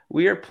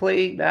 We are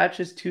playing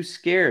matches too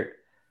scared.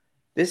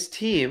 This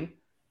team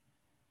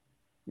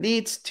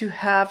needs to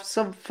have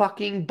some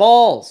fucking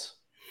balls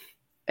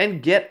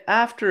and get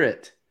after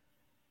it.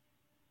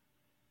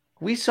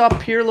 We saw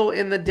Pirlo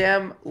in the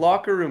damn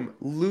locker room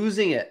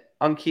losing it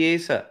on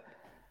Chiesa.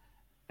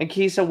 And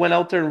Chiesa went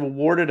out there and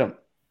rewarded him.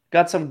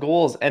 Got some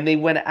goals, and they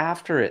went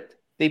after it.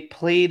 They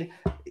played.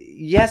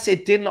 Yes,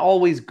 it didn't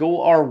always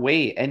go our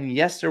way. And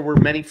yes, there were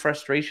many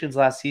frustrations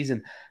last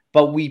season.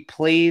 But we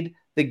played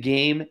the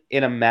game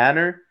in a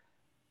manner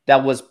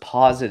that was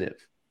positive.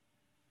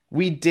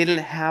 We didn't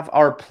have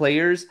our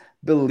players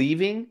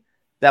believing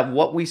that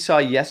what we saw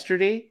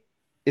yesterday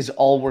is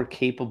all we're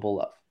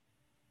capable of.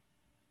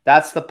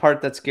 That's the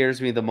part that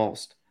scares me the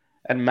most.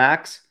 And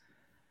Max,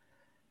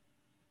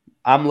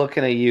 I'm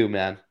looking at you,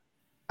 man.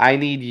 I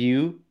need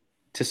you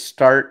to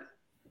start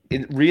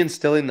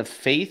reinstilling the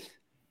faith,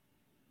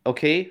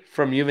 okay,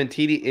 from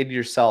Juventini in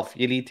yourself.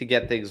 You need to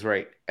get things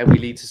right, and we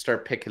need to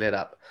start picking it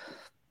up.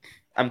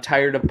 I'm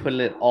tired of putting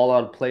it all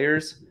on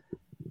players,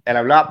 and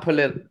I'm not putting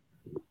it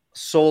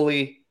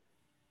solely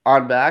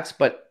on Max,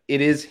 but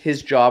it is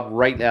his job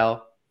right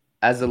now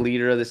as the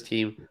leader of this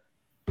team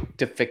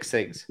to fix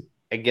things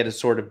and get it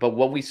sorted. But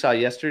what we saw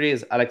yesterday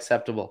is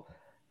unacceptable.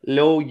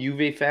 No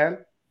Juve fan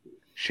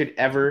should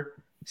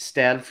ever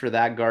stand for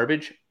that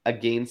garbage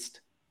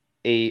against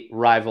a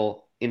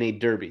rival in a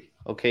derby.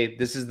 Okay,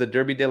 this is the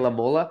Derby de la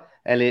Mola,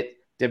 and it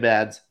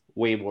demands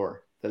way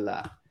more than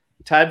that.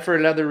 Time for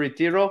another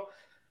retiro.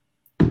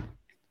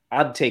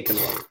 I'm taking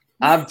one.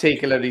 I'm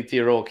taking a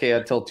retiro, okay,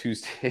 until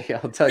Tuesday.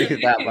 I'll tell you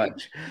that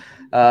much.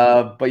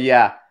 But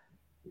yeah,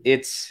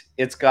 it's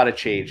got to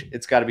change.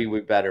 It's got to be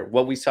way better.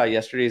 What we saw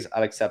yesterday is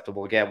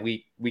unacceptable. Again,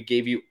 we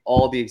gave you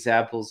all the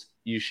examples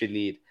you should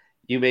need.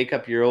 You make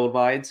up your own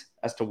minds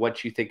as to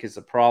what you think is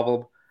the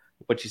problem.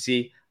 What you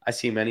see, I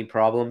see many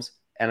problems.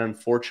 And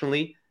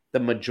unfortunately, the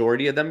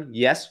majority of them,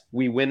 yes,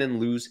 we win and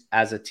lose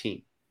as a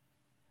team.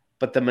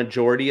 But the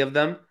majority of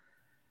them,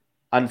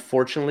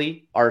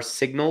 unfortunately, are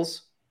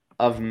signals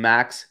of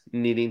Max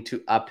needing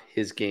to up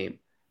his game.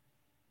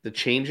 The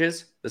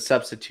changes, the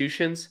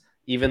substitutions,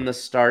 even the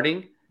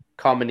starting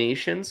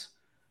combinations,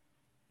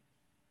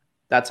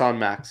 that's on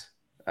Max.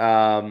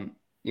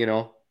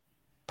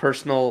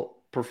 Personal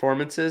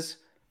performances,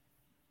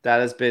 that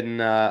has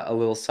been a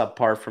little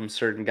subpar from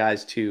certain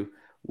guys too.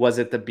 Was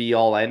it the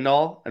be-all,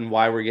 end-all and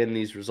why we're getting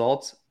these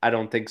results? I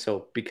don't think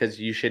so, because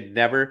you should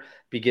never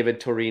be given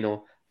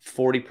Torino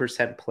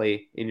 40%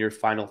 play in your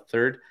final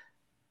third.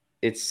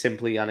 It's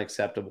simply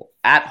unacceptable.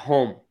 At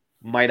home,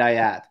 might I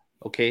add,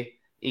 okay?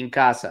 In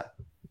casa.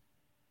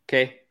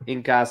 Okay?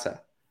 In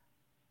casa.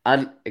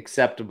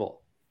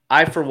 Unacceptable.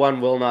 I, for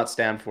one, will not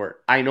stand for it.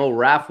 I know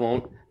Raph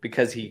won't,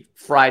 because he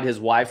fried his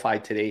Wi-Fi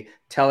today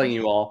telling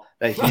you all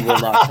that he will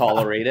not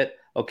tolerate it,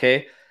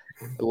 okay?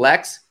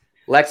 Lex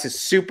is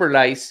super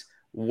nice,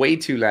 way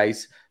too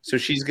nice, so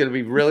she's going to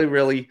be really,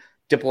 really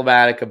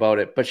diplomatic about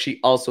it, but she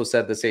also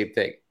said the same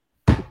thing.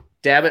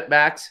 Damn it,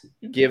 Max,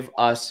 give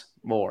us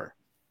more.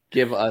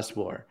 Give us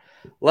more.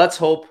 Let's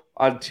hope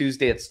on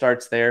Tuesday it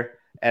starts there,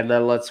 and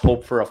then let's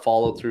hope for a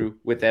follow-through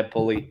with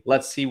Empoli.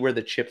 Let's see where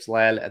the chips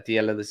land at the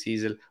end of the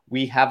season.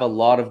 We have a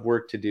lot of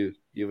work to do,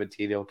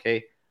 Juventino,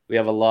 okay? We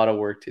have a lot of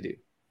work to do.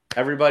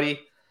 Everybody,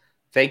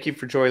 thank you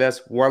for joining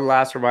us. One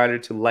last reminder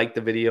to like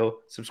the video,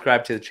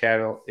 subscribe to the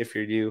channel if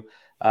you're new.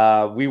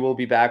 We will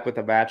be back with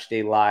a match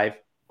day live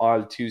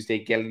on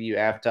Tuesday, getting you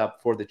amped up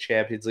for the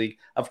Champions League.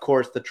 Of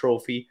course, the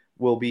trophy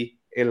will be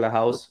in the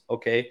house,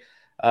 okay?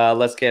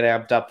 Let's get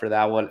amped up for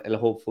that one, and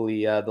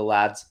hopefully the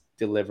lads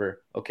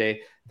deliver,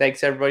 okay?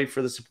 Thanks, everybody,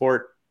 for the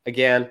support.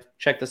 Again,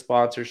 check the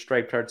sponsor,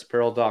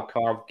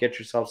 stripedheartsapparel.com. Get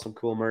yourself some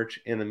cool merch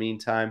in the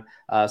meantime.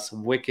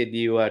 Some wicked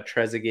new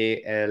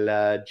Trezeguet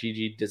and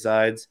Gigi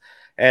designs.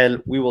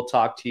 And we will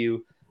talk to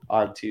you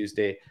on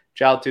Tuesday.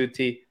 Ciao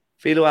tutti.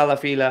 Filo alla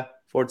fila.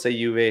 Forza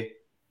Juve.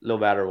 No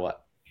matter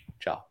what.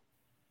 Ciao.